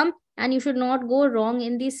repeats come and you should not go wrong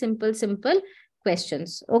in these simple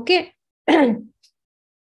questions. Okay.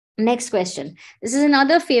 Next question. This is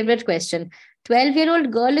another favorite question.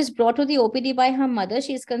 12-year-old girl is brought to the OPD by her mother.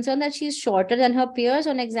 She is concerned that she is shorter than her peers.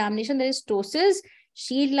 On examination, there is ptosis,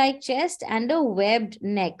 shield-like chest, and a webbed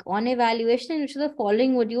neck. On evaluation, which of the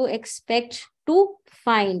following would you expect to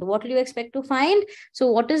find? What will you expect to find?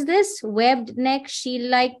 So what is this? Webbed neck,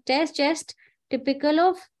 shield-like chest, typical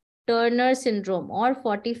of Turner syndrome or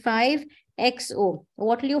 45XO.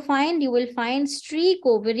 What will you find? You will find streak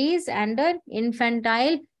ovaries and an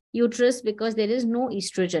infantile uterus because there is no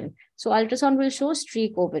estrogen. So ultrasound will show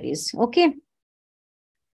streak ovaries. Okay.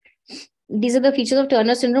 These are the features of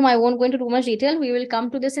Turner syndrome. I won't go into too much detail. We will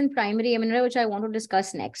come to this in primary amenorrhea, which I want to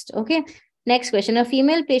discuss next. Okay. Next question. A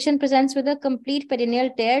female patient presents with a complete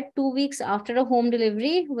perineal tear 2 weeks after a home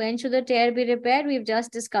delivery. When should the tear be repaired? We've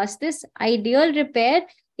just discussed this. Ideal repair.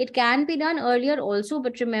 It can be done earlier also,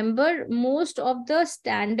 but remember, most of the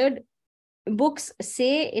standard books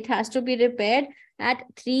say it has to be repaired at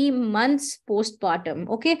 3 months postpartum.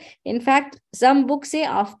 Okay. In fact, some books say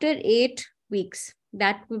after 8 weeks.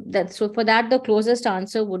 So for that, the closest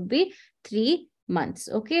answer would be 3 months.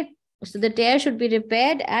 Okay. So the tear should be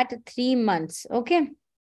repaired at 3 months. Okay.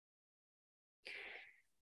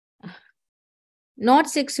 Not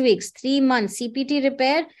 6 weeks, 3 months. CPT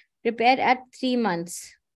repaired at 3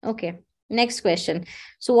 months. Okay. Next question.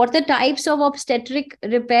 So what are the types of obstetric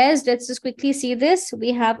repairs? Let's just quickly see this.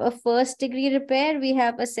 We have a 1st degree repair, we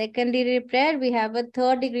have a 2nd degree repair, we have a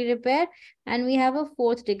 3rd degree repair, and we have a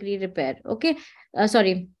 4th degree repair. Okay. A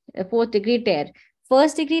 4th degree tear.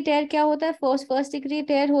 1st degree tear क्या होता है? First degree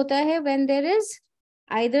tear होता है when there is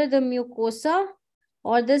either the mucosa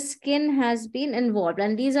or the skin has been involved.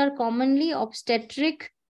 And these are commonly obstetric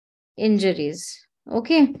injuries.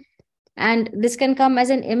 Okay. And this can come as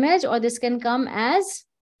an image or this can come as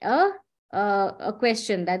a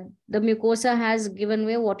question that the mucosa has given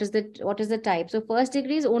way. What is the type? So 1st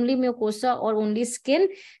degree is only mucosa or only skin.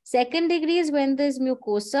 2nd degree is when there's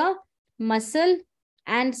mucosa, muscle,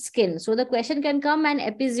 and skin. So the question can come, an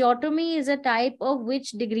episiotomy is a type of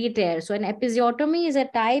which degree tear? So an episiotomy is a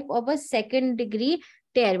type of a 2nd degree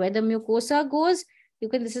tear where the mucosa goes.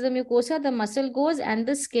 This is the mucosa, the muscle goes, and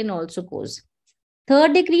the skin also goes.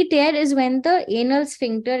 3rd degree tear is when the anal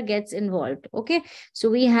sphincter gets involved. Okay. So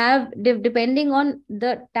we have, depending on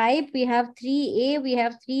the type, we have 3A, we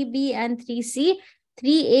have 3B, and 3C.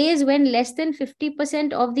 3A is when less than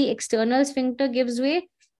 50% of the external sphincter gives way.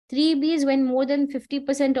 3B is when more than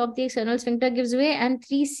 50% of the external sphincter gives way. And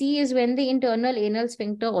 3C is when the internal anal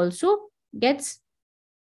sphincter also gets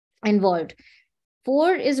involved.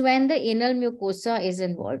 4 is when the anal mucosa is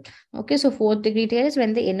involved. Okay, so 4th degree tear is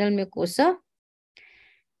when the anal mucosa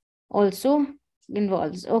also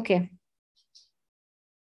involves. Okay.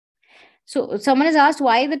 So someone has asked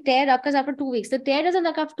why the tear occurs after 2 weeks. The tear doesn't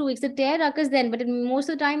occur after 2 weeks. The tear occurs then, but most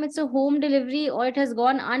of the time it's a home delivery or it has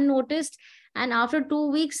gone unnoticed. And after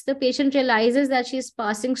 2 weeks, the patient realizes that she's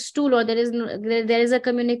passing stool, or there is a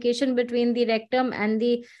communication between the rectum and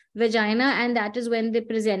the vagina, and that is when they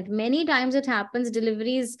present. Many times it happens,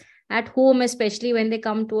 deliveries at home, especially when they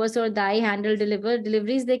come to us, or dye handle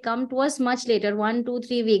deliveries, they come to us much later, 1, 2,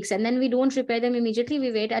 3 weeks, and then we don't repair them immediately.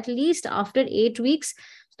 We wait at least after 8 weeks.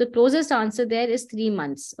 The closest answer there is 3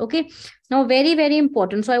 months. Okay. Now, very, very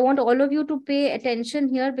important. So I want all of you to pay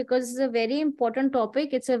attention here, because it's a very important topic.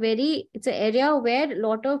 It's an area where a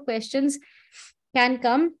lot of questions can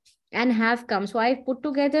come and have come. So I've put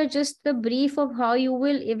together just the brief of how you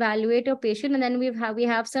will evaluate a patient. And then we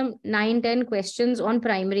have some 9-10 questions on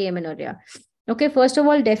primary amenorrhea. Okay. First of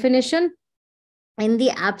all, definition. In the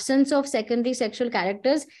absence of secondary sexual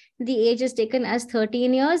characters, the age is taken as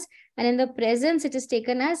 13 years. And in the presence, it is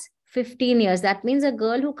taken as 15 years. That means a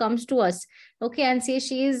girl who comes to us, okay, and say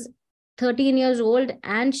she is 13 years old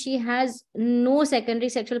and she has no secondary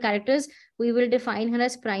sexual characters, we will define her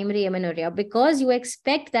as primary amenorrhea, because you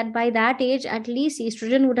expect that by that age, at least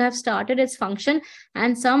estrogen would have started its function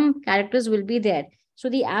and some characters will be there. So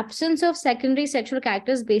the absence of secondary sexual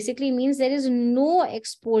characters basically means there is no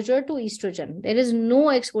exposure to estrogen. There is no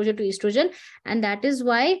exposure to estrogen. And that is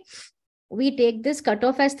why we take this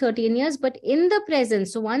cutoff as 13 years. But in the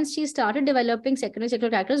presence, so once she started developing secondary sexual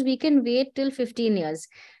characters, we can wait till 15 years.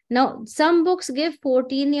 Now, some books give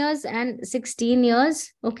 14 years and 16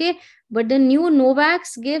 years, okay? But the new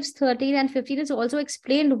Novax gives 13 and 15. It's also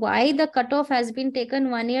explained why the cutoff has been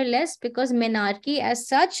taken 1 year less, because menarche as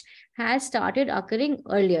such has started occurring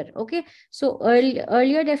earlier, okay? So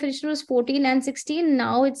earlier definition was 14 and 16.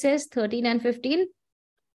 Now it says 13 and 15.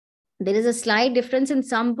 There is a slight difference in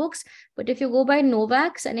some books, but if you go by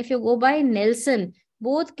Novax and if you go by Nelson,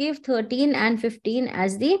 both give 13 and 15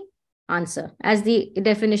 as the answer, as the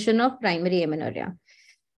definition of primary amenorrhea.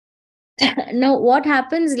 Now, what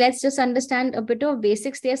happens? Let's just understand a bit of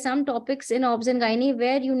basics. There are some topics in Obs and Gynae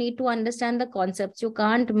where you need to understand the concepts. You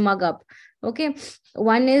can't mug up. Okay.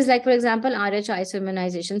 One is like, for example, RH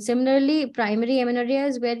isoimmunization. Similarly, primary amenorrhea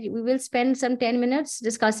is where we will spend some 10 minutes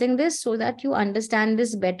discussing this so that you understand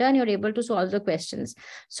this better and you're able to solve the questions.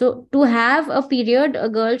 So to have a period, a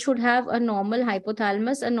girl should have a normal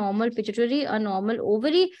hypothalamus, a normal pituitary, a normal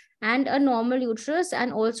ovary, and a normal uterus,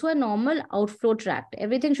 and also a normal outflow tract.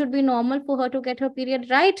 Everything should be normal for her to get her period,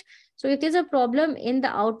 right? So if there's a problem in the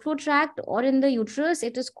outflow tract or in the uterus,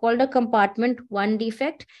 it is called a compartment 1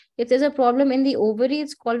 defect. If there's a problem in the ovary,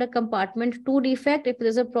 it's called a compartment 2 defect. If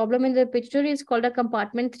there's a problem in the pituitary, it's called a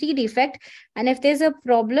compartment 3 defect. And if there's a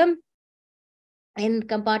problem in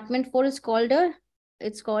compartment 4, it's called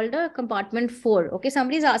a compartment 4. Okay,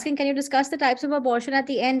 somebody's asking, can you discuss the types of abortion at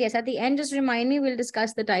the end? Yes, at the end, just remind me, we'll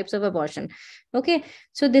discuss the types of abortion. Okay,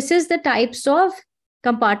 so this is the types of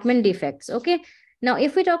compartment defects. Okay, now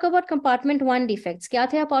if we talk about compartment 1 defects, kya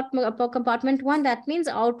the about compartment 1? That means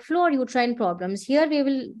outflow or uterine problems. Here we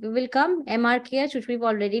will come MRKH, which we've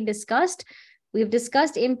already discussed. We've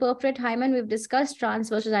discussed imperforate hymen, we've discussed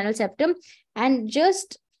transverse vaginal septum, and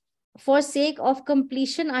just for sake of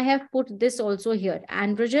completion, I have put this also here,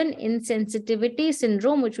 androgen insensitivity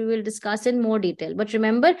syndrome, which we will discuss in more detail. But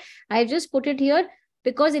remember, I just put it here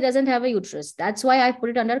because it doesn't have a uterus. That's why I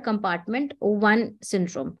put it under compartment 1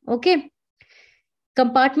 syndrome. Okay.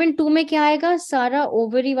 Compartment 2 में क्या आएगा? सारा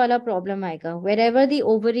ovary वाला problem आएगा. Wherever the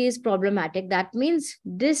ovary is problematic, that means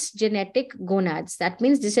dysgenetic gonads. That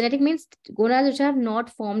means dysgenetic means gonads which have not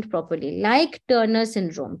formed properly, like Turner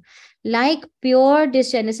syndrome, like pure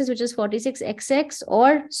dysgenesis, which is 46XX,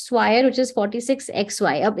 or Swire, which is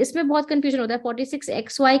 46XY. अब इसमें बहुत confusion होता है.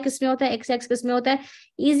 46XY किसमें होता है? XX किसमें होता है?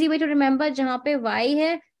 Easy way to remember, जहाँ पे Y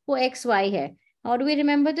है, वो XY है. How do we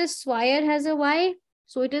remember this? Swire has a Y.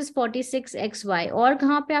 So it is 46XY. और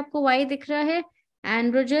कहाँ पे आपको Y दिख रहा है?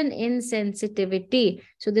 Androgen insensitivity.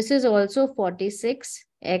 So this is also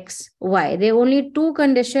 46XY. There are only 2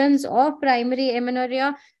 conditions of primary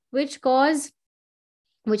amenorrhea which are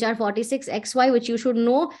 46XY, which you should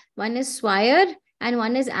know. One is Swire and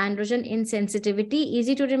one is androgen insensitivity.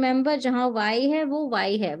 Easy to remember. जहाँ Y है वो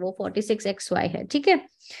Y है, वो 46XY है. ठीक है?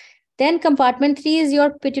 Then compartment 3 is your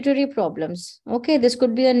pituitary problems. Okay, this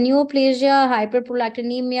could be a neoplasia,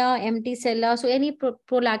 hyperprolactinemia, empty cella. So any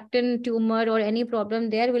prolactin tumor or any problem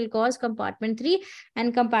there will cause compartment 3.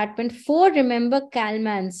 And compartment 4, remember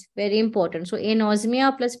Kalman's, very important. So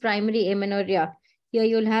anosmia plus primary amenorrhea. Here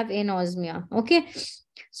you'll have anosmia. Okay.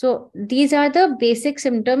 So these are the basic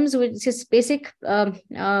symptoms, which is basic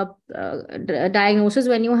diagnosis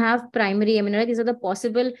when you have primary amenorrhea. These are the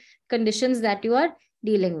possible conditions that you are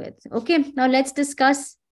dealing with. Okay, now let's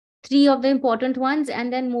discuss 3 of the important ones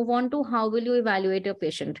and then move on to how will you evaluate a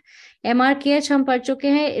patient. MRKH hum pad chuke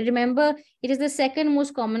hain. Remember, it is the second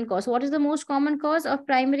most common cause. What is the most common cause of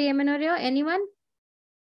primary amenorrhea? Anyone?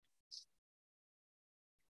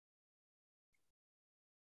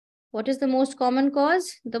 What is the most common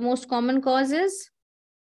cause? The most common cause is?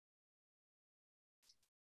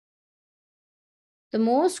 The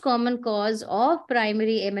most common cause of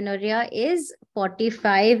primary amenorrhea is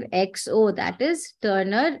 45XO, that is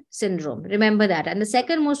Turner syndrome. Remember that. And the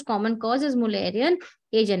second most common cause is Mullerian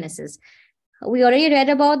agenesis. We already read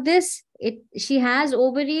about this. She has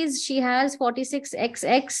ovaries, she has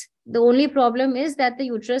 46XX. The only problem is that the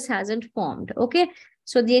uterus hasn't formed. Okay.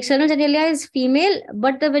 So the external genitalia is female,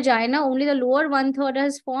 but the vagina, only the lower 1/3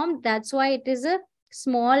 has formed. That's why it is a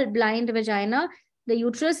small blind vagina. The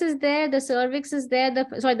uterus is there, the cervix is there,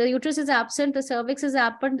 the uterus is absent, the cervix is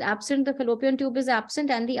absent, the fallopian tube is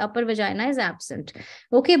absent, and the upper vagina is absent.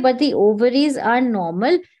 Okay, but the ovaries are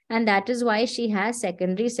normal, and that is why she has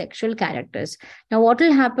secondary sexual characters. Now, what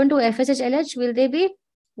will happen to FSH-LH?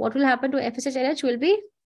 What will happen to FSH-LH will be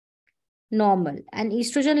normal, and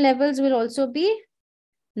estrogen levels will also be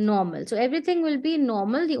normal. So everything will be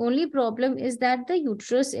normal. The only problem is that the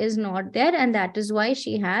uterus is not there, and that is why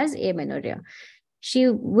she has amenorrhea.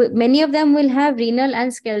 Many of them will have renal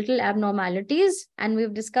and skeletal abnormalities, and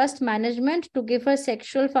we've discussed management. To give her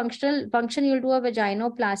sexual function, you'll do a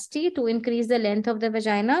vaginoplasty to increase the length of the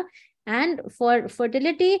vagina, and for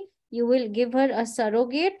fertility, you will give her a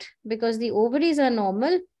surrogate because the ovaries are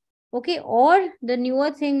normal. Okay, or the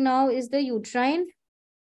newer thing now is the uterine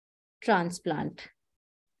transplant.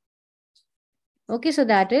 Okay, so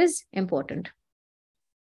that is important.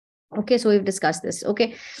 Okay, so we've discussed this.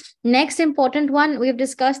 Okay, next important one, we've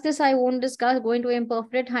discussed this. I won't discuss. Going to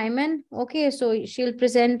imperforate hymen. Okay, so she'll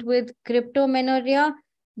present with cryptomenorrhea,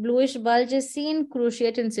 bluish bulge is seen,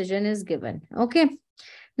 cruciate incision is given. Okay,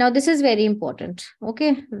 now this is very important.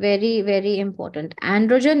 Okay, very, very important.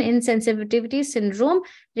 Androgen insensitivity syndrome.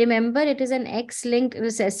 Remember, it is an X-linked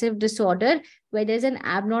recessive disorder where there's an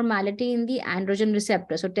abnormality in the androgen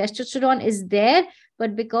receptor. So testosterone is there,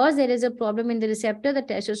 but because there is a problem in the receptor, the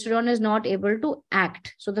testosterone is not able to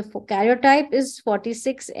act. So the karyotype is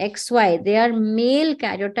 46XY. They are male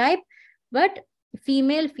karyotype, but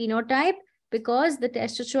female phenotype because the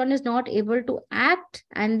testosterone is not able to act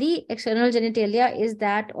and the external genitalia is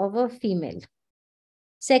that of a female.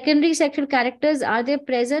 Secondary sexual characters, are they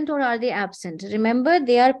present or are they absent? Remember,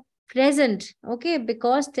 they are present, okay,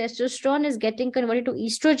 because testosterone is getting converted to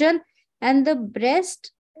estrogen and the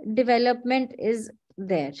breast development is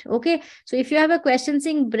there. Okay, so if you have a question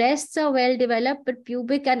saying breasts are well developed but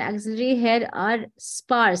pubic and axillary hair are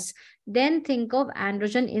sparse, then think of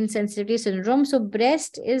androgen insensitivity syndrome. So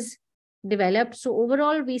breast is developed. So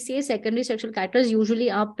overall, we say secondary sexual characters usually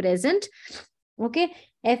are present. Okay,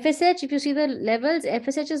 FSH, if you see the levels,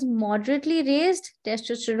 FSH is moderately raised,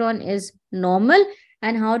 testosterone is normal.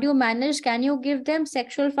 And how do you manage? Can you give them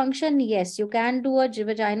sexual function? Yes, you can do a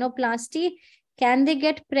vaginoplasty. Can they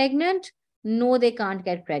get pregnant? No, they can't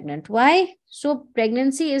get pregnant. Why? So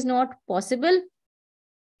pregnancy is not possible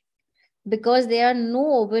because there are no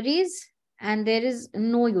ovaries and there is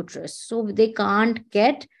no uterus. So they can't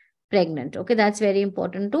get pregnant. Okay, that's very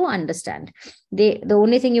important to understand. The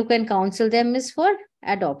only thing you can counsel them is for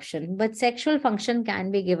adoption, but sexual function can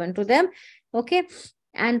be given to them. Okay,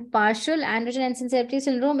 and partial androgen insensitivity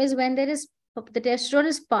syndrome is when there is the testosterone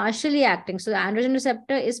is partially acting. So the androgen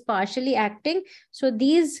receptor is partially acting. So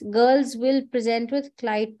these girls will present with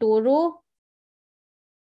clitoromegaly.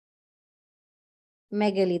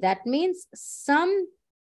 That means some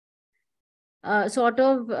sort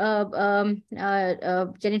of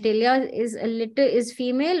genitalia is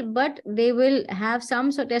female, but they will have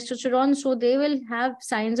some testosterone, so they will have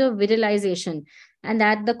signs of virilization. And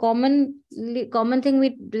that the common thing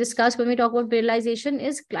we discuss when we talk about virilization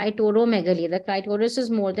is clitoromegaly. The clitoris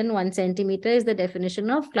is more than 1 centimeter is the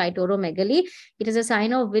definition of clitoromegaly. It is a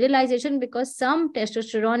sign of virilization because some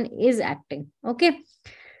testosterone is acting. Okay.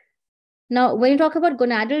 Now, when you talk about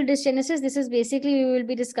gonadal dysgenesis, this is basically we will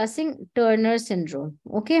be discussing Turner syndrome.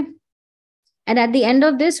 Okay. And at the end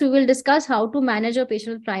of this, we will discuss how to manage a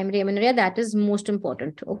patient with primary amenorrhea. That is most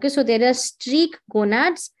important. Okay, so there are streak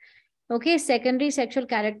gonads. Okay, secondary sexual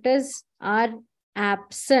characters are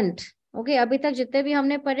absent. Okay, अभी तक जितने भी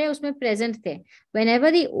हमने पढ़े उसमें present थे.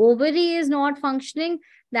 Whenever the ovary is not functioning,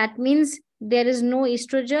 that means there is no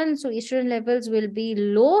estrogen. So estrogen levels will be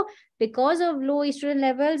low. Because of low estrogen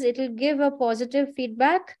levels, it will give a positive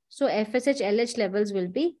feedback. So FSH, LH levels will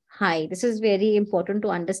be high. This is very important to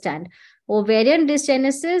understand. Ovarian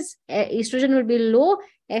dysgenesis, estrogen will be low.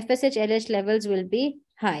 FSH, LH levels will be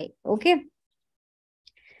high. Okay.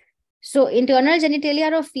 So internal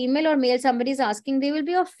genitalia are of female or male, somebody is asking, they will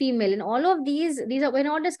be of female. In all of these are, we're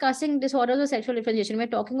not discussing disorders of sexual differentiation. We're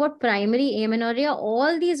talking about primary amenorrhea.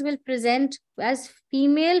 All these will present as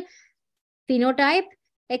female phenotype,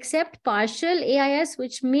 except partial AIS,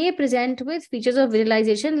 which may present with features of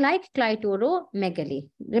virilization like clitoromegaly.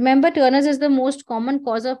 Remember, Turner's is the most common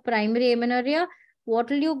cause of primary amenorrhea. What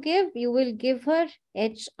will you give? You will give her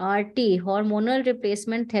HRT, hormonal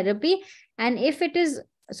replacement therapy. And if it is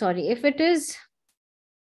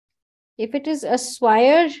a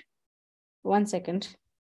Swire, one second.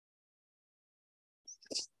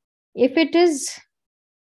 You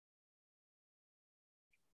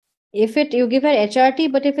give her HRT,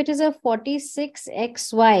 but if it is a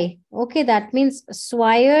 46XY, okay, that means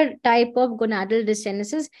Swire type of gonadal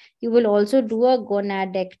dysgenesis, you will also do a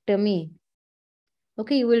gonadectomy.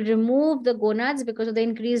 Okay, you will remove the gonads because of the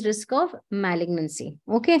increased risk of malignancy.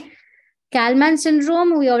 Okay. Kallman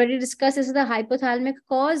syndrome, we already discussed, this is the hypothalamic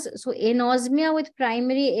cause. So anosmia with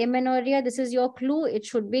primary amenorrhea, this is your clue. It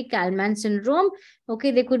should be Kallman syndrome.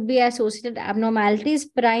 Okay, there could be associated abnormalities.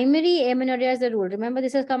 Primary amenorrhea is the rule. Remember,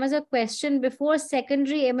 this has come as a question before.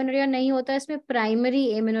 Secondary amenorrhea nahi hota, isme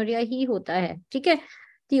primary amenorrhea hi hota hai. Okay?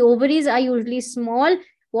 The ovaries are usually small.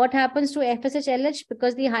 What happens to FSH-LH?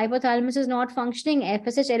 Because the hypothalamus is not functioning,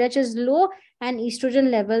 FSH-LH is low and estrogen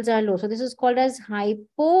levels are low. So this is called as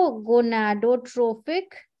hypogonadotrophic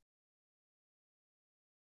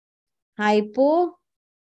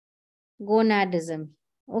hypogonadism.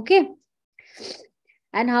 Okay.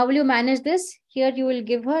 And how will you manage this? Here you will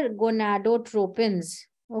give her gonadotropins.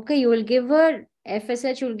 Okay, you will give her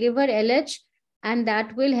FSH, you will give her LH, and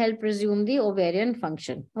that will help resume the ovarian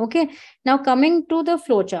function. Okay. Now coming to the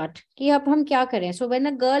flow chart. So when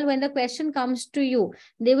the question comes to you,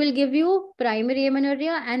 they will give you primary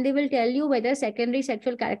amenorrhea and they will tell you whether secondary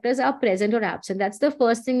sexual characters are present or absent. That's the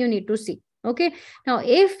first thing you need to see. Okay. Now,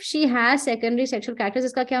 if she has secondary sexual characters,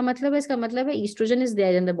 iska kya matlab hai? Iska matlab hai estrogen is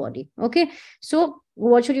there in the body. Okay. So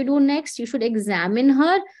what should you do next? You should examine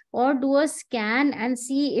her or do a scan and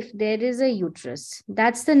see if there is a uterus.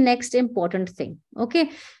 That's the next important thing. Okay.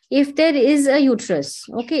 If there is a uterus,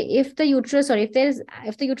 okay, if the uterus is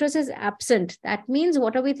absent, that means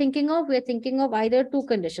what are we thinking of? We're thinking of either two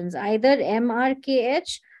conditions, either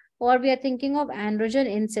MRKH or we are thinking of androgen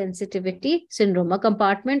insensitivity syndrome, a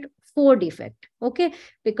compartment 4 defect. Okay.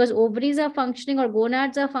 Because ovaries are functioning or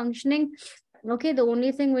gonads are functioning. Okay, the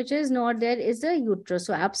only thing which is not there is the uterus.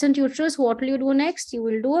 So absent uterus, what will you do next? You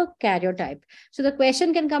will do a karyotype. So the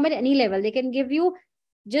question can come at any level. They can give you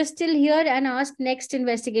just till here and ask next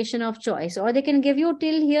investigation of choice, or they can give you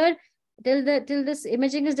till here, till this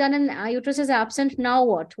imaging is done and uterus is absent. Now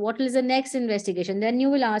what? What is the next investigation? Then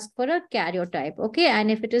you will ask for a karyotype. Okay,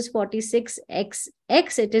 and if it is 46XX,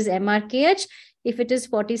 it is MRKH. If it is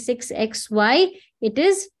 46XY, it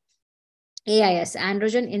is AIS,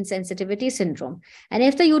 androgen insensitivity syndrome. And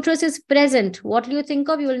if the uterus is present, what do you think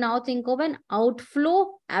of? You will now think of an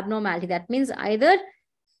outflow abnormality. That means either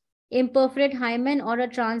imperforate hymen or a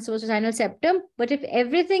transverse vaginal septum. But if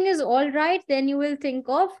everything is all right, then you will think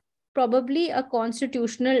of probably a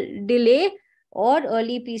constitutional delay or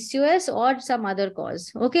early PCOS or some other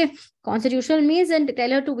cause. Okay, constitutional means and tell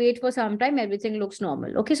her to wait for some time, everything looks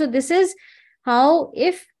normal. Okay, so this is how,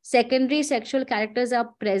 if secondary sexual characters are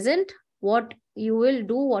present, what you will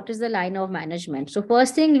do, what is the line of management. So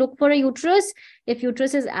first thing, look for a uterus. If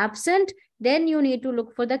uterus is absent, then you need to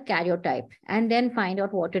look for the karyotype and then find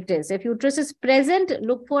out what it is. If uterus is present,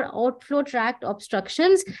 look for outflow tract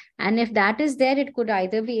obstructions. And if that is there, it could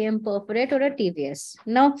either be imperforate or a TVS.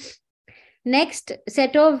 Now, next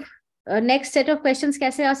set of questions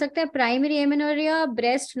kaise aa sakta hai? Primary amenorrhea,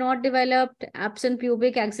 breast not developed, absent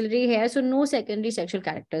pubic axillary hair, so no secondary sexual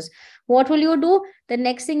characters. What will you do? The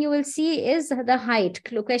next thing you will see is the height.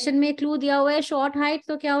 Question mein clue diya hua hai short height,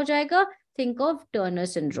 so kya ho jayega? Think of Turner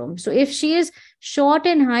syndrome. So if she is short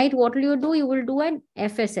in height, what will you do? You will do an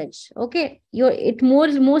FSH. Okay, it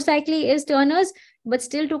most likely is Turner's, but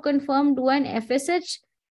still to confirm, do an FSH.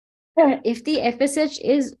 If the FSH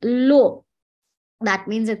is low, that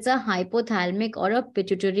means it's a hypothalamic or a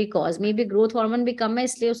pituitary cause. Maybe growth hormone भी कम है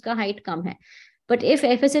इसलिए उसका height कम है. But if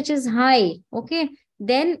FSH is high, okay,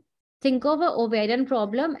 then think of a ovarian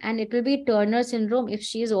problem and it will be Turner syndrome if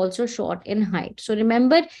she is also short in height. So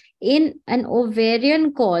remember, in an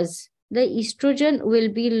ovarian cause, the estrogen will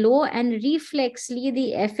be low and reflexly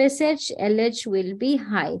the FSH, LH will be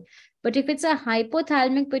high. But if it's a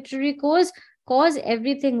hypothalamic pituitary cause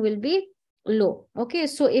everything will be low. Okay,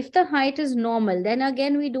 so if the height is normal, then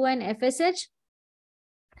again we do an FSH.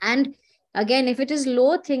 And again, if it is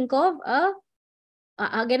low, think of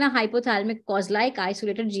again a hypothalamic cause like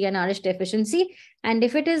isolated GnRH deficiency. And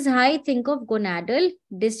if it is high, think of gonadal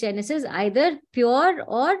dysgenesis, either pure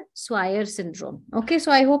or Swyer syndrome. Okay,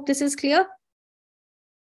 so I hope this is clear.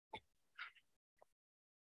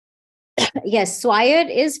 Yes, Swyer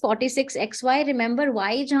is 46XY. Remember,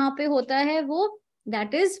 Y jahan pe hota hai wo,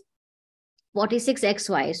 that is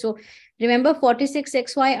 46XY. So remember,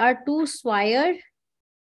 46XY are two Swyer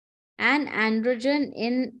and androgen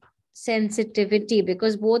in sensitivity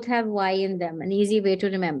because both have Y in them. An easy way to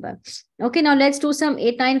remember. Okay, now let's do some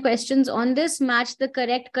 8-9 questions on this. Match the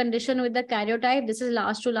correct condition with the karyotype. This is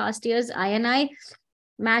last to last year's INI.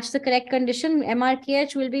 Match the correct condition.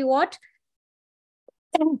 MRKH will be what?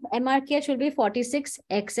 MRKH will be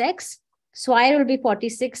 46XX. Swyer will be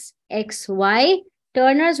 46XY.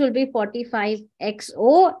 Turner's will be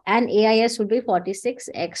 45XO and AIS will be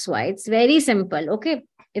 46XY. It's very simple. Okay.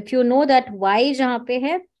 If you know that Y jahan pe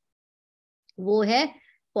hai, wo hai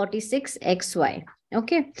 46XY.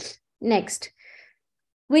 Okay. Next.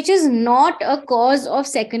 Which is not a cause of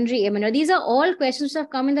secondary amenorrhea. These are all questions that have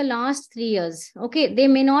come in the last 3 years. Okay. They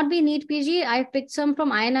may not be NEET PG. I picked some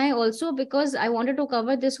from INI also because I wanted to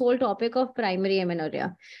cover this whole topic of primary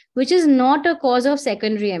amenorrhea, which is not a cause of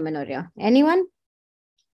secondary amenorrhea. Anyone?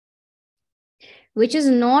 Which is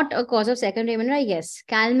not a cause of secondary amenorrhea? Yes.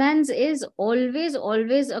 Kalman's is always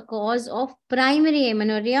a cause of primary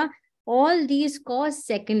amenorrhea. All these cause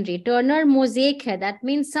secondary. Turner mosaic hai. That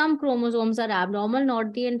means some chromosomes are abnormal,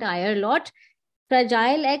 not the entire lot.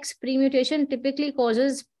 Fragile X premutation typically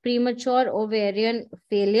causes premature ovarian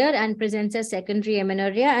failure and presents as secondary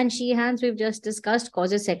amenorrhea. And Sheehan's, we've just discussed,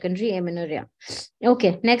 causes secondary amenorrhea.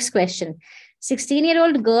 Okay, next question.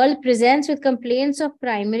 16-year-old girl presents with complaints of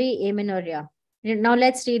primary amenorrhea. Now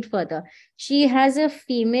let's read further. She has a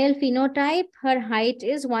female phenotype. Her height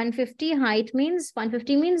is 150.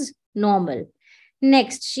 150 means normal.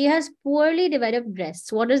 Next, she has poorly developed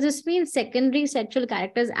breasts. What does this mean? Secondary sexual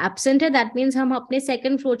characters absent. That means hum apne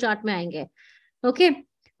second flowchart mein aayenge. Okay.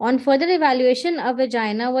 On further evaluation, a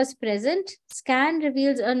vagina was present. Scan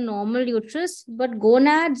reveals a normal uterus, but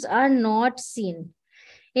gonads are not seen.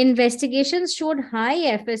 Investigations showed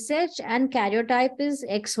high FSH and karyotype is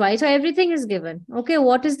XY. So everything is given. Okay,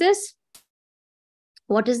 what is this?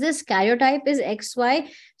 What is this? Karyotype is XY.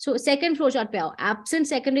 So second flowchart pe aao. Absent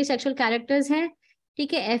secondary sexual characters hai.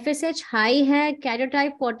 ठीक है, FSH high है,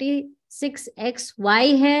 karyotype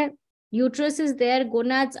 46XY है, uterus is there,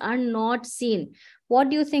 gonads are not seen. What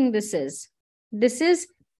do you think this is? This is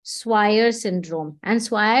Swyer syndrome, and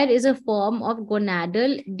Swyer is a form of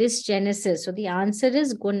gonadal dysgenesis. So the answer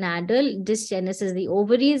is gonadal dysgenesis. The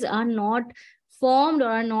ovaries are not formed or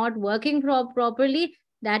are not working properly.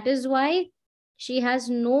 That is why she has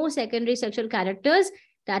no secondary sexual characters.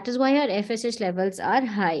 That is why her FSH levels are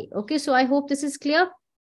high. Okay, so I hope this is clear.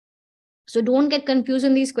 So don't get confused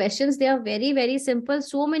in these questions. They are very, very simple.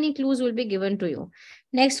 So many clues will be given to you.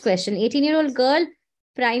 Next question. 18-year-old girl,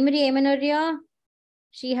 primary amenorrhea.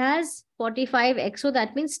 She has 45XO,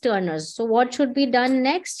 that means Turner's. So what should be done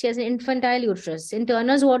next? She has an infantile uterus. In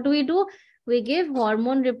Turner's, what do? We give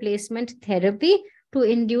hormone replacement therapy to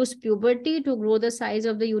induce puberty, to grow the size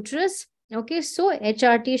of the uterus. Okay, so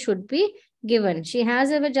HRT should be given. She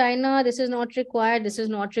has a vagina. This is not required. This is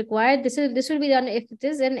not required. This will be done if it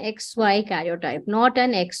is an XY karyotype, not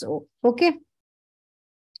an XO. Okay.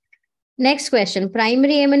 Next question.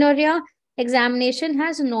 Primary amenorrhea. Examination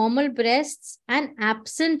has normal breasts and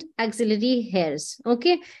absent axillary hairs.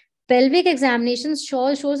 Okay. Pelvic examination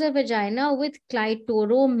shows a vagina with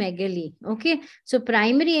clitoromegaly. Okay. So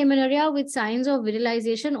primary amenorrhea with signs of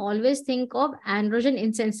virilization, always think of androgen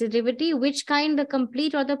insensitivity. Which kind? The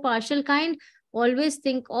complete or the partial kind? Always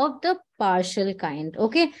think of the partial kind.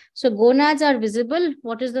 Okay. So gonads are visible.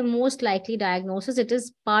 What is the most likely diagnosis? It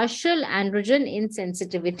is partial androgen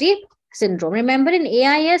insensitivity syndrome. Remember, in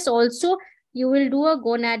AIS also, you will do a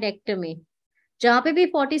gonadectomy. जहाँ पे भी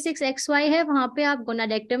 46XY है, वहाँ पे आप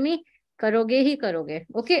gonadectomy करोगे ही करोगे.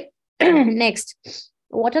 Okay. Next.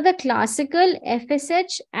 What are the classical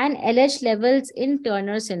FSH and LH levels in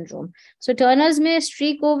Turner syndrome? So Turner's में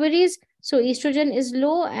streak ovaries, So estrogen is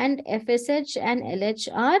low and FSH and LH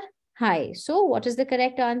are high. So what is the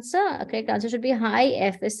correct answer? A correct answer should be high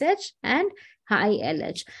FSH and high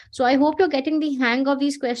LH. So I hope you're getting the hang of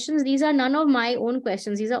these questions. These are none of my own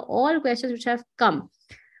questions. These are all questions which have come.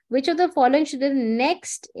 Which of the following should be the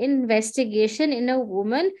next investigation in a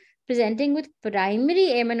woman presenting with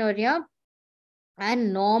primary amenorrhea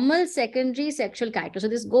and normal secondary sexual character? So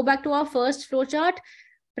this go back to our first flowchart.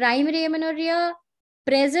 Primary amenorrhea,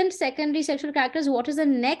 present secondary sexual characters. What is the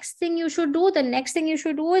next thing you should do? The next thing you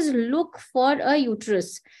should do is look for a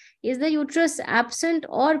uterus. Is the uterus absent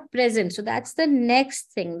or present? So that's the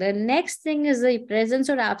next thing. The next thing is the presence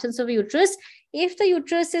or absence of a uterus. If the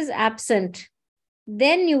uterus is absent,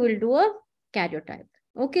 then you will do a karyotype.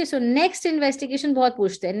 Okay, so next investigation, bahut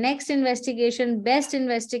puchte hain. Next investigation, best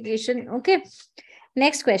investigation. Okay,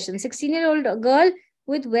 next question. 16-year-old girl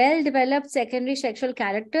with well-developed secondary sexual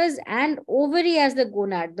characters and ovary as the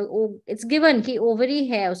gonad. It's given ki ovary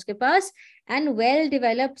hai uske paas and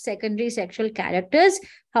well-developed secondary sexual characters.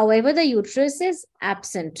 However, the uterus is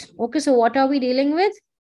absent. Okay, so what are we dealing with?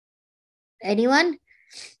 Anyone?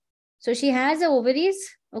 So she has the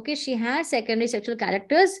ovaries. Okay, she has secondary sexual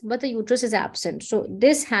characters, but the uterus is absent. So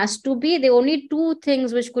this has to be the only two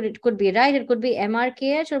things which it could be, right? It could be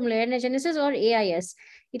MRKH or Mullerian agenesis or AIS.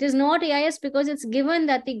 It is not AIS because it's given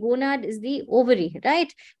that the gonad is the ovary,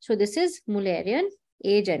 right? So this is Mullerian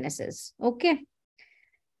agenesis. Okay.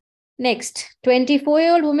 Next,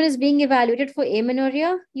 24-year-old woman is being evaluated for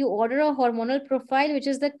amenorrhea. You order a hormonal profile, which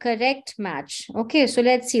is the correct match. Okay, so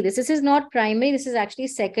let's see this. This is not primary. This is actually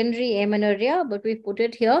secondary amenorrhea, but we put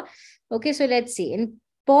it here. Okay, so let's see. In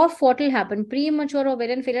POF, what will happen? Premature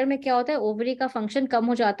ovarian failure में क्या होता है? Ovary का function कम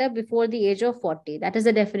हो जाता है before the age of 40. That is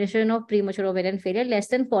the definition of premature ovarian failure. Less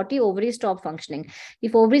than 40, ovaries stop functioning.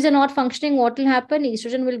 If ovaries are not functioning, what will happen?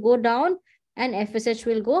 Estrogen will go down and FSH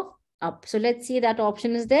will go up. So let's see that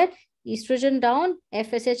option is there. Estrogen down,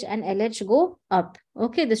 FSH and LH go up.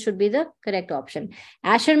 Okay, this should be the correct option.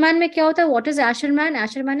 Asherman mein kya hota hai? What is Asherman?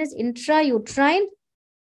 Asherman is intrauterine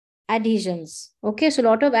adhesions. Okay, so a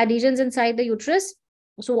lot of adhesions inside the uterus.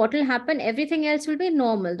 So what will happen? Everything else will be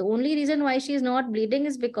normal. The only reason why she is not bleeding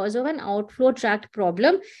is because of an outflow tract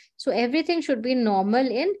problem. So everything should be normal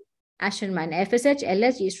in Asherman. FSH,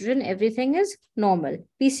 LH, estrogen, everything is normal.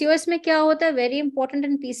 PCOS mein kya hota hai? Very important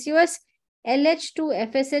in PCOS. LH to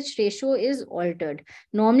FSH ratio is altered.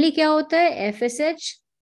 Normally क्या होता है? FSH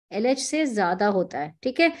LH से ज़्यादा होता है.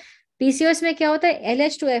 ठीक है? PCOS में क्या होता है?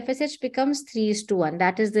 LH to FSH becomes 3:1.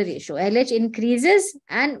 That is the ratio. LH increases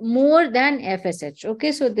and more than FSH.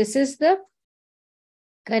 Okay, so this is the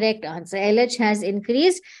correct answer. LH has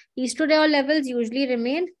increased. Estradiol levels usually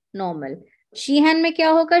remain normal. Sheehan में क्या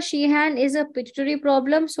होगा? Sheehan is a pituitary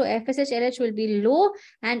problem, so FSH LH will be low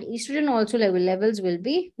and estrogen also levels will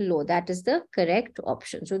be low. That is the correct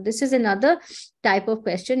option. So this is another type of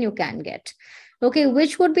question you can get. Okay,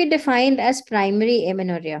 which would be defined as primary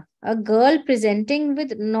amenorrhea? A girl presenting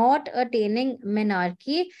with not attaining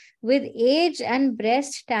menarche with age and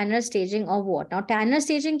breast Tanner staging of what? Now Tanner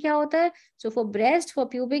staging क्या होता है? So for breast, for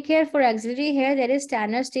pubic hair, for axillary hair, there is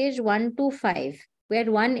Tanner stage 1 to 5. Where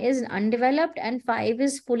 1 is undeveloped and 5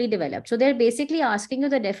 is fully developed. So they're basically asking you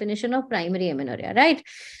the definition of primary amenorrhea, right?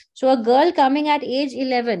 So a girl coming at age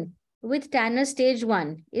 11 with Tanner stage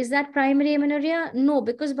 1, is that primary amenorrhea? No,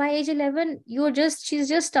 because by age 11, she's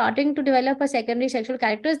just starting to develop a secondary sexual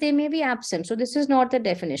characters. They may be absent. So this is not the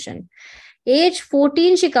definition. Age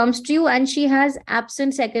 14, she comes to you and she has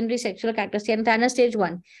absent secondary sexual characters, Tanner stage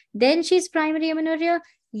 1. Then she's primary amenorrhea.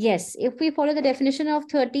 Yes, if we follow the definition of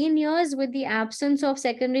 13 years with the absence of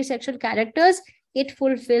secondary sexual characters, it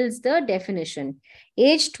fulfills the definition.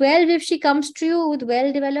 Age 12, if she comes to you with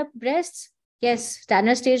well-developed breasts, yes,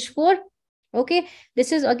 Tanner stage 4. Okay,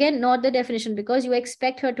 this is again not the definition because you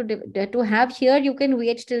expect her to have here, you can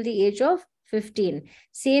wait till the age of 15.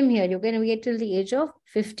 Same here, you can wait till the age of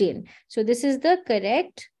 15. So this is the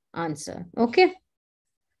correct answer. Okay.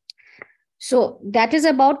 So that is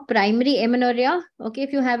about primary amenorrhea. Okay,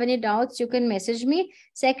 if you have any doubts, you can message me.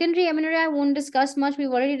 Secondary amenorrhea, I won't discuss much. We've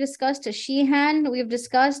already discussed Sheehan. We've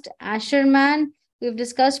discussed Asherman. We've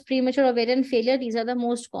discussed premature ovarian failure. These are the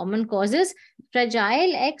most common causes.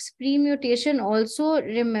 Fragile X premutation also,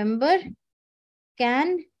 remember,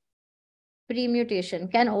 can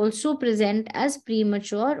also present as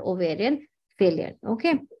premature ovarian failure.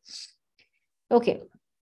 Okay. Okay.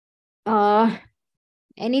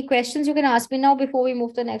 Any questions you can ask me now before we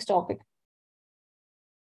move to the next topic?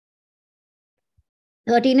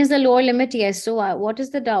 13 is the lower limit, yes. So what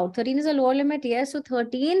is the doubt? 13 is the lower limit, yes. So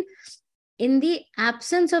 13 in the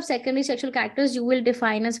absence of secondary sexual characters, you will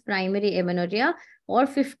define as primary amenorrhea, or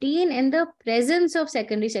 15 in the presence of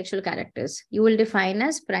secondary sexual characters, you will define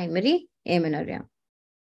as primary amenorrhea.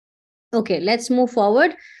 Okay, let's move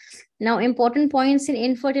forward. Now, important points in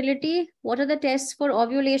infertility. What are the tests for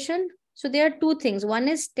ovulation? So there are two things. One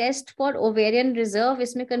is test for ovarian reserve.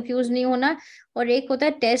 इसमें confuse नहीं होना. और एक होता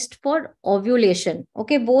है test for ovulation.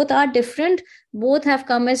 Okay, both are different. Both have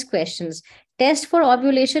come as questions. Test for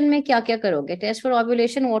ovulation में क्या क्या करोगे? Test for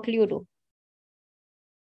ovulation, what will you do?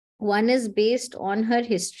 One is based on her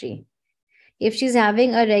history. If she's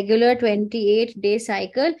having a regular 28-day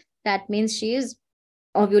cycle, that means she is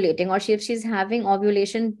ovulating. Or if she's having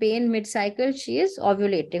ovulation pain mid-cycle, she is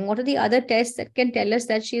ovulating. What are the other tests that can tell us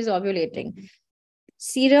that she is ovulating?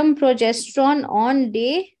 Serum progesterone on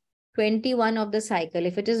day 21 of the cycle.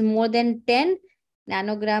 If it is more than 10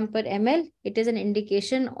 nanogram per ml, it is an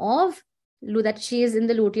indication of that she is in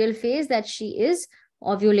the luteal phase, that she is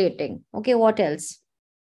ovulating. Okay, what else?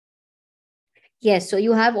 Yes, so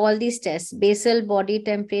you have all these tests: basal body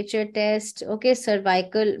temperature test, okay,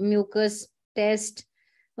 cervical mucus test,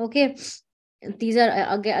 okay. These are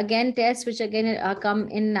again tests which again come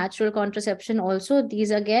in natural contraception also. These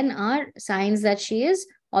again are signs that she is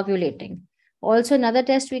ovulating. Also, another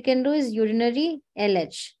test we can do is urinary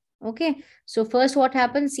LH. Okay, so first what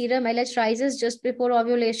happens? Serum LH rises just before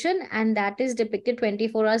ovulation, and that is depicted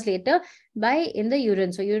 24 hours later in the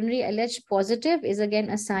urine. So urinary LH positive is again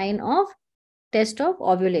a sign of test of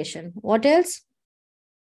ovulation. What else?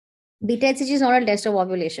 Beta-HCG is not a test of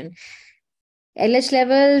ovulation. LH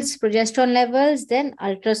levels, progesterone levels, then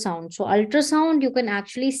ultrasound. So ultrasound, you can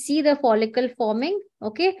actually see the follicle forming.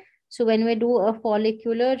 Okay, so when we do a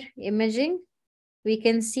follicular imaging, we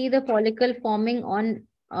can see the follicle forming on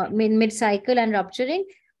mid-cycle and rupturing.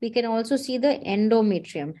 We can also see the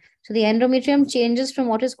endometrium. So the endometrium changes from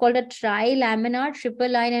what is called a trilaminar triple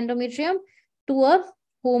line endometrium to a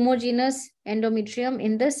homogeneous endometrium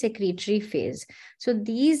in the secretory phase. So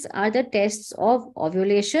these are the tests of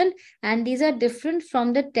ovulation, and these are different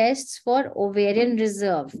from the tests for ovarian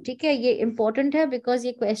reserve. ठीक है, ये important है because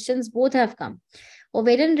ये questions both have come.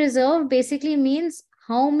 Ovarian reserve basically means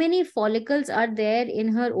how many follicles are there in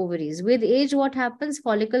her ovaries. With age, what happens?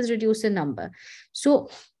 Follicles reduce in number. So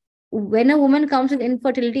when a woman comes with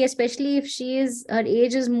infertility, especially if her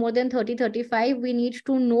age is more than 30, 35, we need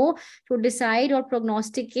to know, to decide or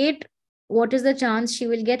prognosticate what is the chance she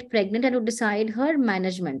will get pregnant and to decide her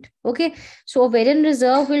management. Okay, so ovarian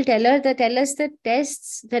reserve will tell us the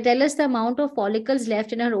tests that tell us the amount of follicles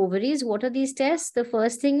left in her ovaries. What are these tests? The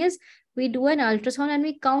first thing is we do an ultrasound and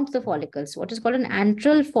we count the follicles, what is called an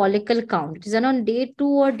antral follicle count. It is done on day 2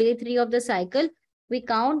 or day 3 of the cycle. We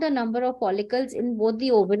count the number of follicles in both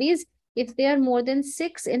the ovaries. If they are more than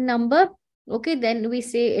 6 in number, okay, then we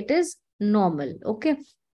say it is normal. Okay.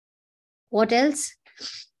 What else?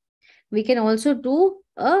 We can also do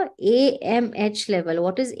a AMH level.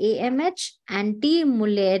 What is AMH?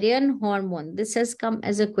 Anti-Mullerian hormone. This has come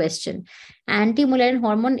as a question. Anti-Mullerian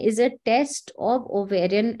hormone is a test of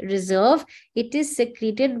ovarian reserve. It is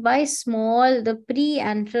secreted by the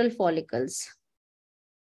preantral follicles.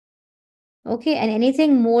 Okay, and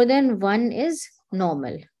anything more than 1 is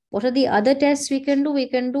normal. What are the other tests we can do? We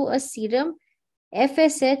can do a serum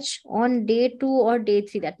FSH on day 2 or day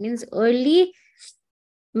 3. That means early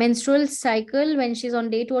menstrual cycle, when she's on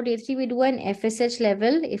day 2 or day 3, we do an FSH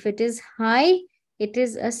level. If it is high, it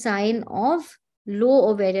is a sign of low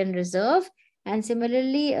ovarian reserve. And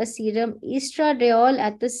similarly, a serum estradiol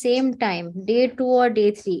at the same time, day 2 or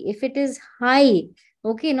day 3. If it is high,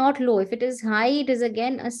 okay, not low. If it is high, it is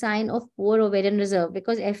again a sign of poor ovarian reserve,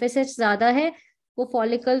 because FSH ज़्यादा है, वो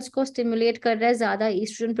follicles को stimulate कर रहा है ज़्यादा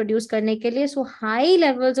estrogen produce करने के लिए. So high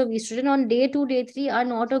levels of estrogen on day 2, day 3 are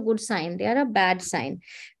not a good sign. They are a bad sign.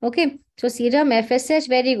 Okay, so serum FSH,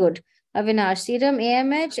 very good. Avinash, serum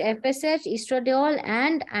AMH, FSH, estradiol,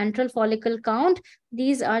 and antral follicle count.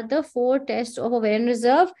 These are the 4 tests of ovarian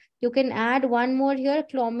reserve. You can add one more here,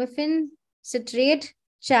 clomiphene citrate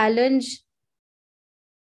challenge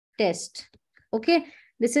test. Okay,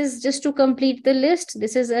 this is just to complete the list.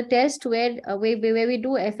 This is a test where we do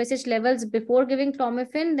FSH levels before giving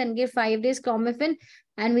clomiphene, then give 5 days clomiphene,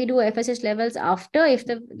 and we do FSH levels after. If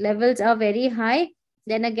the levels are very high,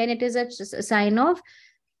 then again it is a sign of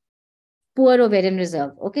poor ovarian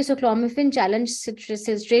reserve. Okay, so clomiphene challenge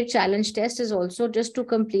citrate challenge test is also just to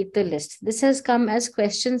complete the list. This has come as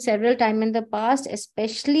questions several times in the past,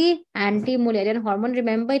 especially anti-Mullerian hormone.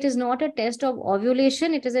 Remember, it is not a test of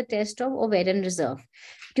ovulation, it is a test of ovarian reserve.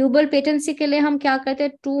 Tubal patency के लिए हम क्या करते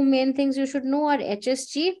हैं? 2 main things you should know are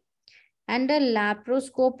HSG and a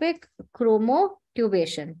laparoscopic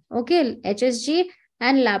tubation. Okay, HSG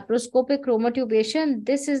and laparoscopic chromotubation.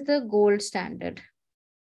 This is the gold standard,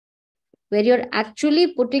 where you're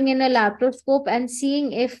actually putting in a laparoscope and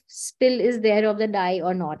seeing if spill is there of the dye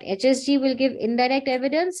or not. HSG will give indirect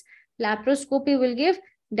evidence. Laparoscopy will give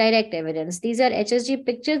direct evidence. These are HSG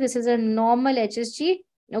pictures. This is a normal HSG.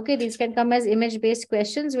 Okay, these can come as image-based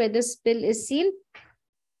questions where the spill is seen.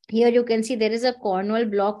 Here you can see there is a corneal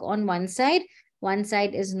block on one side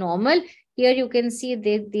is normal. Here you can see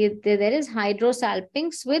there is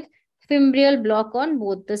hydrosalpinx with fimbrial block on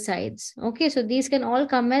both the sides. Okay, so these can all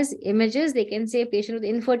come as images. They can say patient with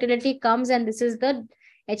infertility comes and this is the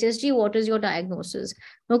HSG, what is your diagnosis?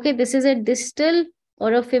 Okay, this is a distal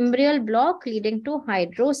or a fimbrial block leading to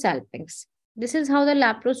hydrosalpinx. This is how the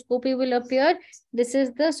laparoscopy will appear. This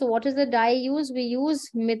is the, so what is the dye used? We use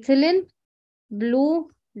methylene blue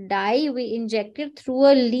dye. We inject it through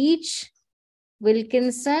a Leach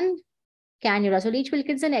Wilkinson cannula. So Leach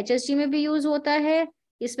Wilkinson HSG में भी use होता है,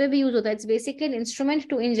 इसमें भी use होता है. It's basically an instrument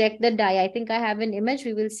to inject the dye. I think I have an image.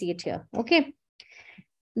 We will see it here. Okay.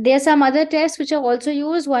 There are some other tests which are also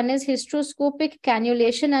used. One is hysteroscopic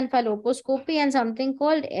cannulation and falloposcopy, and something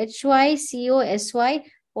called HYCOSY.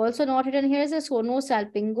 Also not written here is a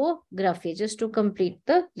sonosalpingography, just to complete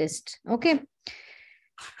the list. Okay.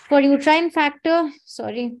 For uterine factor,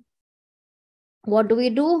 sorry, what do? We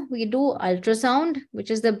do ultrasound, which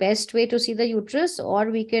is the best way to see the uterus, or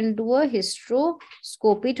we can do a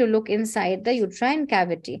hysteroscopy to look inside the uterine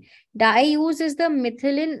cavity. Dye used is the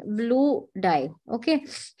methylene blue dye. Okay.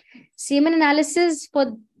 Semen analysis,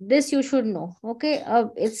 for this you should know. Okay.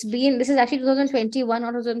 This is actually 2021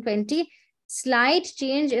 or 2020. Slight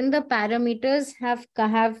change in the parameters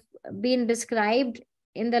have been described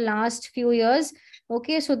in the last few years.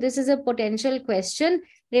 Okay, so this is a potential question.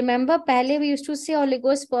 Remember, pehle we used to say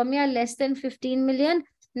oligospermia less than 15 million.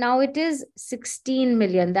 Now it is 16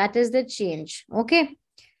 million. That is the change. Okay.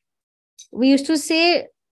 We used to say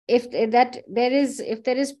if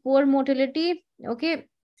there is poor motility, okay,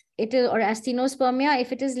 it is, or asthenospermia,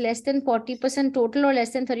 if it is less than 40% total or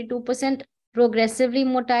less than 32% progressively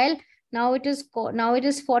motile. Now it is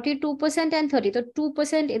 42% and 30. So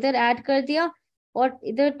 2% either add kar diya or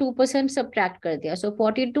either 2% subtract kar diya. So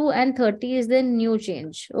 42 and 30 is the new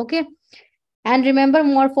change. Okay. And remember,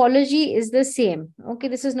 morphology is the same. Okay,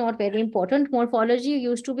 this is not very important. Morphology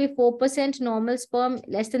used to be 4% normal sperm.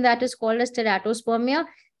 Less than that is called as teratospermia.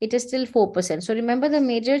 It is still 4%. So remember, the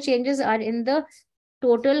major changes are in the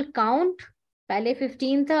total count. पहले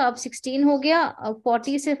 15 था, अब 16 हो गया, अब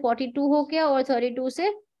 40 से 42 हो गया और 32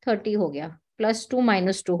 से 30 हो गया, +2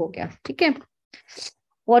 -2 हो गया. ठीक है.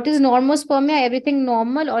 What is normospermia? Everything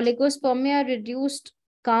normal. Oligospermia, reduced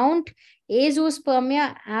count.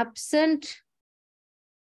 Azoospermia, absent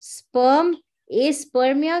sperm.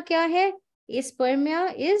 Aspermia क्या है?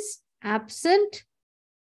 Aspermia is absent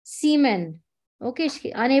semen. Okay,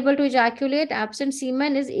 unable to ejaculate, absent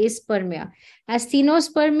semen is aspermia.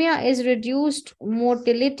 Asthenospermia is reduced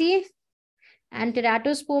motility, and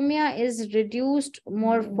teratospermia is reduced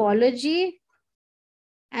morphology,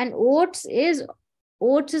 and oats is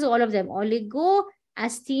all of them. Oligo,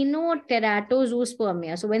 astheno,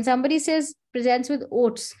 teratozoospermia. So when somebody presents with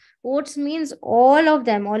oats means all of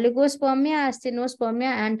them. Oligospermia,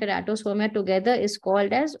 asthenospermia, and teratospermia together is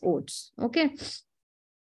called as oats. Okay.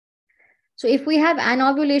 So if we have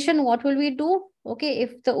anovulation, what will we do? Okay,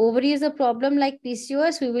 if the ovary is a problem like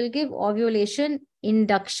PCOS, we will give ovulation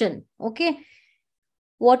induction. Okay.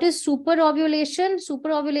 What is superovulation?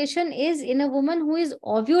 Superovulation is in a woman who is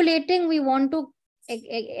ovulating, we want to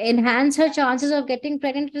enhance her chances of getting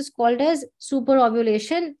pregnant. It is called as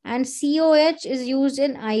superovulation, and COH is used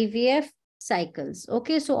in IVF cycles.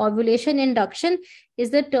 Okay, so ovulation induction is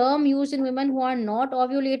the term used in women who are not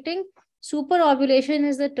ovulating. Superovulation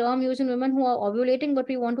is the term used in women who are ovulating, but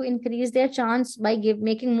we want to increase their chance by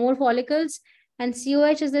making more follicles. And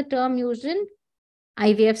COH is the term used in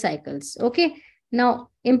IVF cycles. Okay. Now,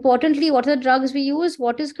 importantly, what are the drugs we use?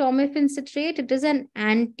 What is clomiphene citrate? It is an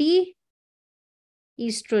anti-estrogen.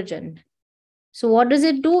 So what does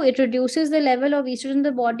it do? It reduces the level of estrogen in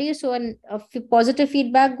the body. So when positive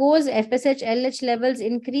feedback goes, FSH, LH levels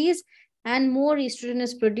increase, and more estrogen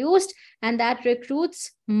is produced, and that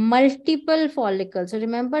recruits multiple follicles. So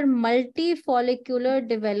remember, multifollicular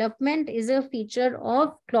development is a feature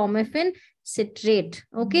of clomiphene citrate.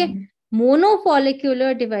 Okay.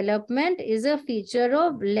 Monofollicular development is a feature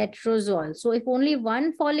of letrozole. So if only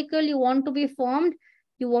one follicle you want to be formed,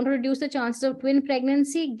 you want to reduce the chances of twin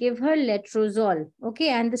pregnancy, give her letrozole. Okay.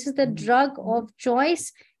 And this is the drug of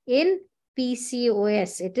choice in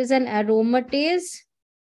PCOS. It is an aromatase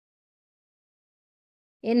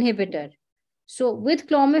inhibitor. So with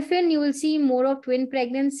clomiphene, you will see more of twin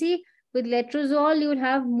pregnancy. With letrozole, you will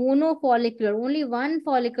have monofollicular. Only one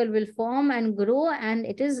follicle will form and grow, and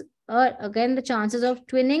it is, again, the chances of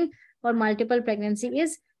twinning or multiple pregnancy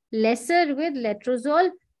is lesser with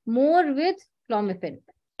letrozole, more with clomiphene.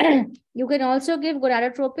 You can also give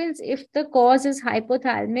gonadotropins if the cause is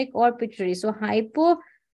hypothalamic or pituitary. So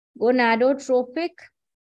hypogonadotrophic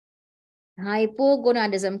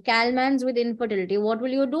hypogonadism, Kalman's with infertility. What will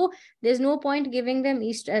you do? There's no point giving them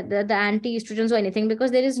the anti-estrogens or anything because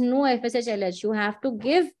there is no FSH-LH. You have to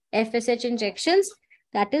give FSH injections.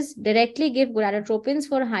 That is, directly give gonadotropins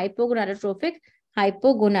for hypogonadotrophic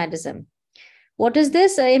hypogonadism. What is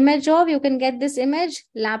this image of? You can get this image,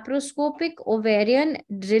 laparoscopic ovarian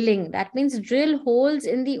drilling. That means drill holes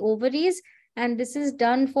in the ovaries, and this is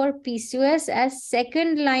done for PCOS as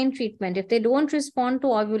second-line treatment. If they don't respond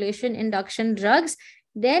to ovulation induction drugs,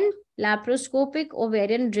 then laparoscopic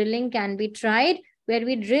ovarian drilling can be tried, where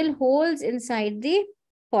we drill holes inside the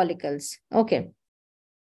follicles. Okay.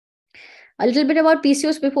 A little bit about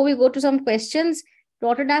PCOS before we go to some questions.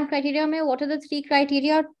 Rotterdam criteria, what are the 3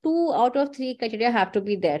 criteria? 2 out of 3 criteria have to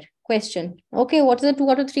be there. Question. Okay, what are the 2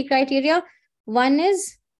 out of 3 criteria? One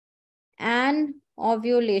is an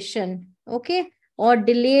ovulation, okay, or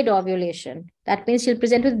delayed ovulation. That means she'll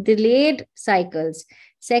present with delayed cycles.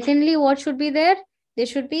 Secondly, what should be there? There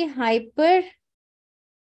should be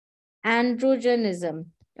hyperandrogenism.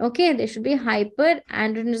 Okay, there should be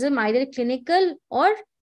hyperandrogenism, either clinical or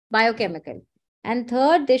biochemical. And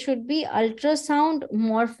third, there should be ultrasound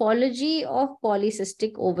morphology of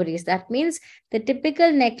polycystic ovaries. That means the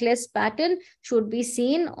typical necklace pattern should be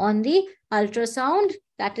seen on the ultrasound.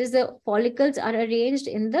 That is, the follicles are arranged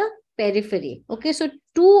in the periphery. Okay, so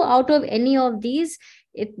 2 out of any of these,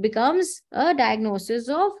 it becomes a diagnosis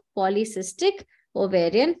of polycystic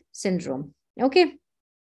ovarian syndrome. Okay.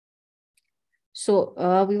 So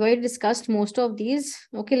we've already discussed most of these.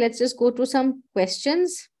 Okay, let's just go to some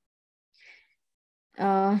questions.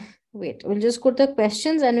 Wait, we'll just go to the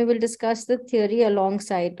questions and we will discuss the theory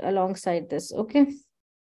alongside this. Okay.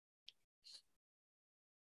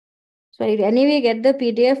 Sorry, anyway, get the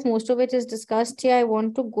PDF. Most of it is discussed here. I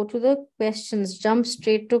want to go to the questions, jump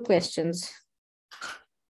straight to questions.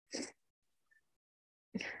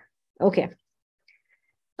 Okay.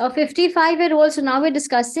 A 55-year-old, so now we're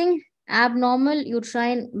discussing abnormal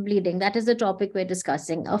uterine bleeding. That is the topic we're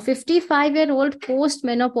discussing. A 55-year-old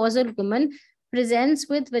postmenopausal woman presents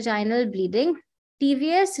with vaginal bleeding.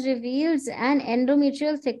 TVS reveals an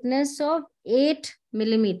endometrial thickness of 8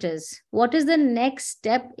 millimeters. What is the next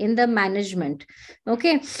step in the management?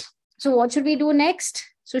 Okay, so what should we do next?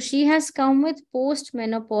 So she has come with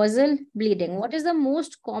postmenopausal bleeding. What is the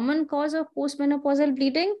most common cause of postmenopausal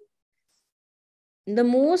bleeding? The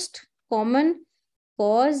most common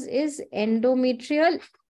cause is endometrial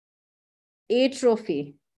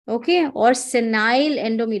atrophy. Okay, or senile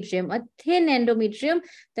endometrium, a thin endometrium,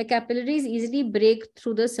 the capillaries easily break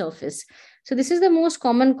through the surface. So this is the most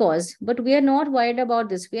common cause, but we are not worried about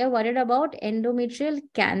this. We are worried about endometrial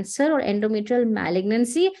cancer or endometrial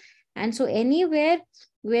malignancy. And so anywhere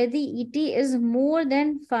where the ET is more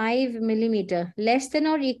than 5 millimeter, less than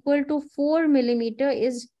or equal to 4 millimeter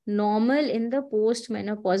is normal in the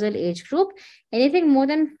postmenopausal age group. Anything more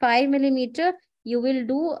than 5 millimeter, you will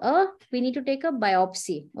do we need to take a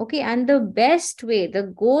biopsy. Okay, and the best way,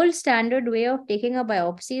 the gold standard way of taking a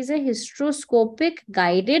biopsy is a hysteroscopic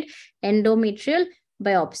guided endometrial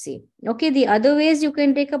biopsy. Okay, the other ways you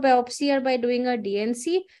can take a biopsy are by doing a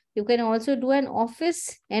DNC. You can also do an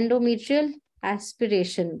office endometrial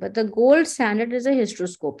aspiration, but the gold standard is a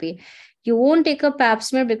hysteroscopy. You won't take a pap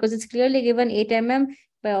smear because it's clearly given 8 mm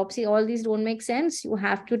biopsy. All these don't make sense. You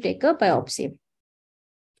have to take a biopsy.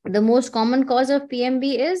 The most common cause of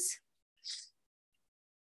PMB is,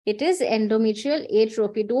 it is endometrial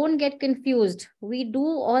atrophy. Don't get confused. We do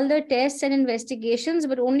all the tests and investigations,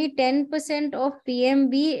 but only 10% of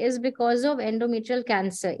PMB is because of endometrial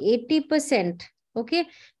cancer. 80%, okay,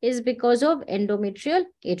 is because of endometrial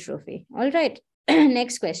atrophy. All right.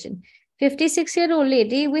 Next question. 56-year-old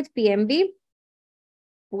lady with PMB,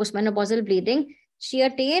 postmenopausal bleeding. She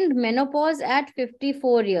attained menopause at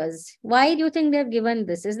 54 years. Why do you think they've given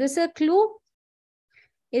this? Is this a clue?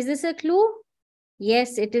 Is this a clue?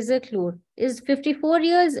 Yes, it is a clue. Is 54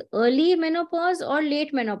 years early menopause or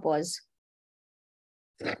late menopause?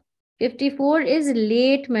 54 is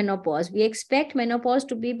late menopause. We expect menopause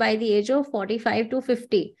to be by the age of 45 to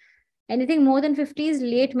 50. Anything more than 50 is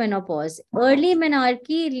late menopause. Early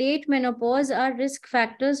menarche, late menopause are risk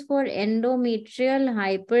factors for endometrial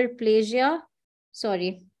hyperplasia.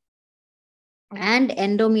 Sorry. and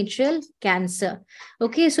endometrial cancer.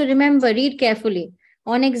 Okay, so remember, read carefully.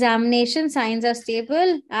 On examination, signs are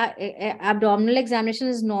stable. Abdominal examination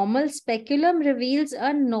is normal. Speculum reveals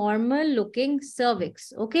a normal looking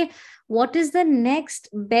cervix. Okay, what is the next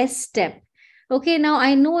best step? Okay, now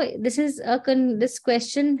I know this is this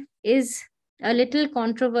question is a little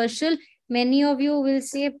controversial. Many of you will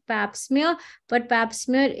say pap smear, but pap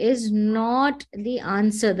smear is not the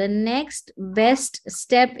answer. The next best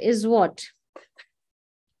step is what?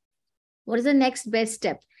 What is the next best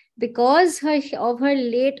step? Because of her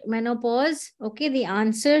late menopause, okay, the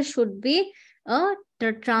answer should be a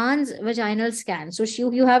transvaginal scan. So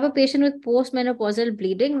you have a patient with postmenopausal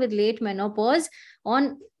bleeding with late menopause.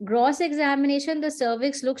 On gross examination, the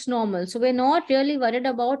cervix looks normal. So we're not really worried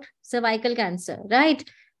about cervical cancer, right?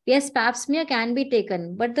 Yes, pap smear can be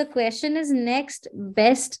taken, but the question is next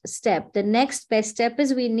best step. The next best step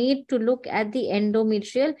is we need to look at the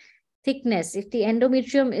endometrial thickness. If the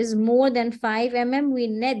endometrium is more than 5 mm, we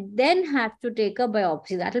then have to take a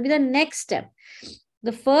biopsy. That will be the next step.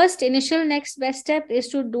 The first initial next best step is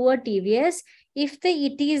to do a TVS. If the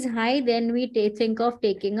ET is high, then we think of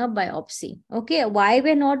taking a biopsy. Okay, why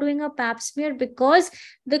we're not doing a pap smear? Because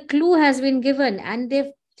the clue has been given and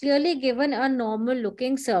they've clearly given a normal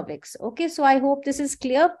looking cervix. Okay, so I hope this is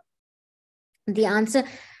clear. The answer,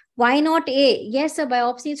 why not A? Yes, a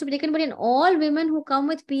biopsy needs to be taken, but in all women who come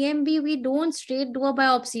with PMB, we don't straight do a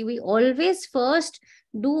biopsy. We always first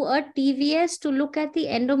do a TVS to look at the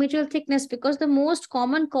endometrial thickness, because the most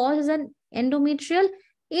common cause is an endometrial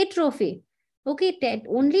atrophy. Okay,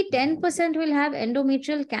 only 10% will have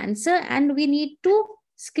endometrial cancer, and we need to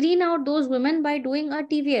screen out those women by doing a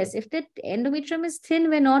TVS. If the endometrium is thin,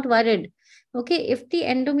 we're not worried. Okay, if the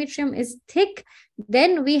endometrium is thick,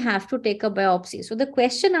 then we have to take a biopsy. So the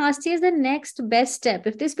question asked is the next best step.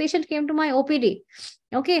 If this patient came to my OPD,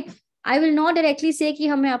 okay, I will not directly say कि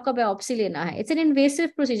हमें आपका biopsy लेना है. It's an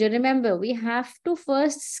invasive procedure. Remember, we have to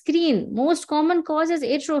first screen. Most common cause is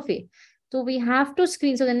atrophy. So we have to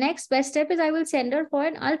screen. So the next best step is I will send her for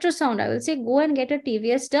an ultrasound. I will say, go and get a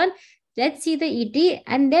TVS done. Let's see the ET,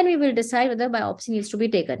 and then we will decide whether biopsy needs to be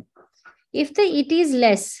taken. If the ET is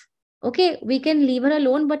less, okay, we can leave her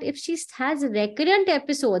alone. But if she has recurrent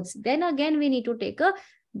episodes, then again we need to take a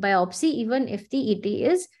biopsy, even if the ET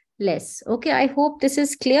is less. Okay, I hope this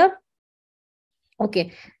is clear.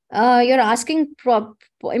 Okay, you're asking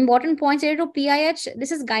important points related to PIH.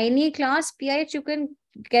 This is gynae class. PIH, you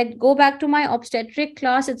can go back to my obstetric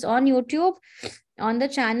class. It's on YouTube. On the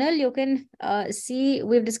channel, you can see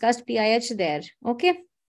we've discussed PIH there. Okay.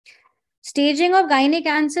 Staging of gynae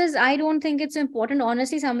cancers, I don't think it's important.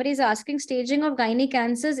 Honestly, somebody is asking, staging of gynae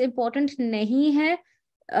cancers important nahi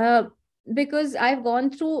hai, because I've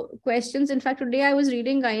gone through questions. In fact, today I was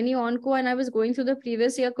reading Gynae Onco and I was going through the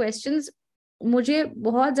previous year questions. मुझे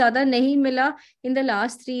बहुत ज़्यादा नहीं मिला in the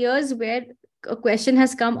last 3 years where a question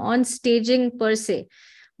has come on staging per se.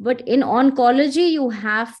 But in oncology, you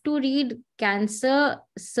have to read cancer,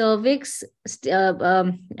 cervix,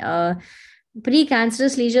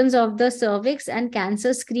 precancerous lesions of the cervix, and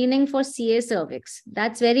cancer screening for CA cervix.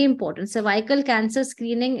 That's very important. Cervical cancer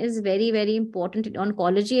screening is very, very important in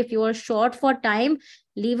oncology. If you are short for time,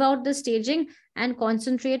 leave out the staging and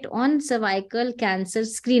concentrate on cervical cancer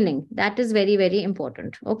screening. That is very, very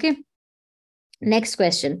important. Okay. Next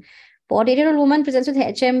question. 48-year-old woman presents with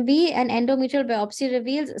HMB and endometrial biopsy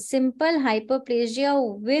reveals simple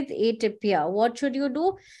hyperplasia with atypia. What should you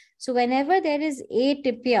do? So whenever there is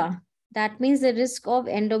atypia, that means the risk of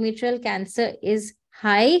endometrial cancer is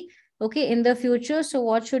high, okay, in the future. So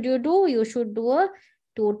what should you do? You should do a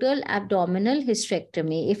total abdominal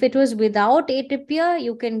hysterectomy. If it was without atypia,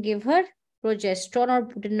 you can give her progesterone or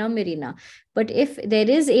put in a Mirena. But if there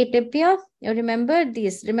is atypia, remember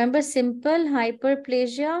these. Remember, simple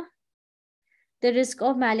hyperplasia, the risk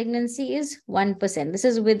of malignancy is 1%. This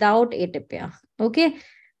is without atypia, okay?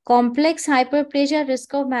 Complex hyperplasia,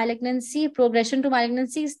 risk of malignancy, progression to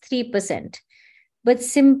malignancy is 3%. But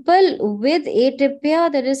simple with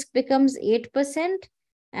atypia, the risk becomes 8%.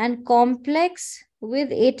 And complex with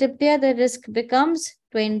atypia, the risk becomes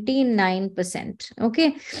 29%.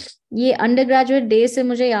 Okay. ये undergraduate days से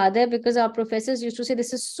मुझे याद है, because our professors used to say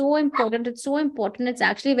this is so important. It's so important. It's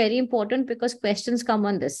actually very important because questions come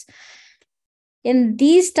on this. In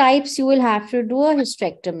these types, you will have to do a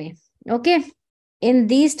hysterectomy. Okay. In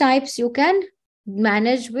these types, you can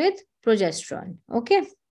manage with progesterone. Okay.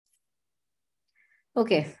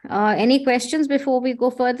 Okay. Any questions before we go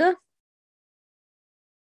further?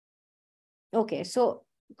 Okay. So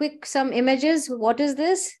quick, some images. What is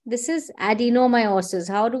this? This is adenomyosis.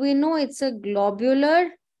 How do we know? It's a globular,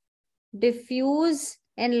 diffuse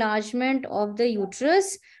enlargement of the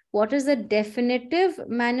uterus. What is the definitive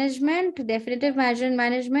management? Definitive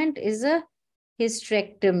management is a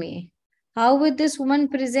hysterectomy. How would this woman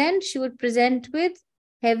present? She would present with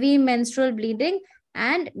heavy menstrual bleeding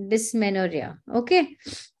and dysmenorrhea. Okay.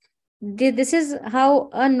 This is how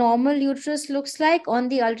a normal uterus looks like on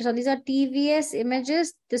the ultrasound. These are TVS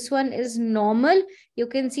images. This one is normal. You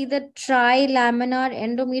can see the trilaminar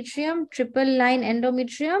endometrium, triple line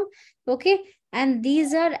endometrium. Okay. And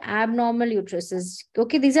these are abnormal uteruses.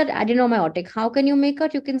 Okay. These are adenomyotic. How can you make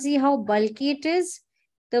out? You can see how bulky it is.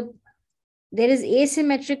 There is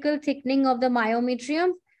asymmetrical thickening of the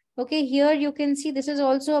myometrium. Okay, here you can see this is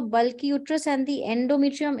also a bulky uterus and the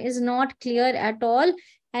endometrium is not clear at all.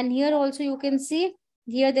 And here also you can see,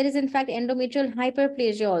 here there is in fact endometrial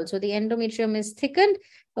hyperplasia also. The endometrium is thickened.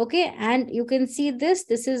 Okay, and you can see this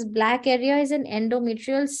is black area is an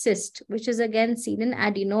endometrial cyst, which is again seen in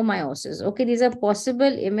adenomyosis. Okay, these are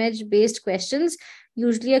possible image-based questions.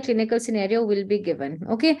 Usually a clinical scenario will be given.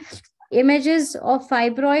 Okay. Images of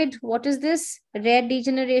fibroid. What is this? Rare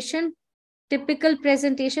degeneration. Typical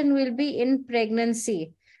presentation will be in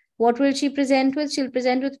pregnancy. What will she present with? She'll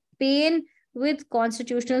present with pain with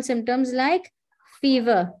constitutional symptoms like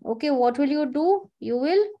fever. Okay, what will you do? You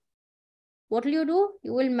will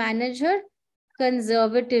manage her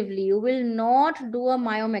conservatively. You will not do a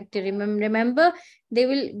myomectomy. Remember, they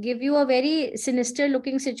will give you a very sinister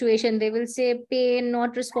looking situation. They will say pain,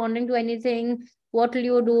 not responding to anything. What will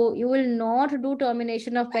you do? You will not do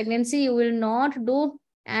termination of pregnancy. You will not do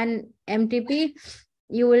an MTP.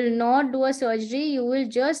 You will not do a surgery. You will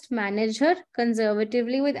just manage her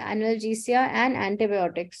conservatively with analgesia and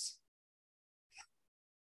antibiotics.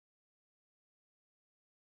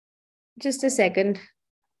 Just a second.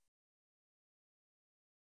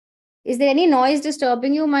 Is there any noise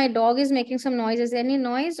disturbing you? My dog is making some noise. Is there any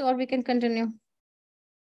noise or we can continue?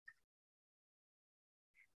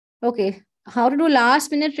 Okay. How to do last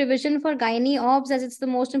minute revision for gynae obs as it's the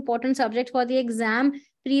most important subject for the exam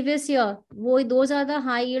previous year. Those are the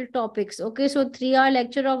high yield topics. Okay. So 3-hour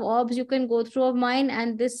lecture of obs you can go through of mine,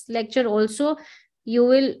 and this lecture also you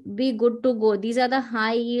will be good to go. These are the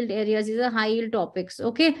high yield areas. These are high yield topics.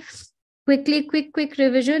 Okay. Quick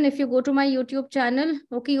revision. If you go to my YouTube channel,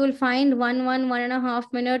 okay, you will find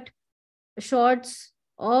 1.5 minute shorts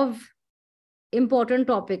of important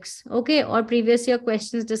topics, okay, or previous year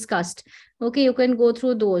questions discussed. Okay, you can go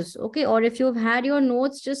through those. Okay, or if you've had your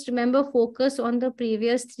notes, just remember, focus on the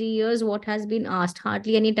previous 3 years, what has been asked.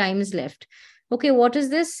 Hardly any time is left. Okay, what is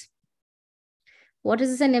this? What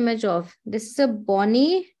is this an image of? This is a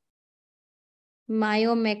bony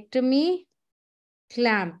myomectomy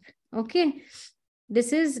clamp. Okay,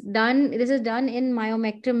 this is done in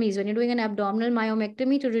myomectomies when you're doing an abdominal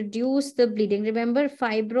myomectomy to reduce the bleeding. Remember,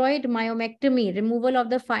 fibroid myomectomy, removal of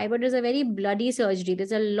the fibroid, is a very bloody surgery.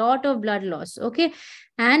 There's a lot of blood loss. Okay,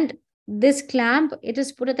 and this clamp, it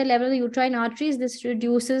is put at the level of the uterine arteries. This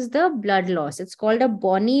reduces the blood loss. It's called a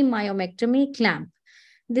bony myomectomy clamp.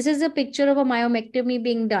 This is a picture of a myomectomy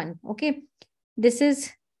being done. Okay, this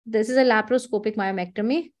is a laparoscopic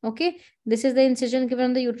myomectomy. Okay, this is the incision given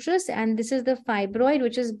on the uterus, and this is the fibroid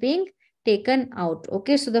which is being taken out.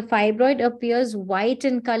 Okay, so the fibroid appears white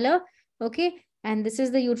in color. Okay, and this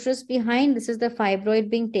is the uterus behind. This is the fibroid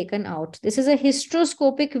being taken out. This is a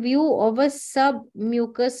hysteroscopic view of a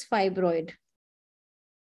submucous fibroid.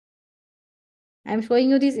 I'm showing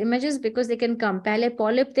you these images because they can come.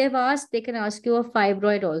 Polyp they've asked, they can ask you a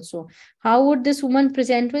fibroid also. How would this woman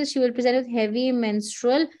present with? She will present with heavy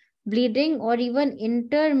menstrual bleeding or even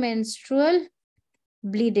intermenstrual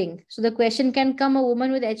bleeding. So the question can come, a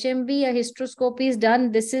woman with HMB, a hysteroscopy is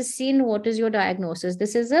done. This is seen. What is your diagnosis?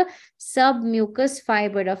 This is a submucous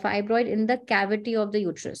fibroid, a fibroid in the cavity of the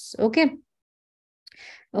uterus. Okay.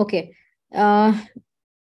 Okay.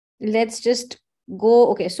 Let's just go.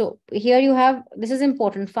 Okay, so here you have, this is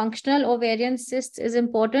important. Functional ovarian cysts is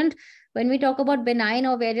important. When we talk about benign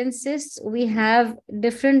ovarian cysts, we have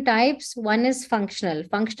different types. One is functional.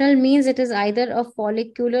 Functional means it is either a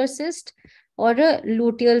follicular cyst or a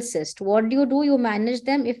luteal cyst. What do? You manage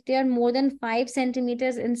them if they are more than 5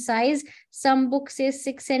 centimeters in size. Some books say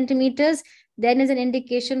 6 centimeters. Then is an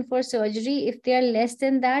indication for surgery. If they are less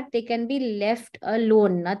than that, they can be left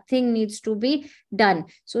alone. Nothing needs to be done.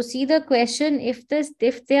 So see the question, if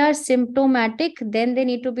they are symptomatic, then they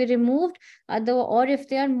need to be removed. Or if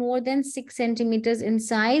they are more than 6 centimeters in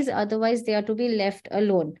size, otherwise they are to be left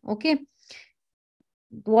alone. Okay.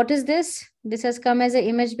 What is this? This has come as an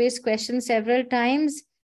image-based question several times.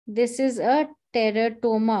 This is a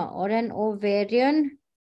teratoma or an ovarian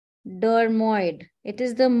dermoid. It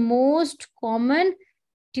is the most common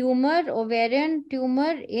tumor, ovarian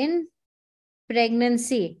tumor in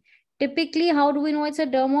pregnancy. Typically, how do we know it's a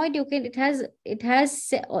dermoid? It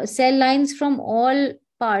has cell lines from all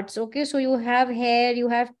parts. Okay, so you have hair, you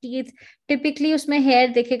have teeth. Typically, usme hair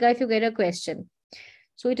dikhega if you get a question.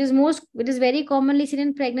 So it is very commonly seen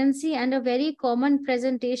in pregnancy, and a very common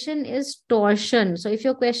presentation is torsion. So if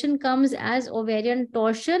your question comes as ovarian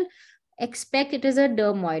torsion, expect it is a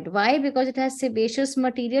dermoid. Why? Because it has sebaceous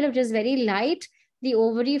material, which is very light. The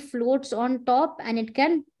ovary floats on top and it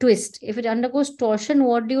can twist. If it undergoes torsion,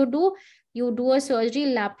 what do? You do a surgery,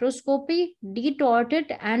 laparoscopy, detort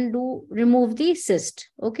it, and remove the cyst.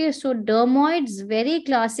 Okay, so dermoids very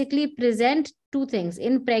classically present two things.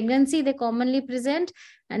 In pregnancy, they commonly present,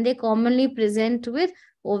 and they commonly present with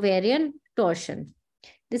ovarian torsion.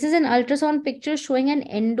 This is an ultrasound picture showing an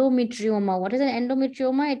endometrioma. What is an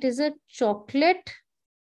endometrioma? It is a chocolate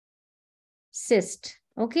cyst.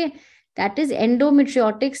 Okay, that is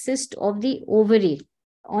endometriotic cyst of the ovary.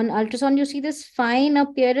 On ultrasound, you see this fine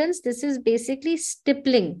appearance. This is basically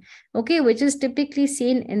stippling, okay, which is typically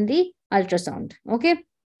seen in the ultrasound. Okay,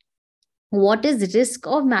 what is risk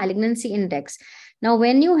of malignancy index? Now,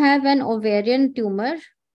 when you have an ovarian tumor,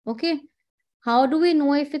 okay, how do we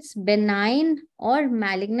know if it's benign or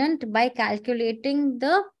malignant? By calculating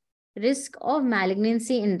the risk of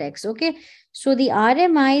malignancy index. Okay, so the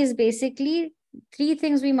RMI is basically three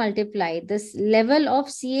things we multiply. This level of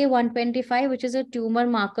CA 125, which is a tumor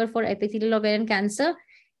marker for epithelial ovarian cancer,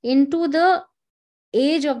 into the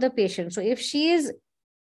age of the patient. So if she is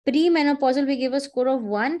premenopausal, we give a score of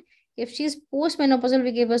 1. If she is postmenopausal,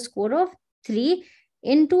 we give a score of 3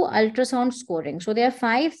 into ultrasound scoring. So there are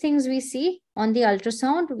 5 things we see on the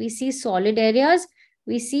ultrasound. We see solid areas.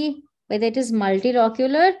 We see whether it is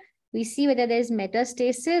multilocular. We see whether there is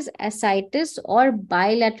metastasis, ascites, or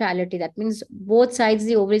bilaterality. That means both sides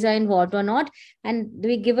the ovaries are involved or not. And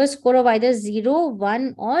we give a score of either 0,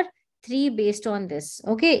 1, or 3 based on this.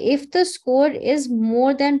 Okay, if the score is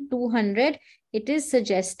more than 200, it is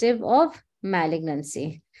suggestive of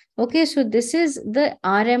malignancy. Okay, so this is the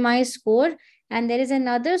RMI score. And there is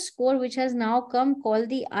another score which has now come called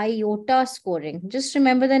the IOTA scoring. Just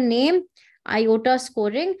remember the name. IOTA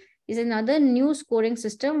scoring is another new scoring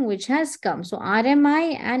system which has come. So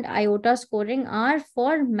RMI and IOTA scoring are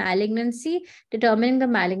for malignancy, determining the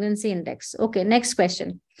malignancy index. Okay, next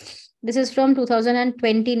question. This is from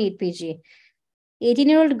 2020 NEET PG.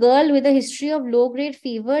 18-year-old girl with a history of low-grade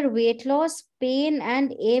fever, weight loss, pain,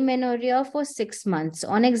 and amenorrhea for 6 months.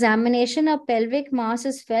 On examination, a pelvic mass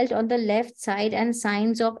is felt on the left side and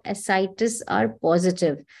signs of ascites are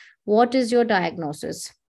positive. What is your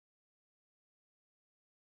diagnosis?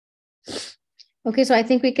 Okay, so I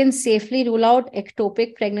think we can safely rule out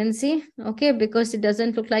ectopic pregnancy, okay, because it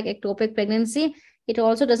doesn't look like ectopic pregnancy. It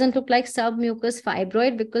also doesn't look like submucous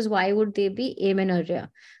fibroid, because why would they be amenorrhea?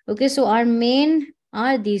 Okay, so our main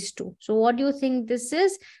are these two. So what do you think this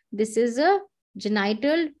is? This is a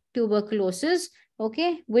genital tuberculosis,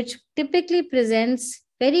 okay, which typically presents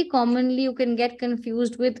very commonly. You can get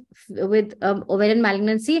confused with ovarian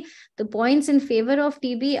malignancy. The points in favor of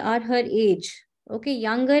TB are her age, okay,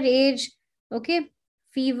 younger age, okay,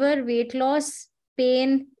 fever, weight loss,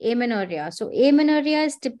 pain, amenorrhea. So amenorrhea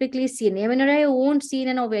is typically seen. Amenorrhea you won't see in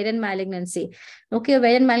an ovarian malignancy. Okay,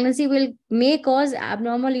 ovarian malignancy may cause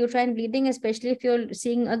abnormal uterine bleeding, especially if you're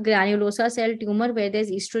seeing a granulosa cell tumor where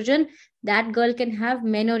there's estrogen. That girl can have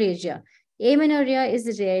menorrhagia. Amenorrhea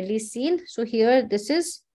is rarely seen. So here, this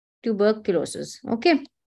is tuberculosis. Okay.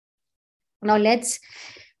 Now let's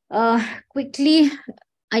quickly,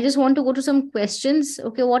 I just want to go to some questions.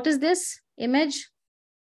 Okay, what is this image?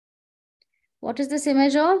 What is this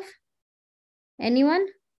image of? Anyone?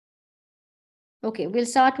 Okay, we'll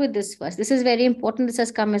start with this first. This is very important. This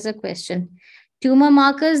has come as a question. Tumor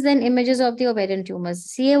markers, then images of the ovarian tumors.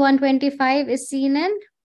 CA 125 is seen in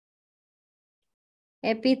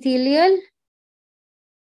epithelial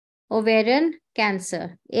ovarian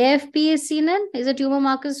cancer. AFP is seen in, is a tumor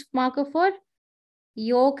marker for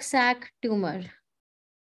yolk sac tumor.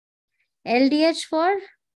 LDH for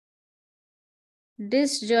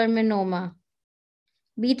dysgerminoma.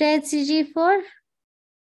 Beta HCG for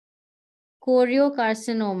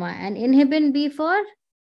choriocarcinoma, and inhibin B for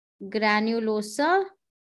granulosa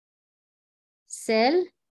cell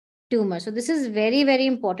tumor. So this is very, very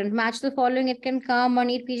important. Match the following. It can come on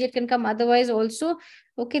NEET PG, it can come otherwise also.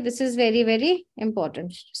 Okay, this is very, very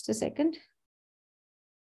important. Just a second.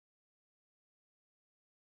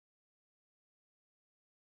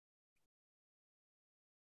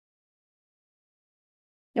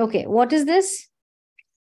 Okay, what is this?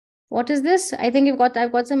 What is this? I think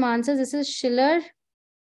I've got some answers. This is Schiller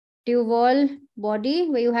tubal body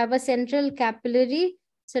where you have a central capillary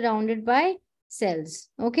surrounded by cells.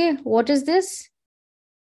 Okay, what is this?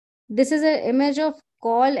 This is an image of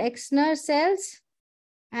Cole-Exner cells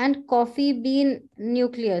and coffee bean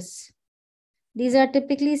nucleus. These are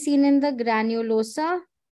typically seen in the granulosa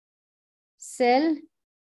cell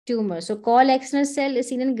tumor. So Cole-Exner cell is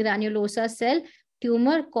seen in granulosa cell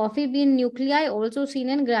tumor. Coffee bean nuclei also seen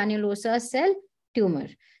in granulosa cell tumor.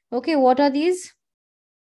 Okay, what are these?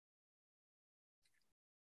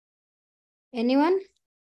 Anyone?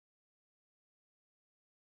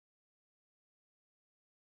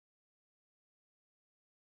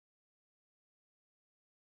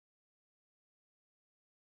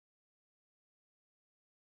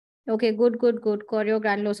 Okay, good. Choreo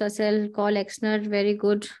granulosa cell, Cole-Exner, very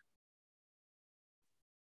good.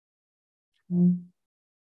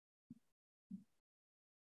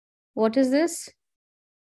 What is this?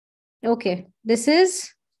 Okay, this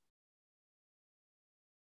is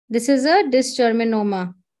a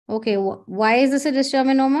dysgerminoma. Okay, why is this a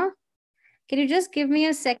dysgerminoma? Can you just give me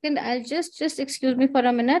a second? I'll just excuse me for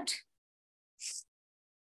a minute.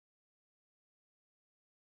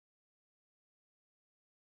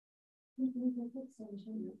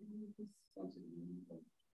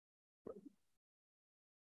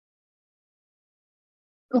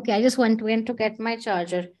 Okay, I just went to get my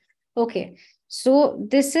charger. Okay, so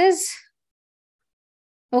this is,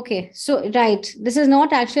 okay, so right, this is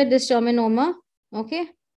not actually a dysgerminoma. Okay,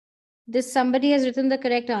 this somebody has written the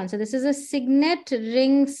correct answer. This is a signet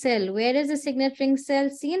ring cell. Where is the signet ring cell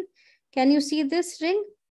seen? Can you see this ring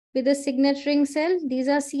with the signet ring cell? These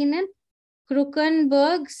are seen in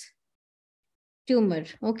Krukenberg's tumor.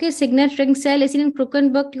 Okay, signet ring cell is seen in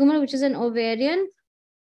Krukenberg tumor, which is an ovarian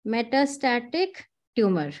metastatic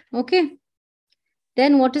tumor. Okay.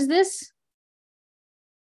 Then what is this?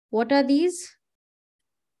 What are these?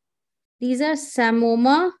 These are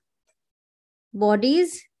Samoma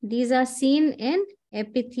bodies. These are seen in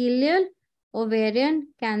epithelial ovarian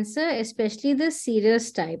cancer, especially the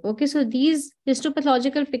serous type. Okay, so these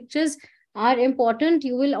histopathological pictures are important.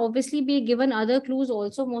 You will obviously be given other clues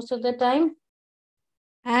also most of the time.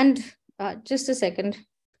 And just a second.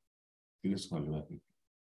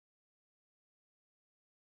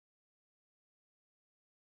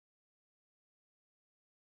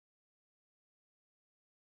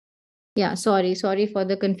 Yeah, sorry for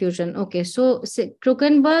the confusion. Okay, so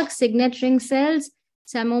Krukenberg, signet ring cells,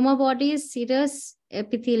 Samoma bodies, serous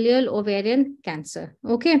epithelial ovarian cancer.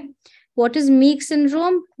 Okay, what is Meek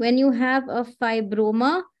syndrome? When you have a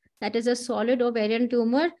fibroma, that is a solid ovarian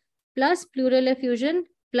tumor, plus pleural effusion,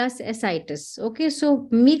 plus ascites. Okay, so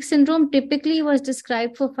Meek syndrome typically was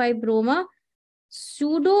described for fibroma.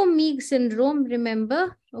 Pseudo-Meek syndrome,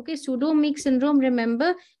 remember, okay, pseudo-Meek syndrome,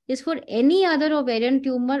 remember, is for any other ovarian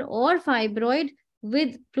tumor or fibroid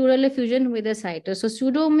with pleural effusion with ascites. So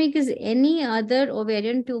pseudo-Meek is any other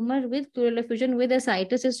ovarian tumor with pleural effusion with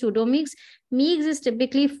ascites is pseudo-Meeks. Meeks is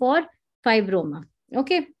typically for fibroma.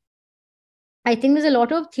 Okay. I think there's a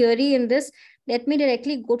lot of theory in this. Let me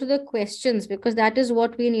directly go to the questions because that is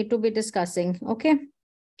what we need to be discussing. Okay.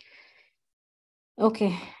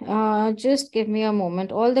 Okay, just give me a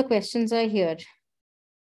moment. All the questions are here.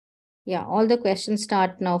 Yeah, all the questions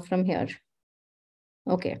start now from here.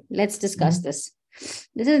 Okay, let's discuss this.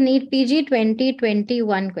 This is NEET PG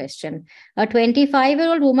 2021 question. A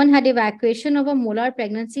 25-year-old woman had evacuation of a molar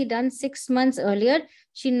pregnancy done 6 months earlier.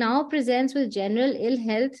 She now presents with general ill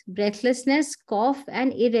health, breathlessness, cough,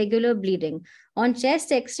 and irregular bleeding. On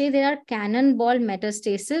chest X-ray, there are cannonball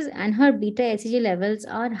metastases and her beta HCG levels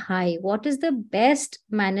are high. What is the best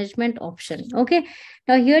management option? Okay,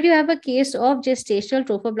 now here you have a case of gestational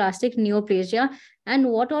trophoblastic neoplasia. And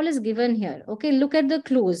what all is given here? Okay, look at the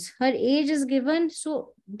clues. Her age is given.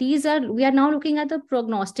 So we are now looking at the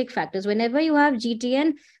prognostic factors. Whenever you have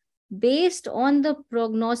GTN, based on the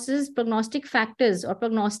prognostic factors or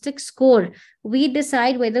prognostic score, we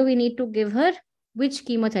decide whether we need to give her which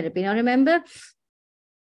chemotherapy. Now remember,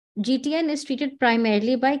 GTN is treated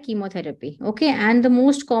primarily by chemotherapy. Okay, and the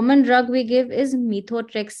most common drug we give is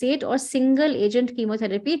methotrexate or single agent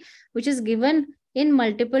chemotherapy, which is given in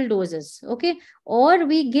multiple doses. Okay, or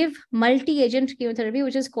we give multi-agent chemotherapy,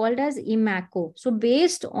 which is called as IMACO. So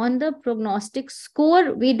based on the prognostic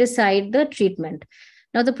score, we decide the treatment.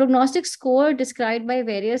 Now the prognostic score described by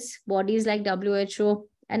various bodies like WHO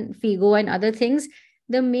and FIGO and other things,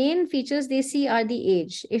 the main features they see are the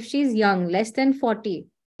age. If she's young, less than 40,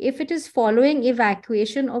 if it is following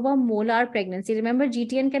evacuation of a molar pregnancy, remember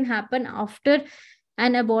GTN can happen after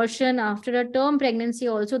And abortion after a term pregnancy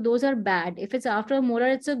also, those are bad. If it's after a molar,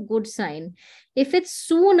 it's a good sign. If it's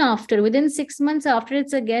soon after, within 6 months after,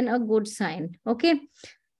 it's again a good sign. Okay.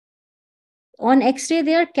 On X-ray,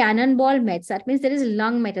 they are cannonball mets. That means there is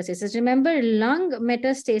lung metastasis. Remember, lung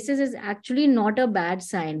metastasis is actually not a bad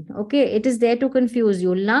sign. Okay, it is there to confuse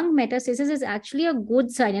you. Lung metastasis is actually a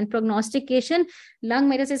good sign. In prognostication, lung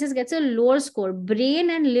metastasis gets a lower score.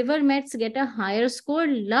 Brain and liver mets get a higher score.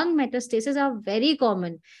 Lung metastasis are very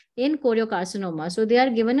common in choriocarcinoma. So they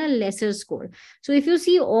are given a lesser score. So if you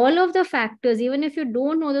see all of the factors, even if you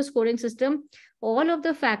don't know the scoring system, all of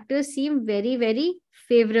the factors seem very, very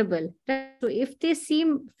favorable. So if they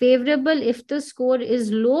seem favorable, if the score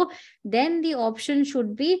is low, then the option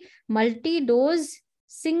should be multi-dose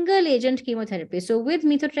single agent chemotherapy. So with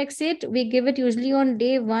methotrexate, we give it usually on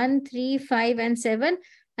day 1, 3, 5, and 7,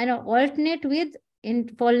 and alternate with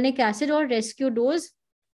folinic acid or rescue dose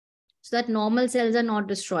so that normal cells are not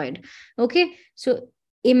destroyed. Okay, so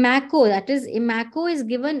IMACO, that is, IMACO is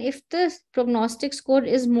given if the prognostic score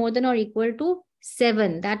is more than or equal to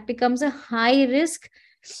 7. That becomes a high risk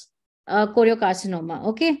choriocarcinoma.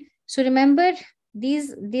 Okay, so remember,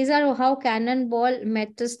 these are how cannonball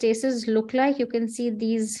metastasis look like. You can see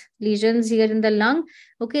these lesions here in the lung.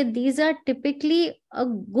 Okay, these are typically a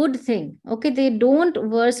good thing. Okay, they don't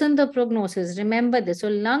worsen the prognosis. Remember this. So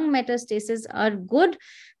lung metastasis are good.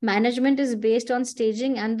 Management is based on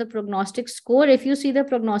staging and the prognostic score. If you see the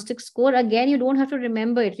prognostic score, again, you don't have to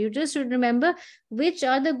remember it. You just should remember which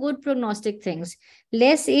are the good prognostic things.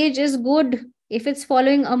 Less age is good. If it's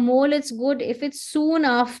following a mole, it's good. If it's soon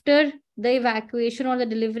after the evacuation or the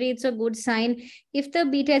delivery, it's a good sign. If the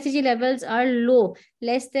beta HCG levels are low,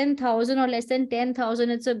 less than 1,000 or less than 10,000,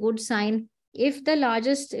 it's a good sign. If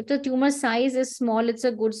the tumor size is small, it's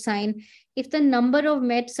a good sign. If the number of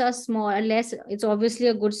mets are small or less, it's obviously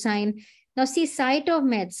a good sign. Now see, site of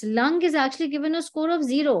mets, lung is actually given a score of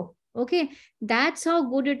 0. Okay, that's how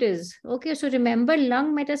good it is. Okay, so remember,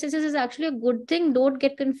 lung metastasis is actually a good thing. Don't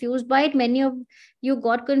get confused by it. Many of you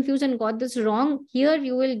got confused and got this wrong. Here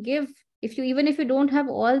you will give, even if you don't have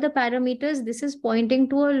all the parameters, this is pointing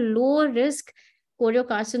to a low risk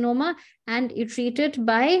choriocarcinoma, and you treat it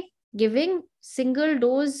by giving single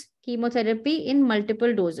dose chemotherapy in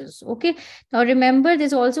multiple doses. Okay, now remember,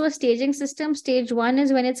 there's also a staging system. Stage 1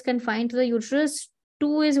 is when it's confined to the uterus,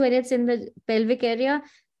 2 is when it's in the pelvic area,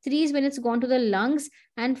 3 is when it's gone to the lungs,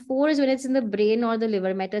 and 4 is when it's in the brain or the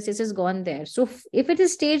liver. Metastasis is gone there. So if it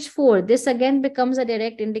is stage 4, this again becomes a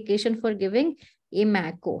direct indication for giving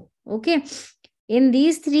IMACO. Okay, in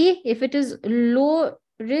these 3, if it is low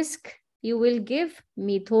risk, you will give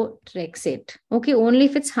methotrexate. Okay, only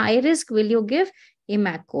if it's high risk will you give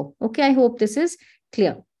IMACO. Okay, I hope this is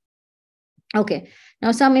clear. Okay,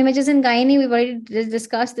 now some images in gynae, we've already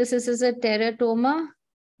discussed this. This is a teratoma,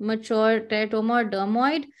 mature teratoma or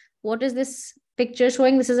dermoid. What is this picture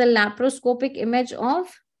showing? This is a laparoscopic image of,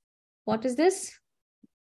 what is this?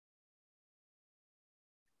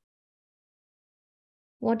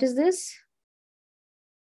 What is this?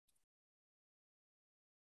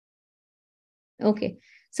 Okay,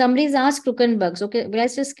 somebody's asked Krukenberg's. Okay,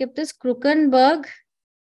 let's just skip this. Krukenberg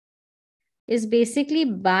is basically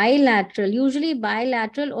bilateral, usually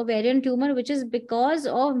bilateral ovarian tumor, which is because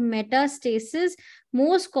of metastasis,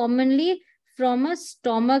 most commonly from a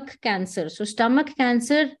stomach cancer. So stomach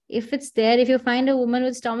cancer, if it's there, if you find a woman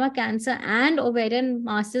with stomach cancer and ovarian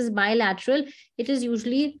masses bilateral, it is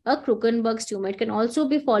usually a Krukenberg's tumor. It can also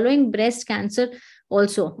be following breast cancer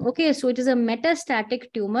also. Okay, so it is a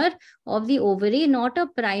metastatic tumor of the ovary, not a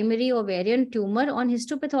primary ovarian tumor. On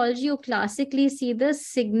histopathology, you classically see the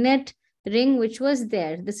signet ring which was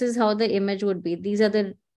there. This is how the image would be. This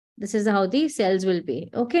is how the cells will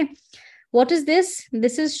be. Okay, what is this?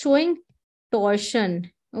 This is showing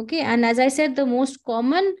torsion. Okay, and as I said, the most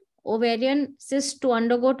common ovarian cyst to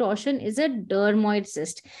undergo torsion is a dermoid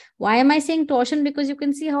cyst. Why am I saying torsion? Because you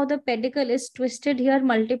can see how the pedicle is twisted here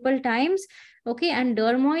multiple times. Okay, and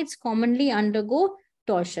dermoids commonly undergo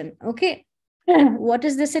torsion. Okay, what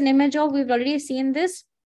is this an image of? We've already seen this.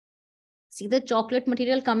 See the chocolate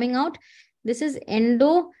material coming out? This is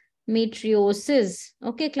endometriosis.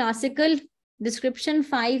 Okay, classical description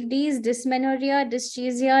 5Ds: dysmenorrhea,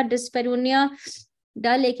 dysgeusia, dyspareunia,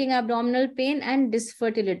 dull aching abdominal pain, and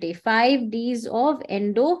dysfertility. 5Ds of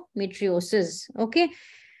endometriosis. Okay,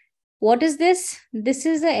 what is this? This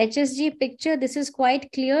is a HSG picture. This is quite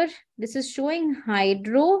clear. This is showing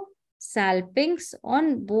hydrosalpinx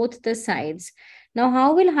on both the sides. Now,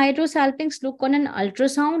 how will hydrosalpinx look on an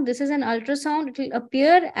ultrasound? This is an ultrasound. It will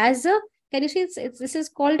appear as a, can you see, this is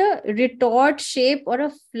called a retort shape or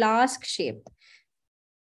a flask shape.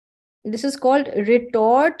 This is called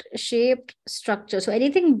retort shaped structure. So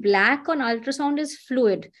anything black on ultrasound is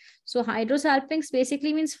fluid. So hydrosalpinx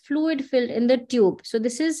basically means fluid filled in the tube. So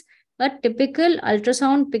this is a typical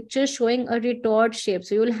ultrasound picture showing a retort shape.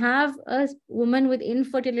 So you'll have a woman with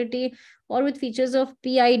infertility or with features of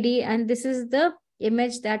PID, and this is the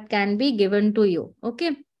image that can be given to you.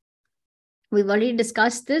 Okay. We've already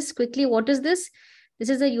discussed this quickly. What is this? This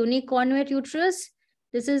is a unicornuate uterus.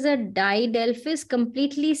 This is a didelphys,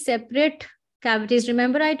 completely separate cavities.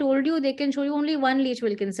 Remember, I told you they can show you only one Leach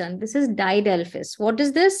Wilkinson. This is didelphys. What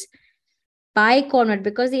is this? Bicornuate,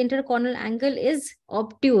 because the intercornual angle is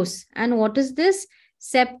obtuse. And what is this?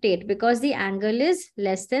 Septate, because the angle is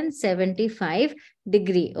less than 75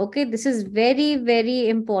 degree. Okay, this is very, very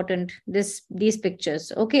important, these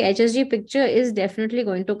pictures. Okay, HSG picture is definitely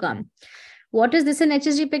going to come. What is this an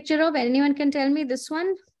HSG picture of? Anyone can tell me this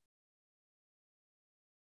one?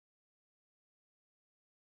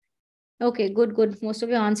 Okay, good, good. Most of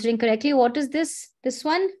you are answering correctly. What is this? This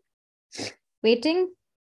one? Waiting.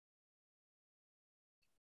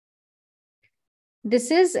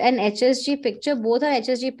 This is an HSG picture. Both are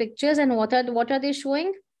HSG pictures. And what are they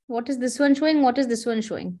showing? What is this one showing? What is this one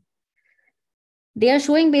showing? They are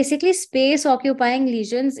showing basically space occupying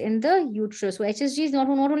lesions in the uterus. So HSG is not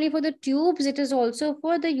only for the tubes, it is also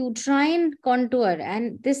for the uterine contour.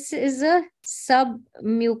 And this is a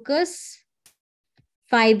submucous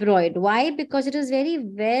fibroid. Why? Because it is very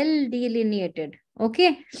well delineated.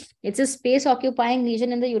 Okay. It's a space occupying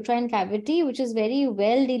lesion in the uterine cavity, which is very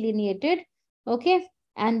well delineated. Okay.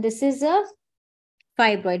 And this is a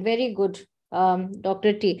fibroid. Very good,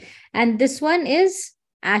 Dr. T. And this one is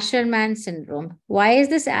Asherman syndrome. Why is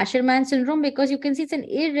this Asherman syndrome? Because you can see it's an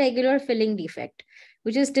irregular filling defect,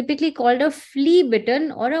 which is typically called a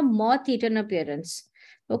flea-bitten or a moth-eaten appearance.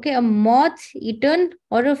 Okay, a moth-eaten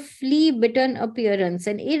or a flea-bitten appearance,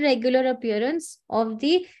 an irregular appearance of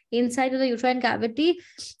the inside of the uterine cavity.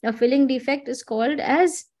 A filling defect is called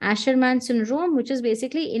as Asherman syndrome, which is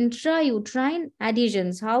basically intrauterine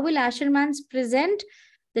adhesions. How will Asherman's present?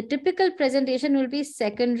 The typical presentation will be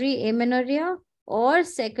secondary amenorrhea or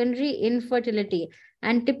secondary infertility,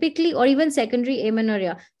 and typically, or even secondary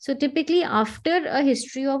amenorrhea. So typically after a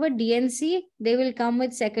history of a DNC, they will come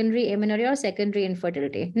with secondary amenorrhea or secondary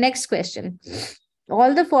infertility. Next question.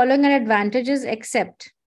 All the following are advantages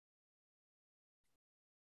except.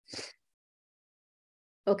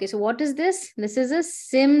 Okay, so what is this? This is a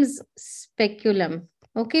Sims speculum.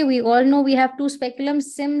 Okay, we all know we have two speculums,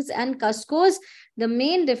 Sims and Cusco's. The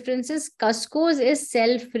main difference is Cusco's is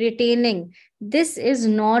self-retaining. This is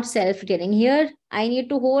not self-retaining. Here, I need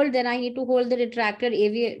to hold, then I need to hold the retractor,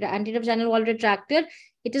 anterovaginal wall retractor.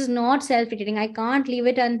 It is not self-retaining. I can't leave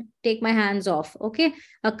it and take my hands off. Okay,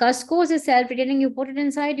 a Cusco's is self-retaining. You put it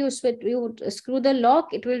inside, you screw the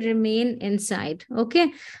lock, it will remain inside.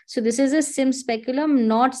 Okay, so this is a Sims speculum,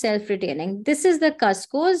 not self-retaining. This is the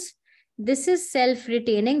Cusco's. This is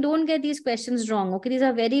self-retaining. Don't get these questions wrong. Okay, these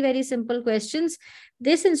are very, very simple questions.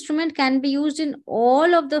 This instrument can be used in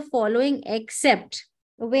all of the following except.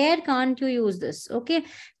 Where can't you use this? Okay,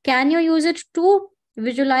 can you use it to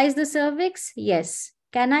visualize the cervix? Yes.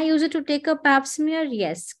 Can I use it to take a pap smear?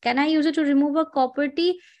 Yes. Can I use it to remove a copper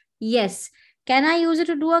T? Yes. Can I use it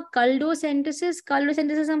to do a culdocentesis?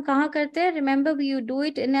 Culdocentesis हम कहाँ करते हैं? Remember, you do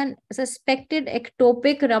it in a suspected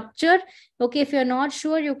ectopic rupture. Okay, if you're not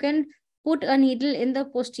sure, you can put a needle in the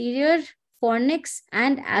posterior fornix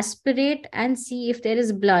and aspirate and see if there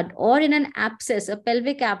is blood, or in an abscess, a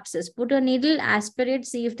pelvic abscess, put a needle, aspirate,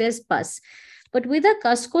 see if there's pus. But with a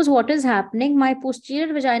Cusco's, what is happening? My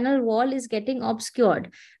posterior vaginal wall is getting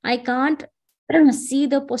obscured. I can't see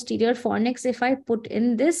the posterior fornix if I put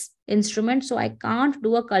in this instrument, so I can't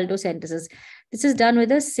do a culdocentesis. This is done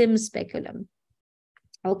with a Sims speculum.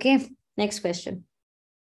 Okay, next question.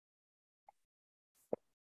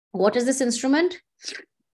 What is this instrument?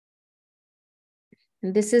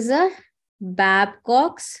 This is a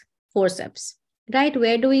Babcock's forceps, right?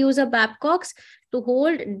 Where do we use a Babcock's? To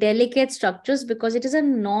hold delicate structures, because it is a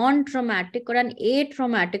non-traumatic or an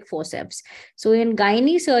atraumatic forceps. So in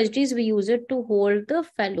gynae surgeries, we use it to hold the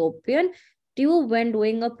fallopian tube when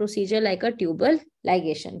doing a procedure like a tubal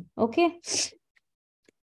ligation. Okay.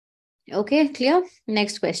 Okay, clear?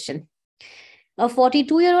 Next question. A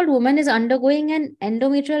 42-year-old woman is undergoing an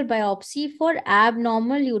endometrial biopsy for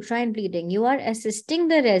abnormal uterine bleeding. You are assisting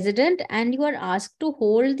the resident and you are asked to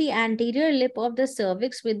hold the anterior lip of the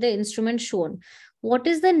cervix with the instrument shown. What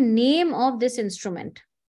is the name of this instrument?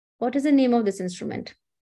 What is the name of this instrument?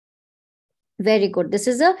 Very good. This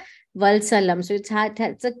is a valsalum. So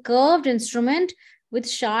it's a curved instrument with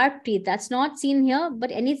sharp teeth. That's not seen here,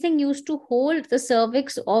 but anything used to hold the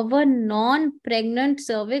cervix of a non-pregnant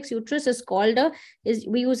cervix uterus is called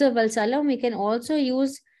we use a valsalum. We can also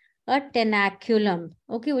use a tenaculum,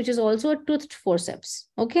 okay, which is also a toothed forceps,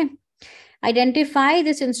 okay. Identify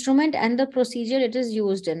this instrument and the procedure it is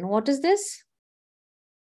used in. What is this?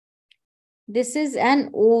 This is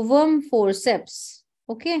an ovum forceps,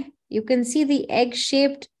 okay. You can see the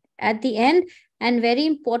egg-shaped at the end, and very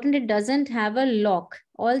important, it doesn't have a lock.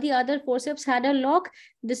 All the other forceps had a lock.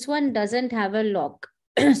 This one doesn't have a lock.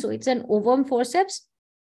 So it's an ovum forceps.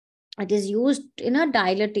 It is used in a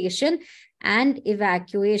dilatation and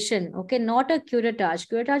evacuation, okay, not a curettage.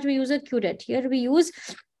 Curettage, we use a curette. Here we use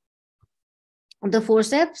the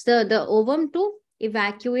forceps, the ovum, to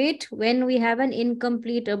evacuate when we have an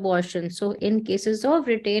incomplete abortion. So in cases of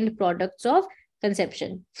retained products of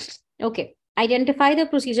conception. Okay, identify the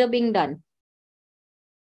procedure being done.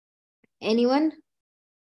 Anyone?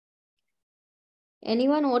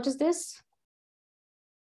 Anyone? What is this?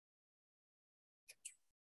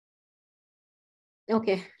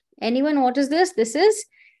 Okay. Anyone? What is this? This is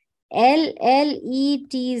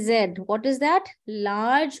LLETZ. What is that?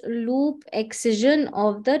 Large loop excision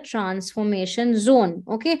of the transformation zone.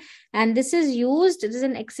 Okay. And this is used, it is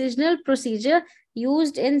an excisional procedure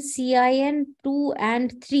used in CIN 2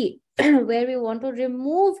 and 3, where we want to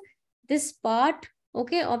remove this part,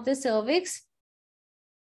 okay, of the cervix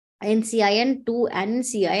in CIN 2 and in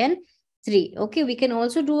CIN 3. Okay. We can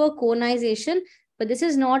also do a conization, but this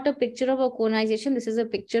is not a picture of a conization. This is a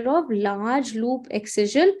picture of large loop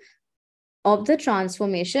excision of the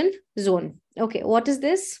transformation zone. Okay, what is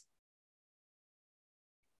this?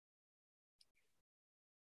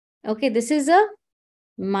 Okay, this is a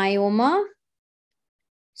myoma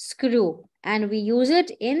screw, and we use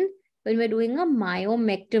it when we're doing a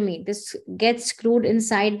myomectomy. This gets screwed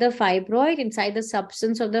inside the fibroid, inside the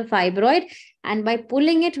substance of the fibroid, and by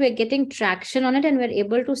pulling it, we're getting traction on it, and we're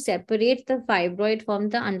able to separate the fibroid from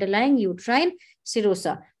the underlying uterine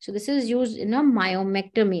serosa. So this is used in a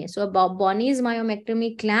myomectomy. So a Bonnie's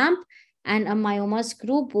myomectomy clamp and a myoma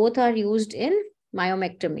screw, both are used in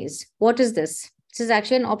myomectomies. What is this? This is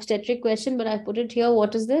actually an obstetric question, but I put it here.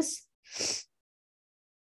 What is this?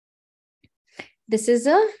 This is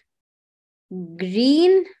a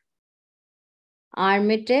green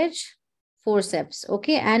Armitage forceps,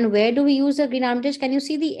 okay. And where do we use a green Armitage? Can you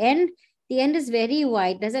see the end? The end is very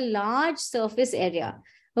wide. There's a large surface area.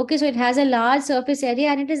 Okay, so it has a large surface area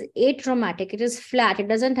and it is atraumatic. It is flat. It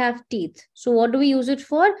doesn't have teeth. So what do we use it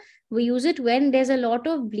for? We use it when there's a lot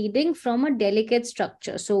of bleeding from a delicate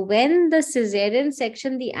structure. So when the cesarean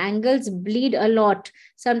section, the angles bleed a lot,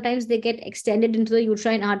 sometimes they get extended into the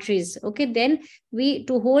uterine arteries. Okay, then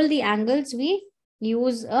to hold the angles, we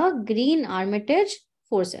use a green Armitage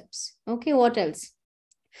forceps. Okay, what else?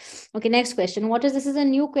 Okay, next question. What is this? Is a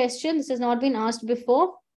new question. This has not been asked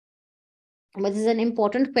before, but this is an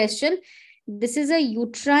important question. This is a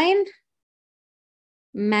uterine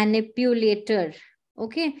manipulator.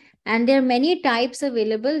 Okay, and there are many types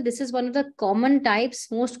available. This is one of the common types,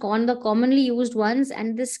 the commonly used ones,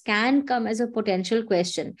 and this can come as a potential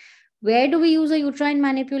question. Where do we use a uterine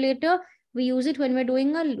manipulator? We use it when we're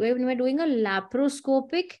doing a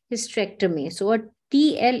laparoscopic hysterectomy. So a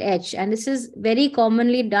TLH, and this is very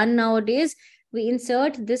commonly done nowadays. We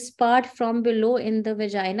insert this part from below in the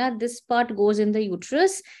vagina. This part goes in the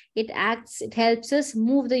uterus. It helps us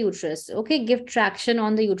move the uterus. Okay, give traction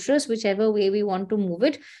on the uterus, whichever way we want to move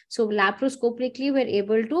it. So laparoscopically, we're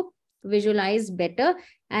able to visualize better.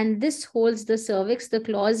 And this holds the cervix, the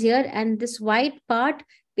claws here, and this white part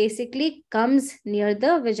basically comes near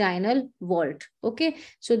the vaginal vault. Okay,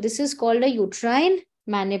 so this is called a uterine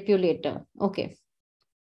manipulator. Okay.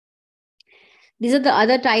 These are the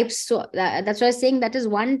other types. So that's why I'm saying that is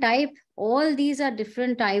one type. All these are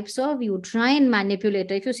different types of uterine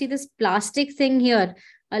manipulator. If you see this plastic thing here,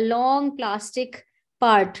 a long plastic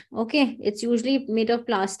part, okay, it's usually made of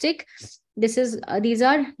plastic. These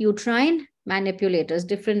are uterine manipulators,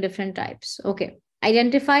 different types. Okay.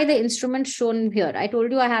 Identify the instrument shown here. I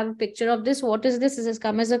told you I have a picture of this. What is this? This has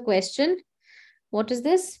come as a question. What is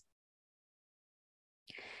this?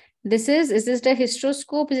 Is this the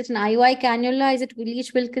hysteroscope? Is it an IUI cannula? Is it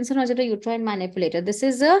Leach-Wilkinson, or is it a uterine manipulator? This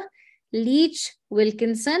is a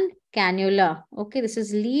Leach-Wilkinson cannula. Okay, this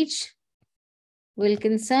is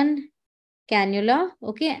Leach-Wilkinson cannula.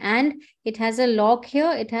 Okay, and it has a lock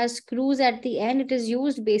here. It has screws at the end. It is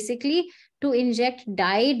used basically to inject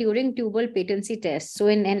dye during tubal patency tests. So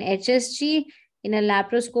in an HSG, in a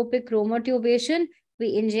laparoscopic chromotubation,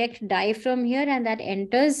 we inject dye from here, and that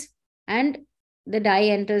enters and the dye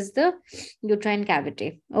enters the uterine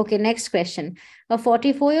cavity. Okay, next question. A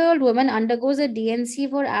 44-year-old woman undergoes a DNC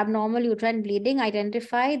for abnormal uterine bleeding.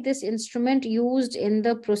 Identify this instrument used in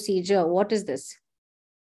the procedure. What is this?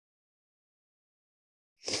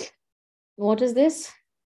 What is this?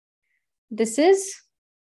 This is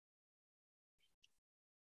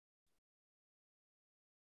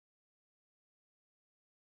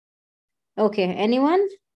okay. Anyone?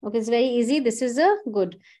 Okay, it's very easy. This is a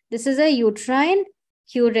good. This is a uterine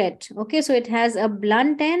curette. Okay, so it has a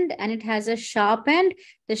blunt end and it has a sharp end.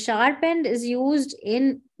 The sharp end is used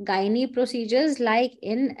in gynae procedures like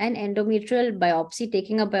in an endometrial biopsy,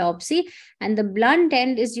 taking a biopsy, and the blunt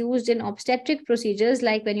end is used in obstetric procedures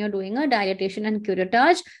like when you're doing a dilatation and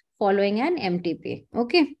curettage following an MTP.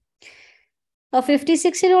 Okay. A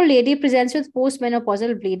 56-year-old lady presents with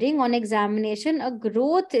postmenopausal bleeding. On examination, a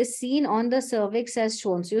growth is seen on the cervix as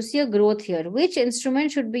shown. So you see a growth here. Which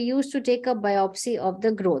instrument should be used to take a biopsy of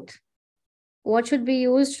the growth? What should be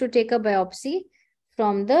used to take a biopsy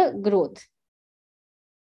from the growth?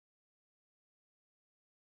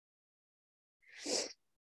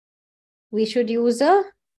 We should use a,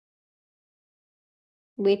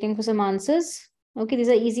 waiting for some answers. Okay, these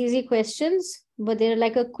are easy questions, but they're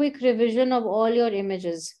like a quick revision of all your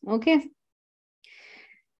images. Okay.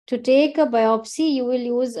 To take a biopsy, you will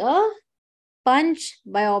use a punch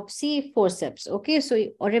biopsy forceps. Okay, so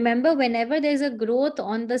remember, whenever there's a growth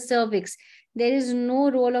on the cervix, there is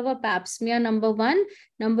no role of a pap smear, number one.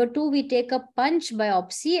 Number two, we take a punch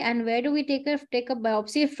biopsy. And where do we take a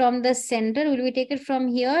biopsy? From the center? Will we take it from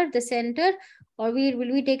here, the center, or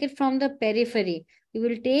will we take it from the periphery? We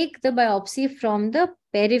will take the biopsy from the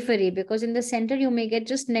periphery, because in the center you may get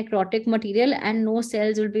just necrotic material and no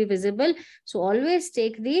cells will be visible. So always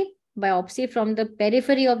take the biopsy from the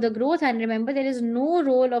periphery of the growth. And remember, there is no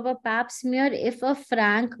role of a pap smear if a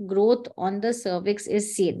frank growth on the cervix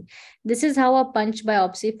is seen. This is how a punch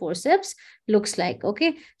biopsy forceps looks like.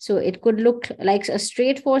 Okay, so it could look like a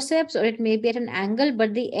straight forceps or it may be at an angle,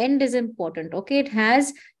 but the end is important. Okay, it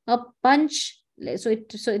has a punch. So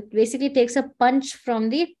it basically takes a punch from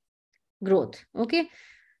the growth. Okay,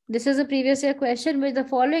 this is a previous year question. Which the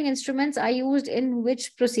following instruments are used in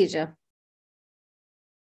which procedure?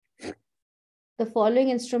 The following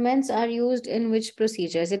instruments are used in which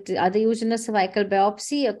procedures? Are they used in a cervical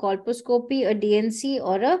biopsy, a colposcopy, a DNC,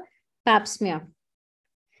 or a pap smear?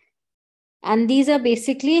 And these are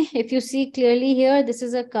basically, if you see clearly here, this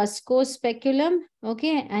is a cusco speculum.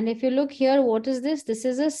 Okay. And if you look here, what is this? This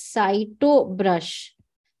is a cyto brush.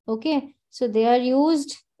 Okay. So they are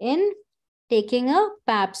used in taking a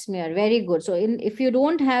pap smear. Very good. So if you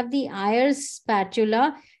don't have the Ayer's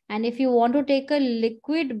spatula, and if you want to take a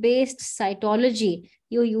liquid-based cytology,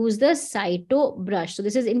 you use the cyto brush. So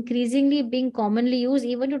this is increasingly being commonly used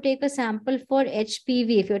even to take a sample for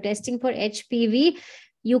HPV. If you're testing for HPV,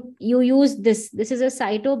 you use this. This is a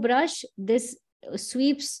cyto brush. This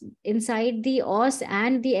sweeps inside the os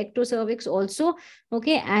and the ectocervix also.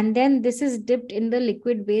 Okay, and then this is dipped in the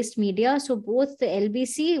liquid-based media. So both the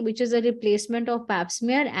LBC, which is a replacement of pap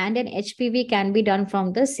smear, and an HPV can be done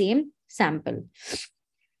from the same sample.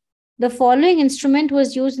 The following instrument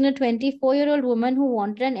was used in a 24-year-old woman who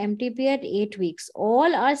wanted an MTP at 8 weeks.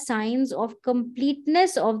 All are signs of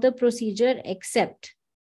completeness of the procedure except.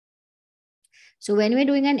 So when we're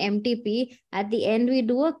doing an MTP, at the end we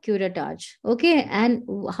do a curettage. Okay, and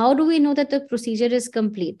how do we know that the procedure is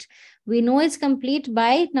complete? We know it's complete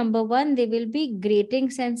by, number one, there will be grating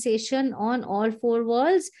sensation on all four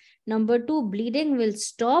walls. Number two, bleeding will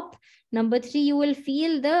stop. Number three, you will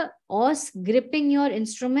feel the os gripping your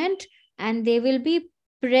instrument and there will be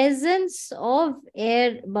presence of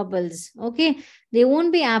air bubbles. Okay, they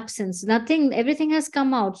won't be absence. Nothing, everything has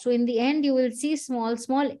come out. So in the end, you will see small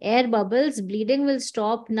air bubbles. Bleeding will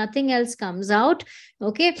stop. Nothing else comes out.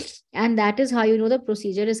 Okay, and that is how you know the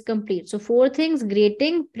procedure is complete. So four things: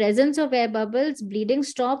 grating, presence of air bubbles, bleeding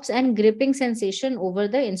stops, and gripping sensation over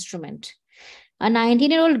the instrument. A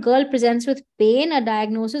 19-year-old girl presents with pain. A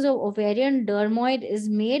diagnosis of ovarian dermoid is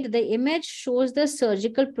made. The image shows the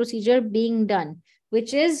surgical procedure being done,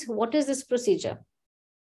 which is, what is this procedure?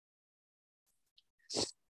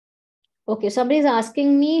 Okay, somebody is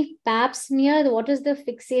asking me, pap smear, what is the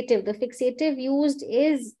fixative? The fixative used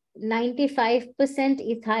is 95%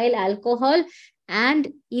 ethyl alcohol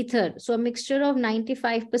and ether. So a mixture of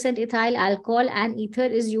 95% ethyl alcohol and ether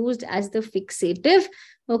is used as the fixative.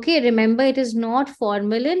 Okay, remember, it is not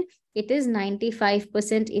formalin. It is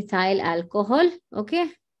 95% ethyl alcohol. Okay.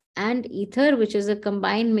 and ether, which is a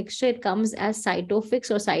combined mixture. It comes as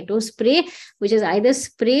cytofix or cytospray, which is either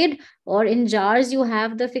sprayed or in jars. You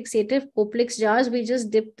have the fixative Coplix jars. We just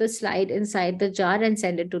dip the slide inside the jar and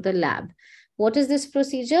send it to the lab. What is this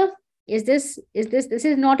procedure? This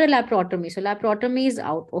is not a laparotomy. So laparotomy is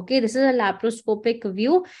out. Okay, this is a laparoscopic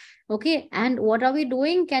view. Okay, and what are we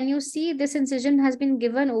doing? Can you see this incision has been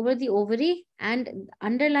given over the ovary, and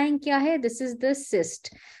underlying kya hai? This is the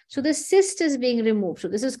cyst. So the cyst is being removed. So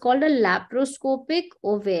this is called a laparoscopic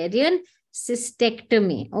ovarian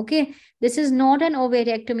cystectomy. Okay, this is not an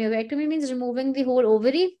ovariectomy. Ovariectomy means removing the whole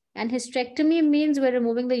ovary, and hysterectomy means we're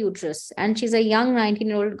removing the uterus. And she's a young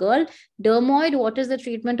 19-year-old girl. Dermoid, what is the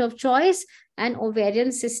treatment of choice? And ovarian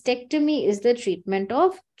cystectomy is the treatment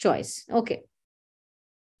of choice. Okay.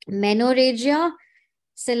 Menorrhagia,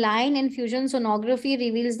 saline infusion sonography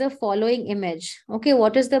reveals the following image. Okay,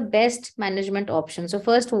 what is the best management option? So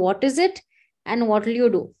first, what is it and what will you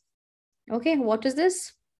do? Okay, what is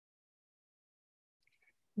this?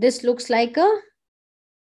 This looks like a,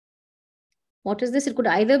 what is this? It could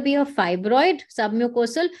either be a fibroid,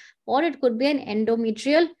 submucosal, or it could be an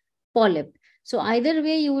endometrial polyp. So either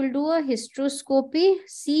way, you will do a hysteroscopy,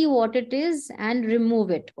 see what it is and remove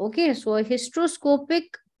it. Okay, so a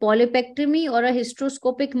hysteroscopic polypectomy or a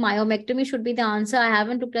hysteroscopic myomectomy should be the answer. I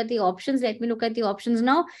haven't looked at the options. Let me look at the options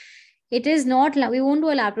now. It is not, we won't do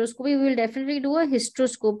a laparoscopy. We will definitely do a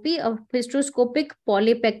hysteroscopy. A hysteroscopic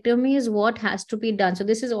polypectomy is what has to be done. So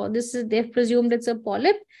this is all, they've presumed it's a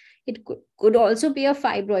polyp. It could also be a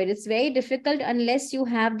fibroid. It's very difficult unless you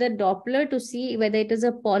have the Doppler to see whether it is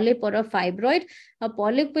a polyp or a fibroid. A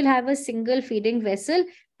polyp will have a single feeding vessel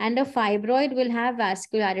and a fibroid will have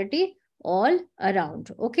vascularity all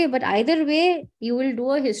around. Okay, but either way, you will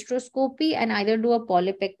do a hysteroscopy and either do a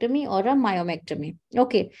polypectomy or a myomectomy.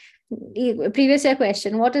 Okay, previous year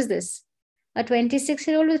question, what is this? A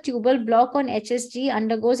 26-year-old with tubal block on HSG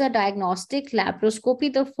undergoes a diagnostic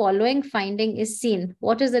laparoscopy. The following finding is seen.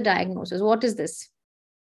 What is the diagnosis? What is this?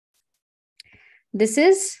 This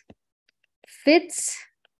is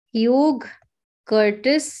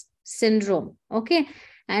Fitzhugh-Curtis syndrome. Okay,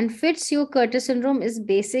 and Fitzhugh-Curtis syndrome is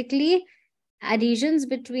basically adhesions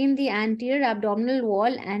between the anterior abdominal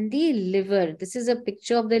wall and the liver. This is a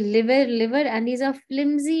picture of the liver, and these are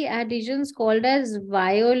flimsy adhesions called as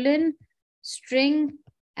violin string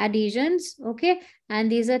adhesions. Okay,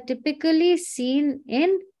 and these are typically seen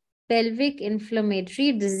in pelvic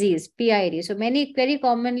inflammatory disease, PID. So very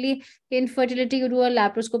commonly infertility, you do a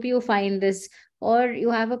laparoscopy, you find this. Or you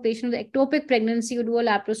have a patient with ectopic pregnancy, you do a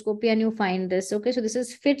laparoscopy and you find this. Okay, so this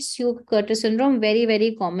is Fitzhugh-Curtis syndrome,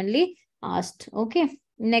 very commonly asked. Okay,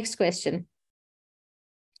 next question.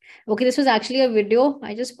 Okay, this was actually a video.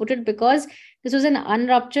 I just put it because this was an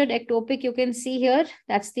unruptured ectopic. You can see here,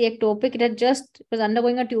 that's the ectopic. It was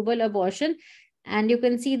undergoing a tubal abortion. And you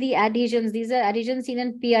can see the adhesions. These are adhesions seen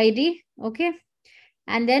in PID. Okay.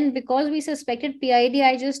 And then because we suspected PID,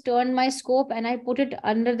 I just turned my scope and I put it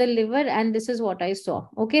under the liver. And this is what I saw.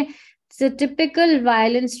 Okay. It's a typical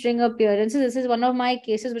violin string appearance. This is one of my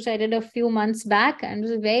cases, which I did a few months back. And it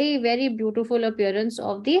was a very beautiful appearance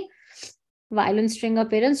of the violin string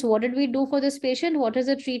appearance. What did we do for this patient? What is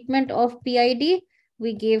the treatment of PID?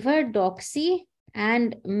 We gave her doxy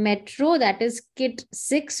and metro, that is kit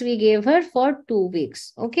 6, we gave her for 2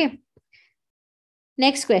 weeks. Okay.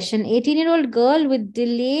 Next question. 18-year-old girl with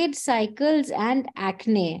delayed cycles and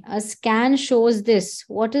acne. A scan shows this.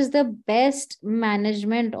 What is the best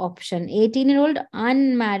management option? 18-year-old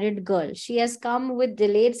unmarried girl. She has come with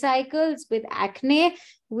delayed cycles, with acne,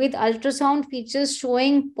 with ultrasound features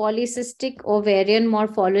showing polycystic ovarian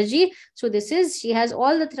morphology. So she has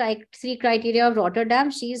all the three criteria of Rotterdam.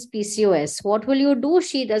 She is PCOS. What will you do?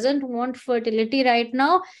 She doesn't want fertility right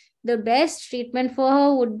now. The best treatment for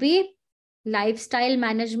her would be lifestyle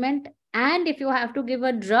management. And if you have to give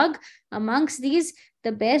a drug amongst these,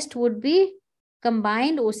 the best would be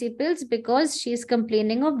combined OC pills because she's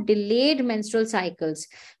complaining of delayed menstrual cycles.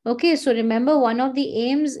 Okay, so remember, one of the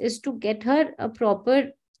aims is to get her a proper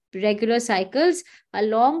regular cycles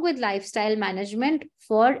along with lifestyle management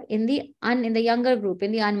for in the younger group,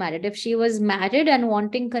 in the unmarried. If she was married and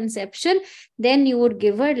wanting conception, then you would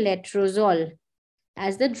give her letrozole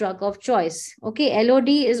as the drug of choice. Okay, LOD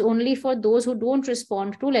is only for those who don't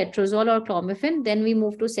respond to letrozole or clomiphene. Then we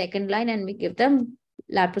move to second line and we give them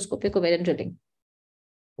laparoscopic ovarian drilling.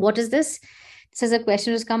 What is this? This is a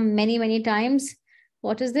question that's come many times.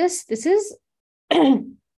 What is this? This is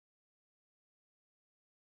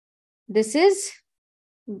this is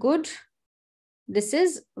good. This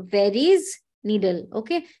is varies. needle.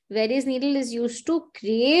 Okay, Veress needle is used to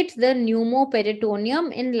create the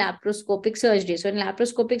pneumoperitoneum in laparoscopic surgery. So in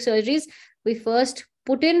laparoscopic surgeries, we first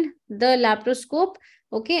put in the laparoscope,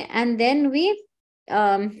 okay, and then we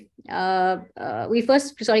create the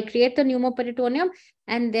pneumoperitoneum,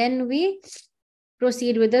 and then we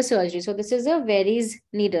proceed with the surgery. So this is a Veress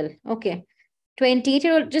needle. Okay,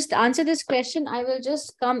 28-year-old, just answer this question. I will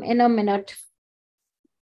just come in a minute.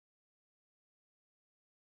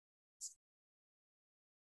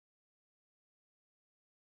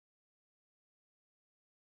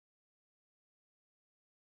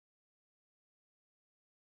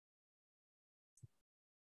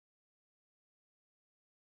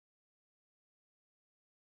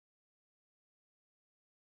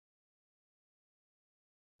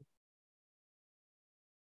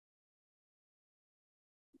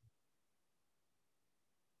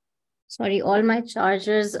 Sorry, all my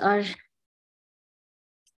chargers are,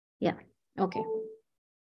 yeah, okay.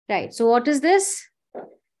 Right, so what is this?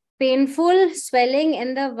 Painful swelling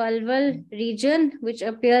in the vulval region, which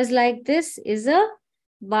appears like this, is a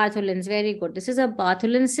Bartholin's. Very good. This is a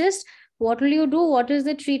Bartholin cyst. What will you do? What is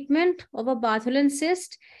the treatment of a Bartholin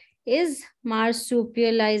cyst? Is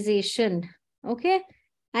marsupialization. Okay.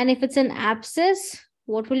 And if it's an abscess,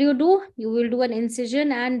 what will you do? You will do an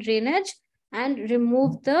incision and drainage and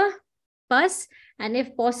remove the pus. And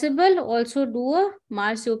if possible, also do a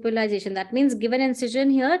marsupialization. That means give an incision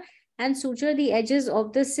here and suture the edges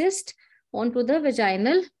of the cyst onto the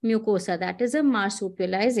vaginal mucosa. That is a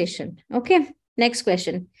marsupialization. Okay. Next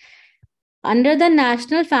question. Under the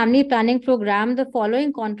National Family Planning Program, the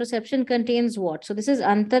following contraception contains what? So this is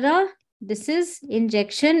Antara. This is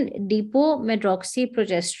injection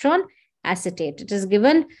depomedroxyprogesterone acetate. It is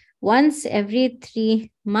given once every 3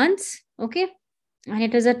 months. Okay. And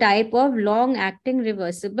it is a type of long-acting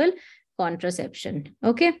reversible contraception.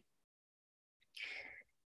 Okay.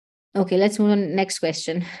 Okay, let's move on. Next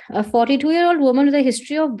question. A 42-year-old woman with a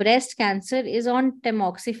history of breast cancer is on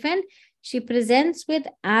tamoxifen. She presents with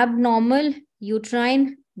abnormal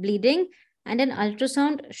uterine bleeding and an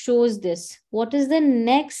ultrasound shows this. What is the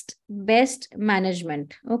next best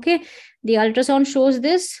management? Okay, the ultrasound shows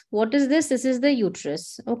this. What is this? This is the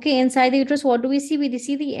uterus. Okay, inside the uterus, what do we see? We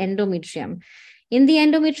see the endometrium. In the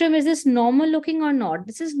endometrium, is this normal looking or not?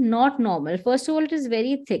 This is not normal. First of all, it is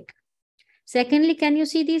very thick. Secondly, can you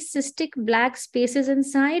see these cystic black spaces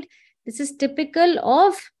inside? This is typical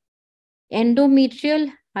of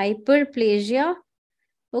endometrial hyperplasia.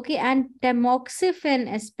 Okay, and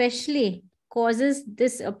tamoxifen especially causes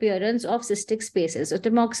this appearance of cystic spaces. So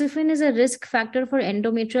tamoxifen is a risk factor for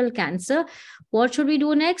endometrial cancer. What should we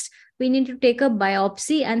do next? We need to take a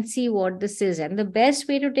biopsy and see what this is. And the best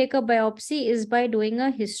way to take a biopsy is by doing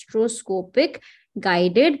a hysteroscopic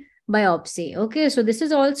guided biopsy. Okay, so this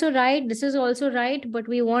is also right. This is also right, but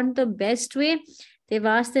we want the best way. They've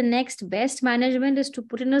asked the next best management is to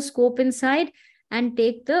put in a scope inside and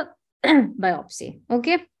take the biopsy.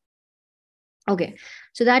 Okay. Okay,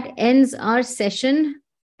 so that ends our session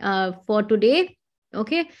for today.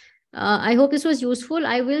 Okay, I hope this was useful.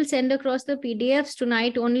 I will send across the PDFs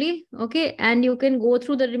tonight only. Okay, and you can go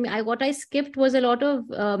through the, what I skipped was a lot of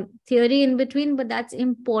theory in between, but that's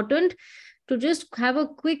important to just have a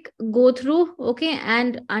quick go through, okay,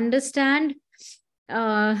 and understand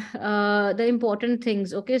the important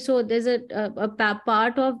things. Okay, so there's a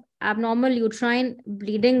part of abnormal uterine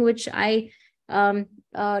bleeding which I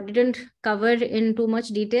didn't cover in too much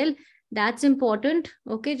detail. That's important.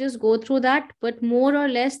 Okay, just go through that, but more or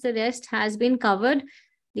less the rest has been covered.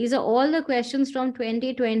 These are all the questions from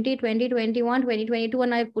 2020, 2021, 2022,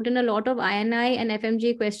 and I put in a lot of INI and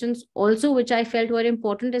FMG questions also, which I felt were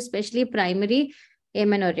important, especially primary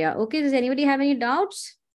amenorrhea. Okay, does anybody have any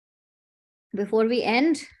doubts before we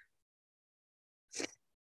end?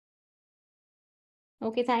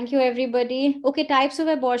 Okay, thank you, everybody. Okay, types of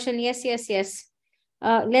abortion. Yes, yes, yes.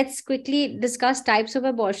 Let's quickly discuss types of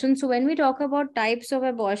abortion. So when we talk about types of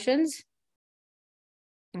abortions,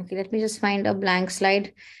 okay, let me just find a blank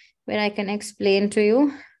slide where I can explain to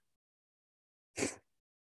you.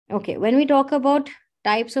 Okay, when we talk about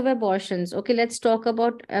types of abortions, okay, let's talk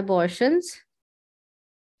about abortions.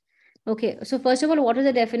 Okay, so first of all, what is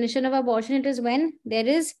the definition of abortion? It is when there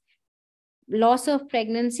is loss of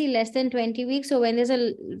pregnancy less than 20 weeks, or when there's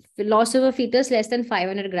a loss of a fetus less than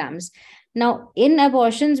 500 grams. Now, in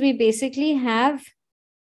abortions, we basically have,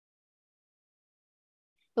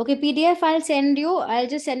 okay, PDF I'll send you. I'll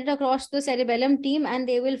just send it across the Cerebellum team and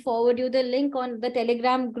they will forward you the link on the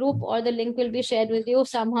Telegram group, or the link will be shared with you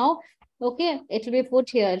somehow. Okay, it will be put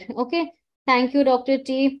here. Okay, thank you, Dr.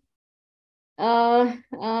 T.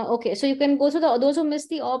 Okay, so you can go to those who missed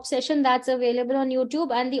the OBS session, that's available on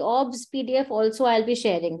YouTube, and the OBS PDF also I'll be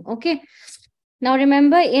sharing. Okay. Now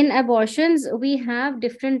remember, in abortions, we have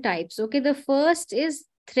different types. Okay, the first is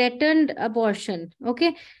threatened abortion.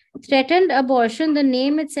 Okay, threatened abortion, the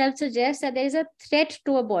name itself suggests that there is a threat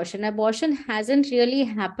to abortion. Abortion hasn't really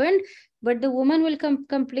happened, but the woman will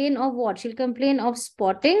complain of what? She'll complain of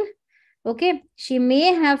spotting. Okay, she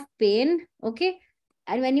may have pain. Okay,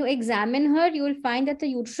 and when you examine her, you will find that the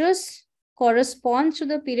uterus corresponds to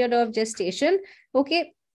the period of gestation.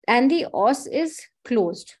 Okay, and the os is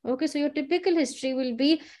closed. Okay, so your typical history will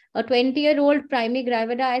be a 20-year-old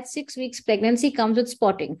primigravida at 6 weeks pregnancy comes with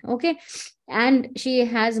spotting. Okay, and she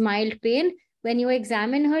has mild pain. When you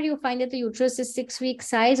examine her, you find that the uterus is 6 weeks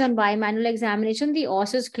size. On bimanual examination, the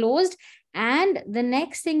os is closed. And the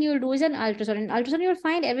next thing you'll do is an ultrasound. In ultrasound, you'll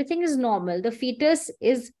find everything is normal. The fetus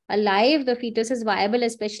is alive. The fetus is viable,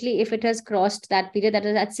 especially if it has crossed that period, that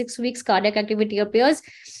is at 6 weeks, cardiac activity appears.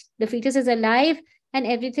 The fetus is alive and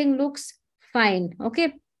everything looks fine.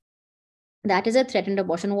 Okay. That is a threatened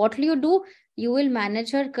abortion. What will you do? You will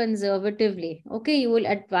manage her conservatively. Okay. You will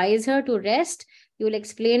advise her to rest. You will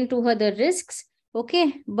explain to her the risks.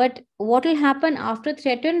 Okay, but what will happen after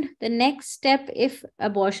threatened? The next step, if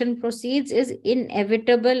abortion proceeds, is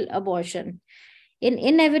inevitable abortion. In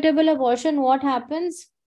inevitable abortion, what happens?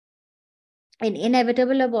 In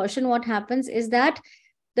inevitable abortion, what happens is that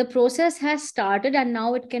the process has started and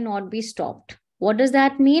now it cannot be stopped. What does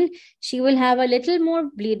that mean? She will have a little more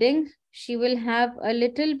bleeding. She will have a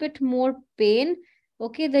little bit more pain.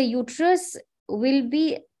 Okay, the uterus will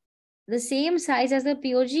be the same size as the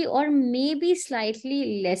POG or maybe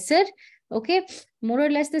slightly lesser. Okay, more or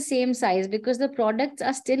less the same size because the products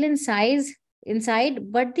are still in size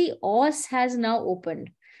inside, but the os has now opened.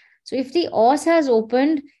 So if the os has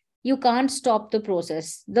opened, you can't stop the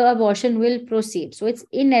process. The abortion will proceed. So it's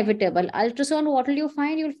inevitable. Ultrasound, what will you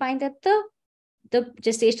find? You'll find that the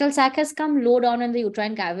gestational sac has come low down in the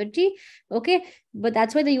uterine cavity. Okay, but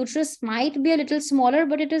that's why the uterus might be a little smaller,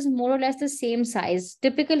 but it is more or less the same size.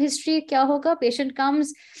 Typical history, kya hoga? Patient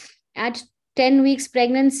comes at 10 weeks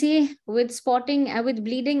pregnancy with spotting, with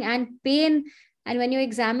bleeding and pain. And when you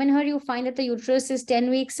examine her, you find that the uterus is 10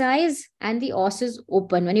 week size and the os is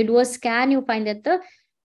open. When you do a scan, you find that the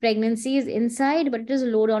pregnancy is inside, but it is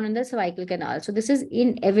low down in the cervical canal. So this is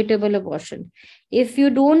inevitable abortion. If you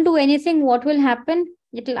don't do anything, what will happen?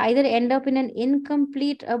 It will either end up in an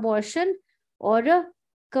incomplete abortion or a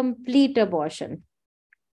complete abortion.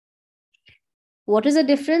 What is the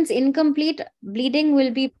difference? Incomplete, bleeding will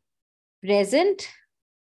be present,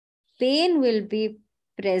 pain will be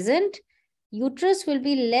present, uterus will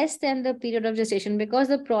be less than the period of gestation because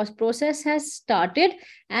the process has started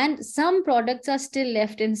and some products are still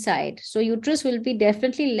left inside. So uterus will be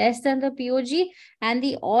definitely less than the POG and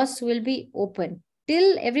the os will be open.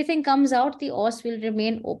 Till everything comes out, the os will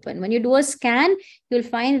remain open. When you do a scan, you'll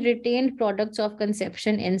find retained products of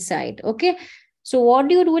conception inside. Okay. So what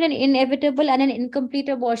do you do in an inevitable and an incomplete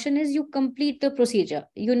abortion is you complete the procedure.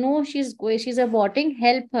 You know she's aborting,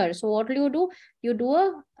 help her. So what will you do? You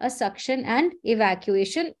do a suction and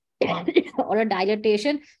evacuation or a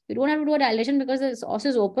dilatation. You don't have to do a dilatation because the os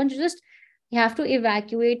is open. You have to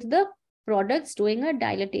evacuate the products doing a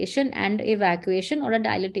dilatation and evacuation or a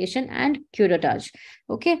dilatation and curettage.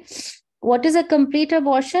 Okay. What is a complete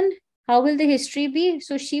abortion? How will the history be?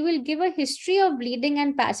 So she will give a history of bleeding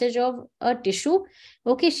and passage of a tissue.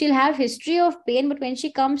 Okay, she'll have history of pain, but when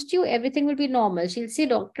she comes to you, everything will be normal. She'll say,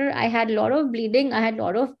 doctor, I had a lot of bleeding. I had a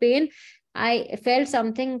lot of pain. I felt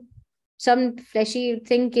something, some fleshy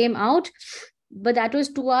thing came out, but that was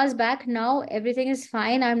 2 hours back. Now everything is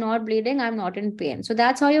fine. I'm not bleeding. I'm not in pain. So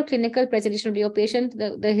that's how your clinical presentation will be. Your patient,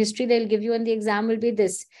 the history they'll give you in the exam will be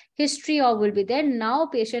this. History of will be there. Now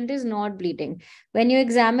patient is not bleeding. When you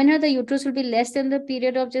examine her, the uterus will be less than the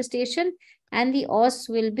period of gestation and the os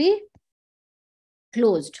will be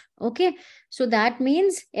closed. Okay, so that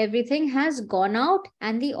means everything has gone out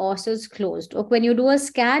and the os is closed. Okay, when you do a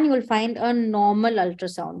scan, you will find a normal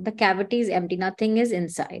ultrasound. The cavity is empty, nothing is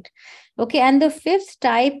inside. Okay, and the fifth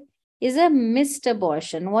type is a missed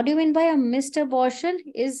abortion. What do you mean by a missed abortion?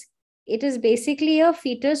 It is basically a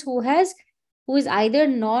fetus who is either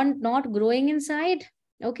not growing inside,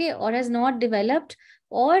 okay, or has not developed,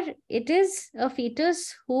 or it is a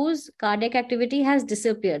fetus whose cardiac activity has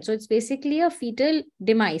disappeared. So it's basically a fetal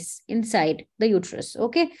demise inside the uterus.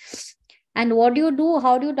 Okay. And what do you do?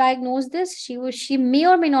 How do you diagnose this? She may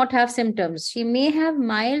or may not have symptoms. She may have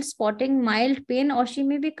mild spotting, mild pain, or she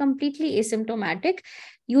may be completely asymptomatic.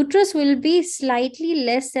 Uterus will be slightly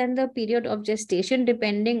less than the period of gestation,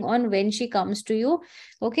 depending on when she comes to you.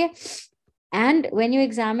 Okay. And when you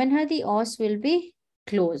examine her, the os will be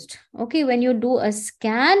closed. Okay, when you do a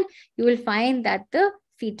scan, you will find that the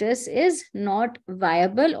fetus is not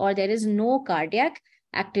viable or there is no cardiac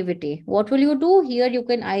activity. What will you do? Here you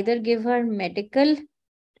can either give her medical,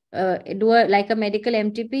 like a medical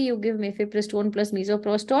MTP, you give mifepristone plus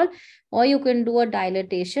misoprostol, or you can do a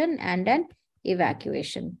dilatation and an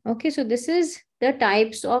evacuation. Okay, so this is the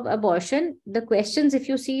types of abortion. The questions, if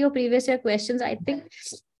you see your previous year questions, I think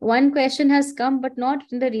one question has come, but not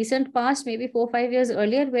in the recent past, maybe 4-5 years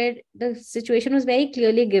earlier, where the situation was very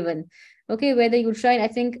clearly given. Okay, where the uterine, I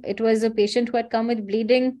think it was a patient who had come with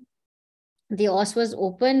bleeding, the os was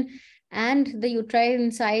open, and the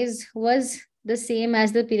uterine size was the same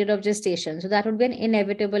as the period of gestation. So that would be an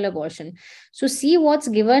inevitable abortion. So see what's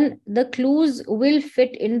given. The clues will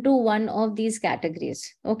fit into one of these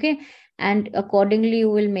categories. Okay. And accordingly,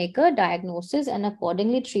 you will make a diagnosis and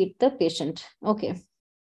accordingly treat the patient. Okay.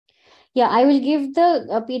 Yeah, I will give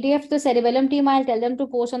the PDF to the Cerebellum team. I'll tell them to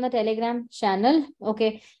post on the Telegram channel.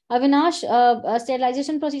 Okay. Avinash,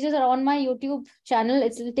 sterilization procedures are on my YouTube channel.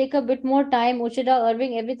 It'll take a bit more time. Uchida,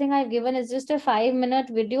 Irving, everything I've given is just a 5-minute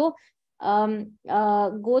video.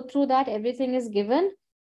 Go through that. Everything is given.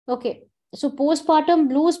 Okay. So postpartum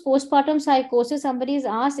blues, postpartum psychosis, somebody is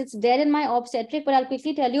asked. It's there in my obstetric, but I'll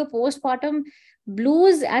quickly tell you postpartum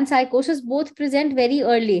blues and psychosis both present very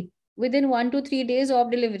early, within 1 to 3 days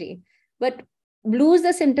of delivery. But blues,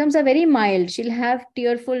 the symptoms are very mild. She'll have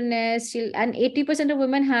tearfulness, and 80% of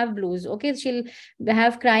women have blues. Okay, she'll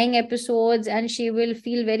have crying episodes and she will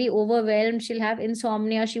feel very overwhelmed. She'll have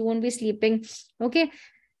insomnia, she won't be sleeping. Okay.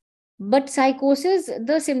 But psychosis,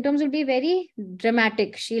 the symptoms will be very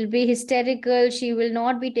dramatic. She'll be hysterical. She will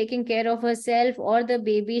not be taking care of herself or the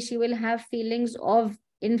baby. She will have feelings of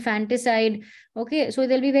infanticide. Okay. So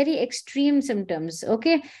there'll be very extreme symptoms.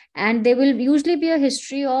 Okay. And there will usually be a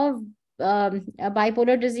history of a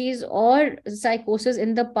bipolar disease or psychosis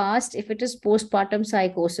in the past if it is postpartum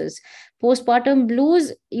psychosis. Postpartum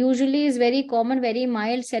blues usually is very common, very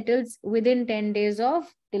mild, settles within 10 days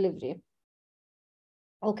of delivery.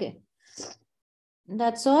 Okay.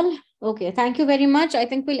 That's all. Okay. Thank you very much. I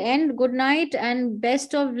think we'll end. Good night and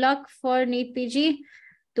best of luck for NEET PG.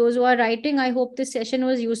 Those who are writing, I hope this session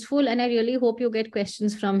was useful and I really hope you get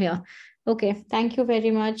questions from here. Okay. Thank you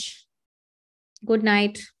very much. Good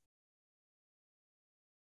night.